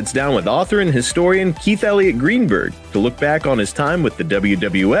 Conrad sits down with author and historian Keith Elliott Greenberg to look back on his time with the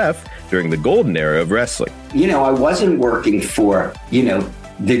WWF during the golden era of wrestling. I wasn't working for,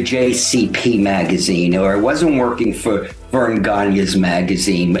 the JCP magazine, or I wasn't working for Vern Gagne's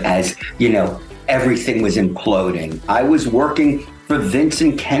magazine as, everything was imploding. I was working for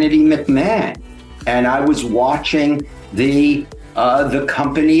Vincent Kennedy McMahon, and I was watching the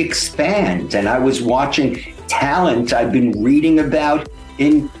company expand, and I was watching talent I've been reading about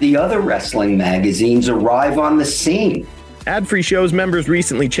in the other wrestling magazines arrive on the scene. Ad-free shows members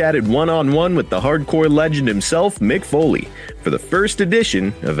recently chatted one-on-one with the hardcore legend himself, Mick Foley, for the first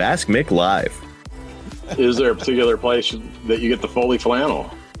edition of Ask Mick Live. Is there a particular place that you get the Foley flannel?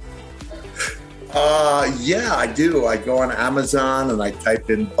 Yeah, I do. I go on Amazon and I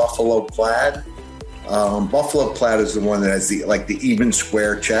type in Buffalo Plaid. Buffalo Plaid is the one that has the even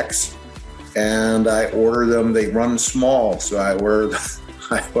square checks, and I order them. They run small, so I order the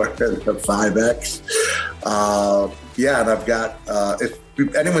 5X. And I've got, if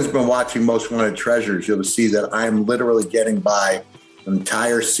anyone's been watching Most Wanted Treasures, you'll see that I'm literally getting by an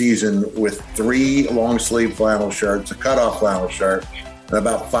entire season with 3 long sleeve flannel shirts, a cutoff flannel shirt, and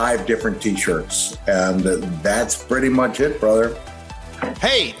about 5 different t-shirts. And that's pretty much it, brother.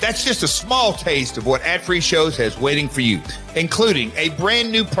 Hey, that's just a small taste of what Ad Free Shows has waiting for you, including a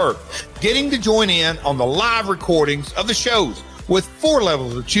brand new perk, getting to join in on the live recordings of the shows with 4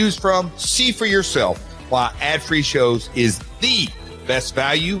 levels to choose from. See for yourself why Ad Free Shows is the best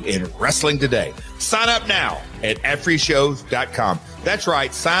value in wrestling today. Sign up now at adfreeshows.com. That's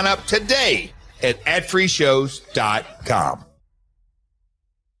right. Sign up today at adfreeshows.com.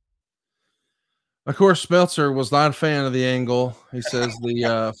 Of course, Meltzer was not a fan of the angle. He says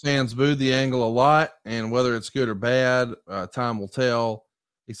the fans booed the angle a lot, and whether it's good or bad, time will tell.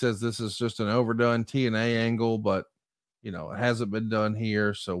 He says this is just an overdone TNA angle, but, it hasn't been done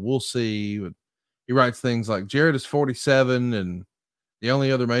here, so we'll see. He writes things like, Jarrett is 47, and The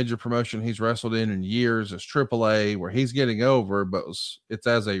only other major promotion he's wrestled in years is AAA, where he's getting over, but it's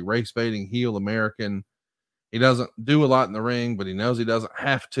as a race baiting heel American. He doesn't do a lot in the ring, but he knows he doesn't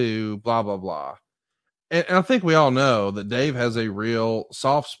have to, blah, blah, blah. And I think we all know that Dave has a real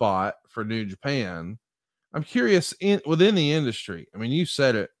soft spot for New Japan. I'm curious within the industry. I mean, you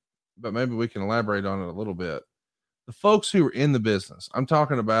said it, but maybe we can elaborate on it a little bit. The folks who are in the business, I'm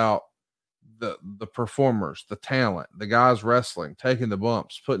talking about the performers, the talent, the guys wrestling, taking the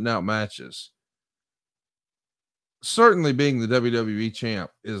bumps, putting out matches. Certainly being the WWE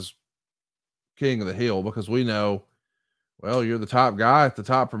champ is king of the hill, because we know, well, you're the top guy at the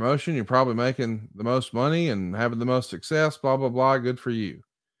top promotion. You're probably making the most money and having the most success, blah, blah, blah. Good for you.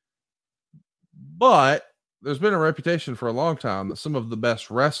 But there's been a reputation for a long time that some of the best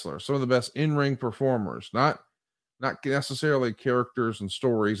wrestlers, some of the best in-ring performers, not necessarily characters and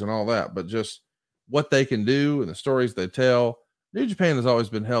stories and all that, but just what they can do and the stories they tell. New Japan has always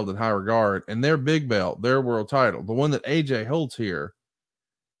been held in high regard, and their big belt, their world title, the one that AJ holds here,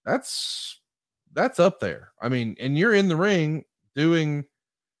 that's up there. I mean, and you're in the ring doing,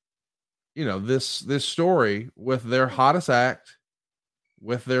 this story with their hottest act,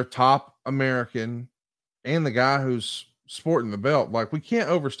 with their top American, and the guy who's sporting the belt. Like, we can't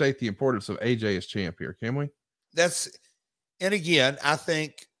overstate the importance of AJ as champ here, can we? And again, I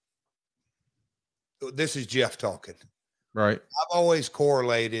think this is Jeff talking. Right. I've always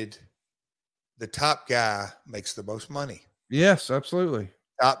correlated the top guy makes the most money. Yes, absolutely.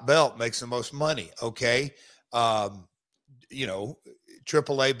 Top belt makes the most money. Okay. AAA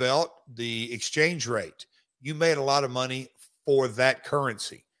belt, the exchange rate, you made a lot of money for that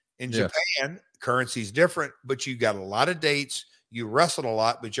currency. In Japan, currency is different, but you got a lot of dates. You wrestled a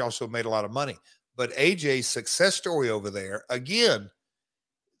lot, but you also made a lot of money. But AJ's success story over there, again,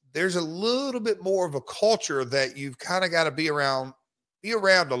 there's a little bit more of a culture that you've kind of got to be around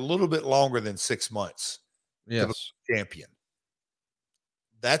a little bit longer than 6 months. Yes. To be champion.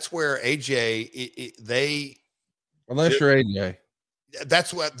 That's where AJ, unless you're AJ,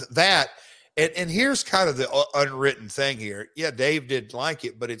 that's and here's kind of the unwritten thing here. Yeah, Dave didn't like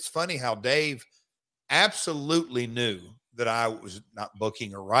it, but it's funny how Dave absolutely knew that I was not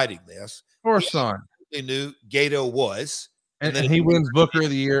booking or writing this. Of course not. He knew Gato was. And he wins Booker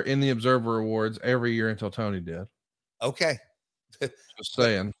of the Year in the Observer Awards every year until Tony did. Okay. Just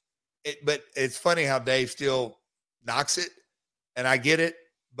saying. But it's funny how Dave still knocks it. And I get it,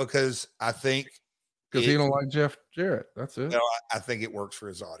 because I think. Because he don't like Jeff Jarrett. That's it. No, I think it works for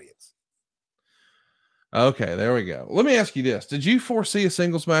his audience. Okay, there we go. Let me ask you this. Did you foresee a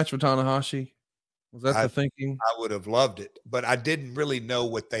singles match with Tanahashi? Was that the thinking? I would have loved it, but I didn't really know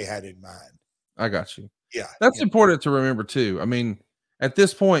what they had in mind. I got you. Yeah. That's important to remember too. I mean, at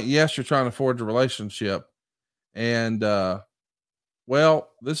this point, yes, you're trying to forge a relationship. And,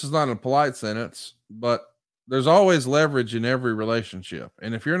 this is not a polite sentence, but there's always leverage in every relationship.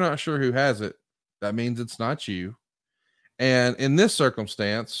 And if you're not sure who has it, that means it's not you. And in this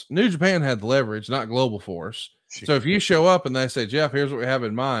circumstance, New Japan had the leverage, not Global Force. So if you show up and they say, Jeff, here's what we have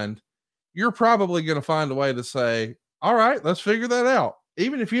in mind, you're probably going to find a way to say, all right, let's figure that out.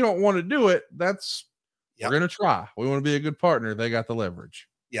 Even if you don't want to do it, we're going to try. We want to be a good partner. They got the leverage.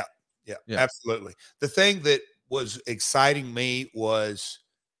 Yeah, absolutely. The thing that was exciting me was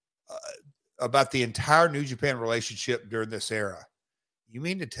about the entire New Japan relationship during this era. You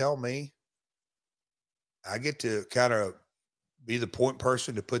mean to tell me I get to kind of be the point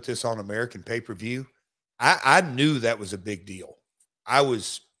person to put this on American pay-per-view? I knew that was a big deal. I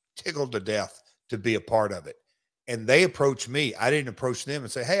was tickled to death to be a part of it. And they approached me. I didn't approach them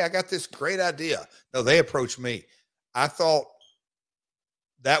and say, hey, I got this great idea. No, they approached me. I thought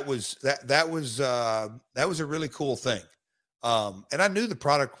that was a really cool thing. And I knew the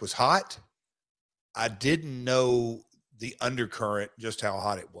product was hot. I didn't know the undercurrent, just how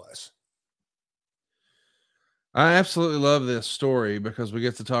hot it was. I absolutely love this story because we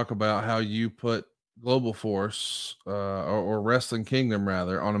get to talk about how you put Global Force or Wrestling Kingdom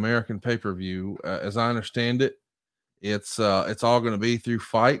rather on American pay-per-view. As I understand it, it's all going to be through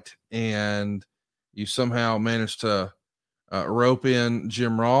Fight, and you somehow managed to rope in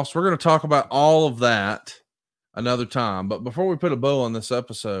Jim Ross. We're going to talk about all of that another time, but before we put a bow on this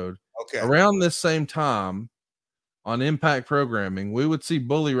episode, around this same time on Impact Programming, we would see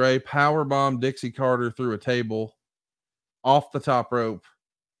Bully Ray powerbomb Dixie Carter through a table off the top rope.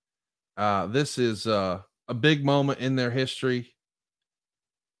 This is a big moment in their history.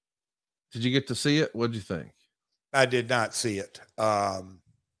 Did you get to see it? What'd you think? I did not see it. I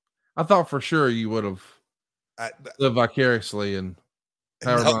thought for sure you would have lived vicariously and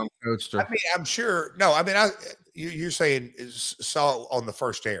powerbomb coached her. I mean, I'm sure. No, I mean, you're saying saw on the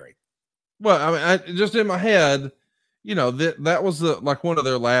first airing. Well, I mean, I just in my head, that was like one of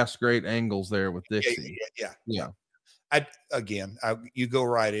their last great angles there with Dixie. Yeah. You go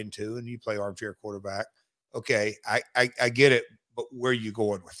right into, and you play armchair quarterback. Okay, I get it, but where are you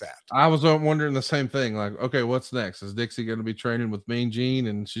going with that? I was wondering the same thing. Like, okay, what's next? Is Dixie going to be training with Mean Gene,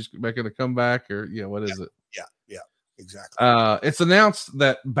 and she's making a comeback, or what is it? Yeah, exactly. It's announced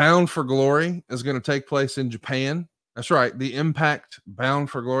that Bound for Glory is going to take place in Japan. That's right. The Impact Bound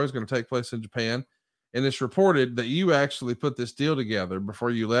for Glory is going to take place in Japan. And it's reported that you actually put this deal together before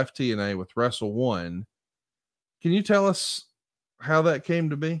you left TNA with Wrestle One. Can you tell us how that came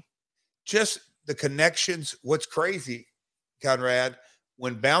to be? Just the connections. What's crazy, Conrad,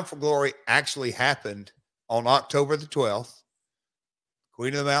 when Bound for Glory actually happened on October the 12th,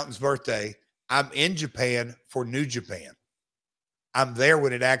 Queen of the Mountain's birthday, I'm in Japan for New Japan. I'm there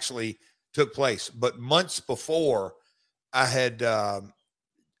when it actually took place. But months before, I had,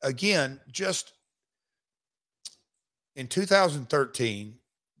 again, just in 2013,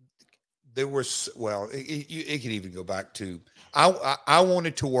 there was, it could even go back to, I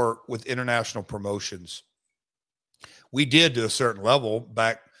wanted to work with international promotions. We did to a certain level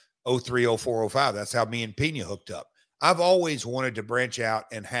back 03, 04, 05. That's how me and Pena hooked up. I've always wanted to branch out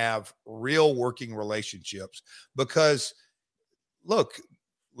and have real working relationships because, look,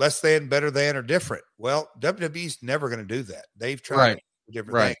 less than, better than, or different. Well, WWE's never going to do that. They've tried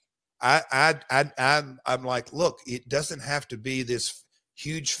different things. I'm like, look, it doesn't have to be this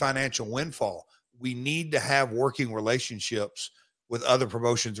huge financial windfall. We need to have working relationships with other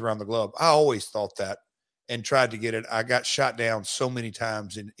promotions around the globe. I always thought that and tried to get it. I got shot down so many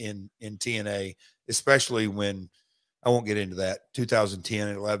times in TNA, especially when, I won't get into that, 2010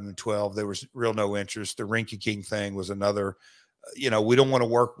 and 11 and 12, there was real no interest. The Rinky King thing was another, we don't want to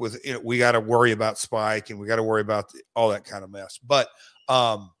work with, we got to worry about Spike and we got to worry about all that kind of mess. But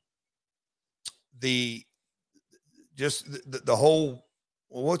the whole,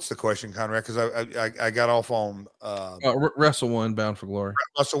 what's the question, Conrad? Because I got off on Wrestle One, Bound for Glory.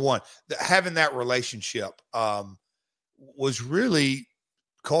 Wrestle One. Having that relationship was really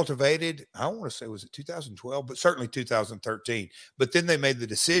cultivated. I don't want to say, was it 2012, but certainly 2013. But then they made the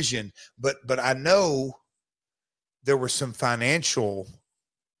decision. But I know there were some financial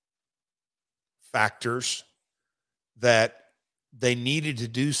factors that they needed to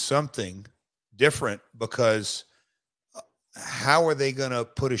do something different because how are they going to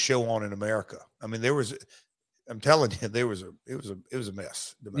put a show on in America? I mean, I'm telling you, it was a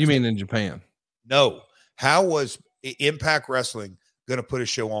mess. You mean in Japan? No. How was Impact Wrestling going to put a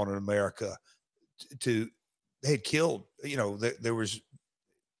show on in America? They had killed, there was,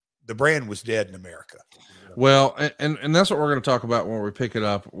 the brand was dead in America. Well, and that's what we're going to talk about when we pick it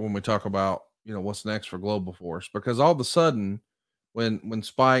up, when we talk about, what's next for Global Force, because all of a sudden when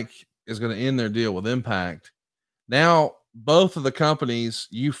Spike is going to end their deal with Impact, now both of the companies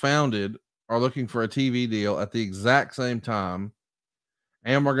you founded are looking for a TV deal at the exact same time.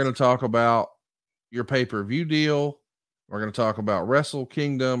 And we're going to talk about your pay-per-view deal. We're going to talk about Wrestle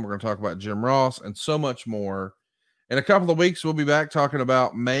Kingdom. We're going to talk about Jim Ross and so much more. In a couple of weeks, we'll be back talking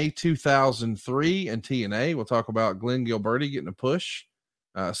about May 2003 and TNA. We'll talk about Glenn Gilberti getting a push,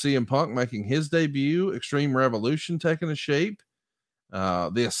 CM Punk making his debut, Extreme Revolution taking a shape,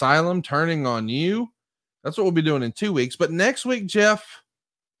 the Asylum turning on you. That's what we'll be doing in 2 weeks. But next week, Jeff,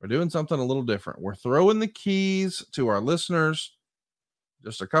 we're doing something a little different. We're throwing the keys to our listeners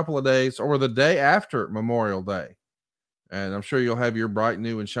just a couple of days or the day after Memorial Day. And I'm sure you'll have your bright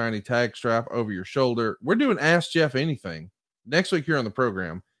new and shiny tag strap over your shoulder. We're doing Ask Jeff Anything next week here on the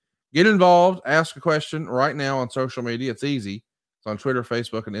program. Get involved. Ask a question right now on social media. It's easy. It's on Twitter,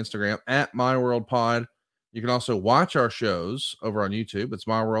 Facebook, and Instagram at MyWorldPod. You can also watch our shows over on YouTube. It's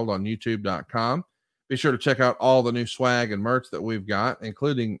MyWorld on YouTube.com. Be sure to check out all the new swag and merch that we've got,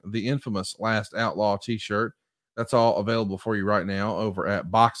 including the infamous Last Outlaw t-shirt. That's all available for you right now over at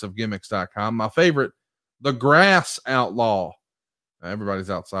boxofgimmicks.com. My favorite, the Grass Outlaw. Everybody's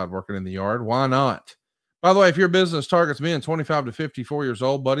outside working in the yard. Why not? By the way, if your business targets men 25 to 54 years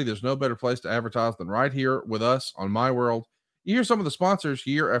old, buddy, there's no better place to advertise than right here with us on My World. You hear some of the sponsors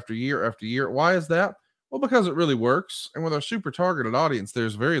year after year after year. Why is that? Well, because it really works. And with our super targeted audience,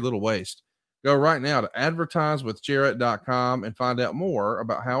 there's very little waste. Go right now to advertisewithjarrett.com and find out more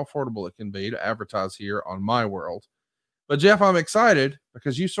about how affordable it can be to advertise here on My World. But Jeff, I'm excited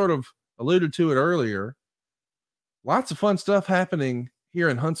because you sort of alluded to it earlier. Lots of fun stuff happening here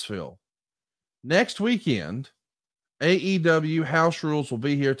in Huntsville. Next weekend, AEW House Rules will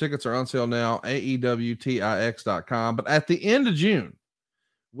be here. Tickets are on sale now, AEWTIX.com. But at the end of June,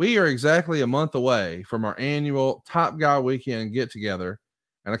 we are exactly a month away from our annual Top Guy Weekend get together.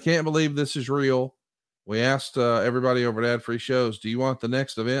 And I can't believe this is real. We asked everybody over at Ad Free Shows, do you want the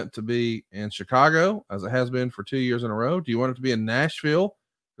next event to be in Chicago, as it has been for 2 years in a row? Do you want it to be in Nashville?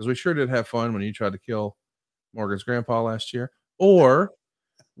 Because we sure did have fun when you tried to kill Morgan's grandpa last year. Or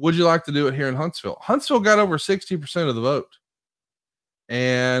would you like to do it here in Huntsville? Huntsville got over 60% of the vote.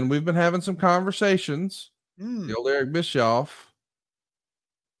 And we've been having some conversations. The old Eric Bischoff,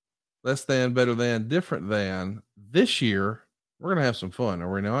 less than, better than, different than. This year, we're going to have some fun,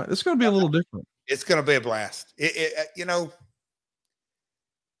 are we not? It's going to be a little different. It's going to be a blast. I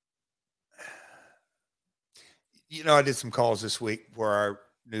did some calls this week for our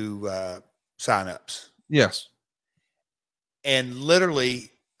new signups. Yes. And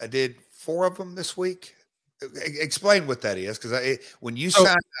literally, I did 4 of them this week. Explain what that is, because when you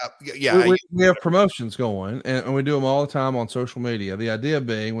sign up, we have promotions going, and we do them all the time on social media. The idea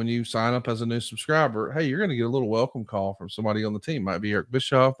being, when you sign up as a new subscriber, hey, you're going to get a little welcome call from somebody on the team. Might be Eric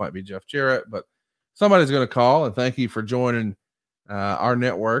Bischoff, might be Jeff Jarrett, but somebody's going to call and thank you for joining our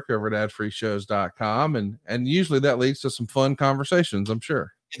network over at adfreeshows.com, and usually that leads to some fun conversations, I'm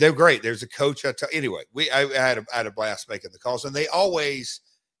sure. They're great. There's a coach. Anyway, I had a blast making the calls, and they always,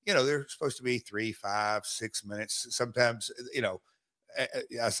 they're supposed to be 3, 5, 6 minutes. Sometimes,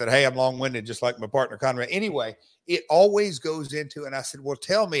 I said, hey, I'm long-winded, just like my partner Conrad. Anyway, it always goes into, and I said, well,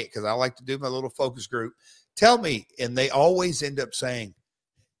 tell me, because I like to do my little focus group. Tell me. And they always end up saying,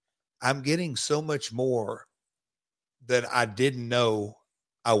 I'm getting so much more that I didn't know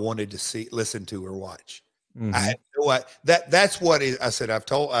I wanted to listen to, or watch. I had no idea. That's what I said. I've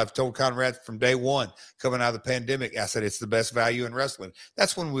told Conrad from day one, coming out of the pandemic, I said, it's the best value in wrestling.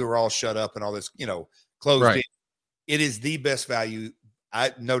 That's when we were all shut up and all this, closed in. It is the best value.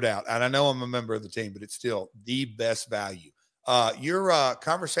 No doubt. And I know I'm a member of the team, but it's still the best value. Your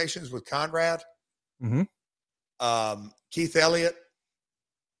conversations with Conrad, Keith Elliott.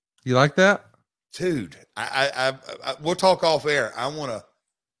 You like that? Dude, I we'll talk off air. I want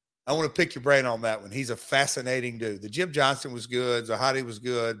to pick your brain on that one. He's a fascinating dude. The Jim Johnson was good. Zahadi was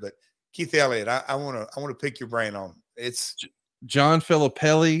good, but Keith Elliott, I want to pick your brain on. It's John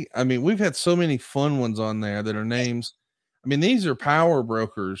Filippelli. I mean, we've had so many fun ones on there that are names. I mean, these are power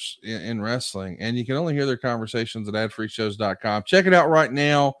brokers in wrestling, and you can only hear their conversations at adfreeshows.com. Check it out right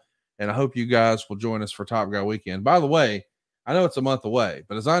now, and I hope you guys will join us for Top Guy Weekend. By the way, I know it's a month away,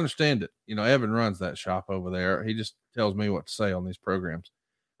 but as I understand it, Evan runs that shop over there. He just tells me what to say on these programs.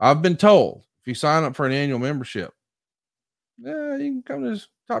 I've been told if you sign up for an annual membership, you can come to this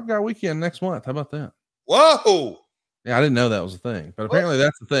Top Guy Weekend next month. How about that? Whoa. Yeah, I didn't know that was a thing, but apparently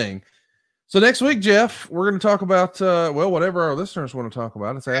that's the thing. So next week, Jeff, we're going to talk about, whatever our listeners want to talk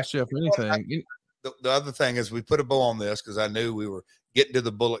about. It's Ask Jeff Anything. The other thing is we put a bow on this because I knew we were getting to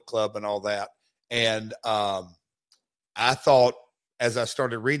the Bullet Club and all that. And I thought, as I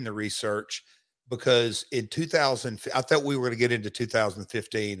started reading the research, because in 2000, I thought we were going to get into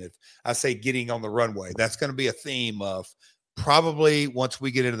 2015. If I say getting on the runway, that's going to be a theme of probably once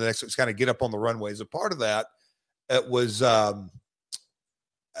we get into the next, it's kind of get up on the runway. As a part of that, it was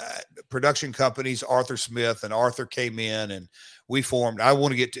production companies, Arthur Smith, and Arthur came in and we formed. I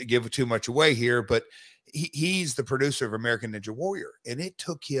want to give too much away here, but he's the producer of American Ninja Warrior. And it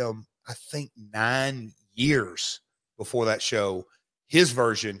took him, I think, 9 years before that show, his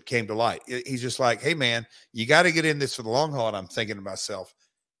version came to light. He's just like, hey, man, you got to get in this for the long haul. And I'm thinking to myself,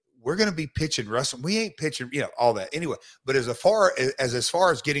 we're going to be pitching wrestling. We ain't pitching, all that. Anyway, but as far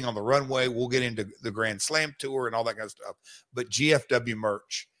as getting on the runway, we'll get into the Grand Slam tour and all that kind of stuff. But GFW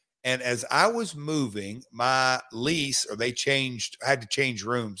merch. And as I was moving my lease, or I had to change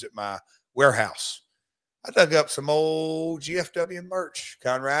rooms at my warehouse, I dug up some old GFW merch.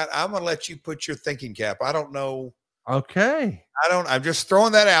 Conrad, I'm going to let you put your thinking cap. I don't know. Okay. I'm just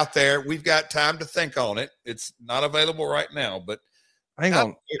throwing that out there. We've got time to think on it. It's not available right now, but hang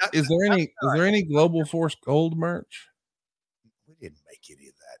on. Is there any Global Force Gold merch? We didn't make any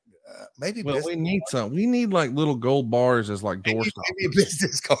of that. Maybe. Well, we need some. We need like little gold bars as like door stoppers. Maybe a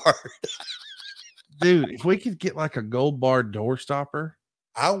business card. Dude, if we could get like a gold bar door stopper.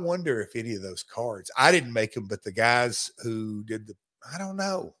 I wonder if any of those cards, I didn't make them, but the guys who did I don't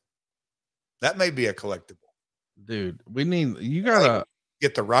know. That may be a collectible. Dude, you gotta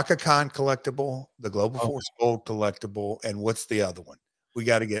get the Rakakon collectible, the Global Force Gold collectible, and what's the other one? We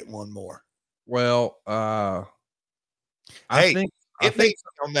got to get one more. Well, I think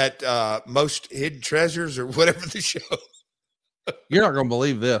on that Most Hidden Treasures or whatever the show. You're not gonna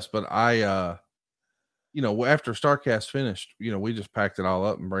believe this, but I after StarCast finished, we just packed it all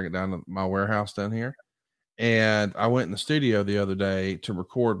up and bring it down to my warehouse down here. And I went in the studio the other day to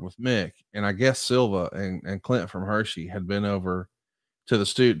record with Mick, and I guess Silva and Clint from Hershey had been over to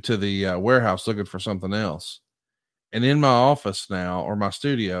the warehouse looking for something else. And in my office now, or my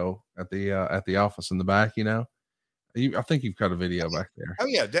studio at the office in the back, I think you've got a video back there. Oh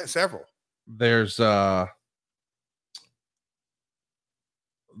yeah, several. There's the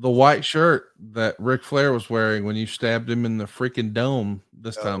white shirt that Ric Flair was wearing when you stabbed him in the freaking dome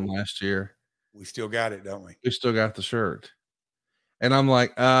this time last year. We still got it, don't we? We still got the shirt. And I'm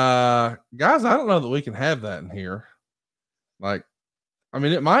like, guys, I don't know that we can have that in here. Like, I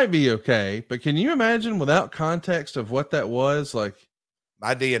mean, it might be okay, but can you imagine without context of what that was? Like,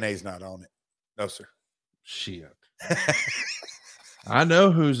 my DNA's not on it. No, sir. Shit. I know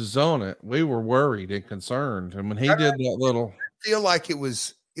whose is on it. We were worried and concerned. And when he did that little, I feel like it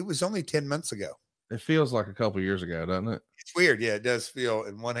was only 10 months ago. It feels like a couple years ago, doesn't it? It's weird. Yeah, it does feel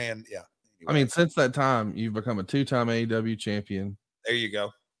in one hand. Yeah. Anyway. I mean, since that time, you've become a 2-time AEW champion. There you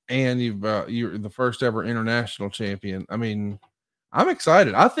go. And you're the first ever international champion. I mean, I'm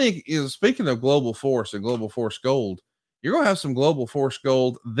excited. I think, speaking of Global Force and Global Force Gold, you're going to have some Global Force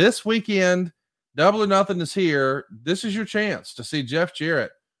Gold this weekend. Double or Nothing is here. This is your chance to see Jeff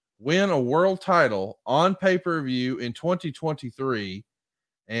Jarrett win a world title on pay-per-view in 2023.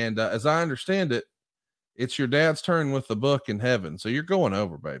 And as I understand it, it's your dad's turn with the book in heaven. So you're going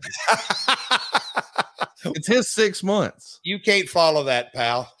over, baby. It's his 6 months. You can't follow that,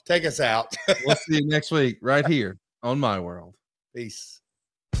 pal. Take us out. We'll see you next week right here on My World. Peace.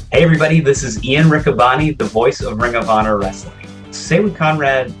 Hey, everybody. This is Ian Riccaboni, the voice of Ring of Honor Wrestling. Stay with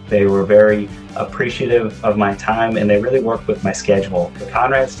Conrad. They were very appreciative of my time, and they really worked with my schedule. The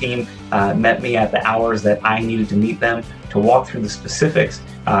Conrad's team met me at the hours that I needed to meet them to walk through the specifics.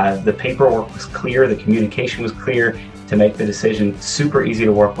 The paperwork was clear. The communication was clear to make the decision super easy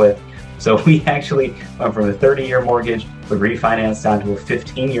to work with. So we actually went from a 30-year mortgage, we refinanced down to a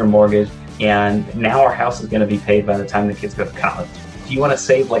 15-year mortgage, and now our house is going to be paid by the time the kids go to college. If you want to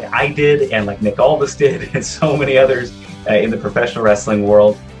save like I did and like Nick Aldis did and so many others in the professional wrestling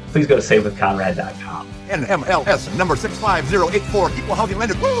world, please go to SaveWithConrad.com. NMLS number 65084, equal housing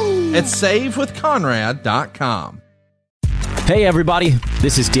lender. Woo! It's SaveWithConrad.com. Hey everybody,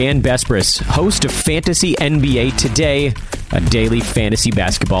 this is Dan Bespris, host of Fantasy NBA Today, a daily fantasy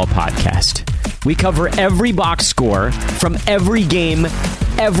basketball podcast. We cover every box score from every game,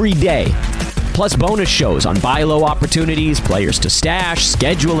 every day. Plus bonus shows on buy low opportunities, players to stash,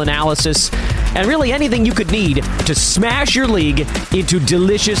 schedule analysis, and really anything you could need to smash your league into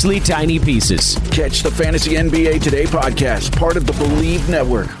deliciously tiny pieces. Catch the Fantasy NBA Today podcast, part of the Believe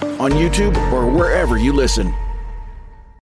Network, on YouTube or wherever you listen.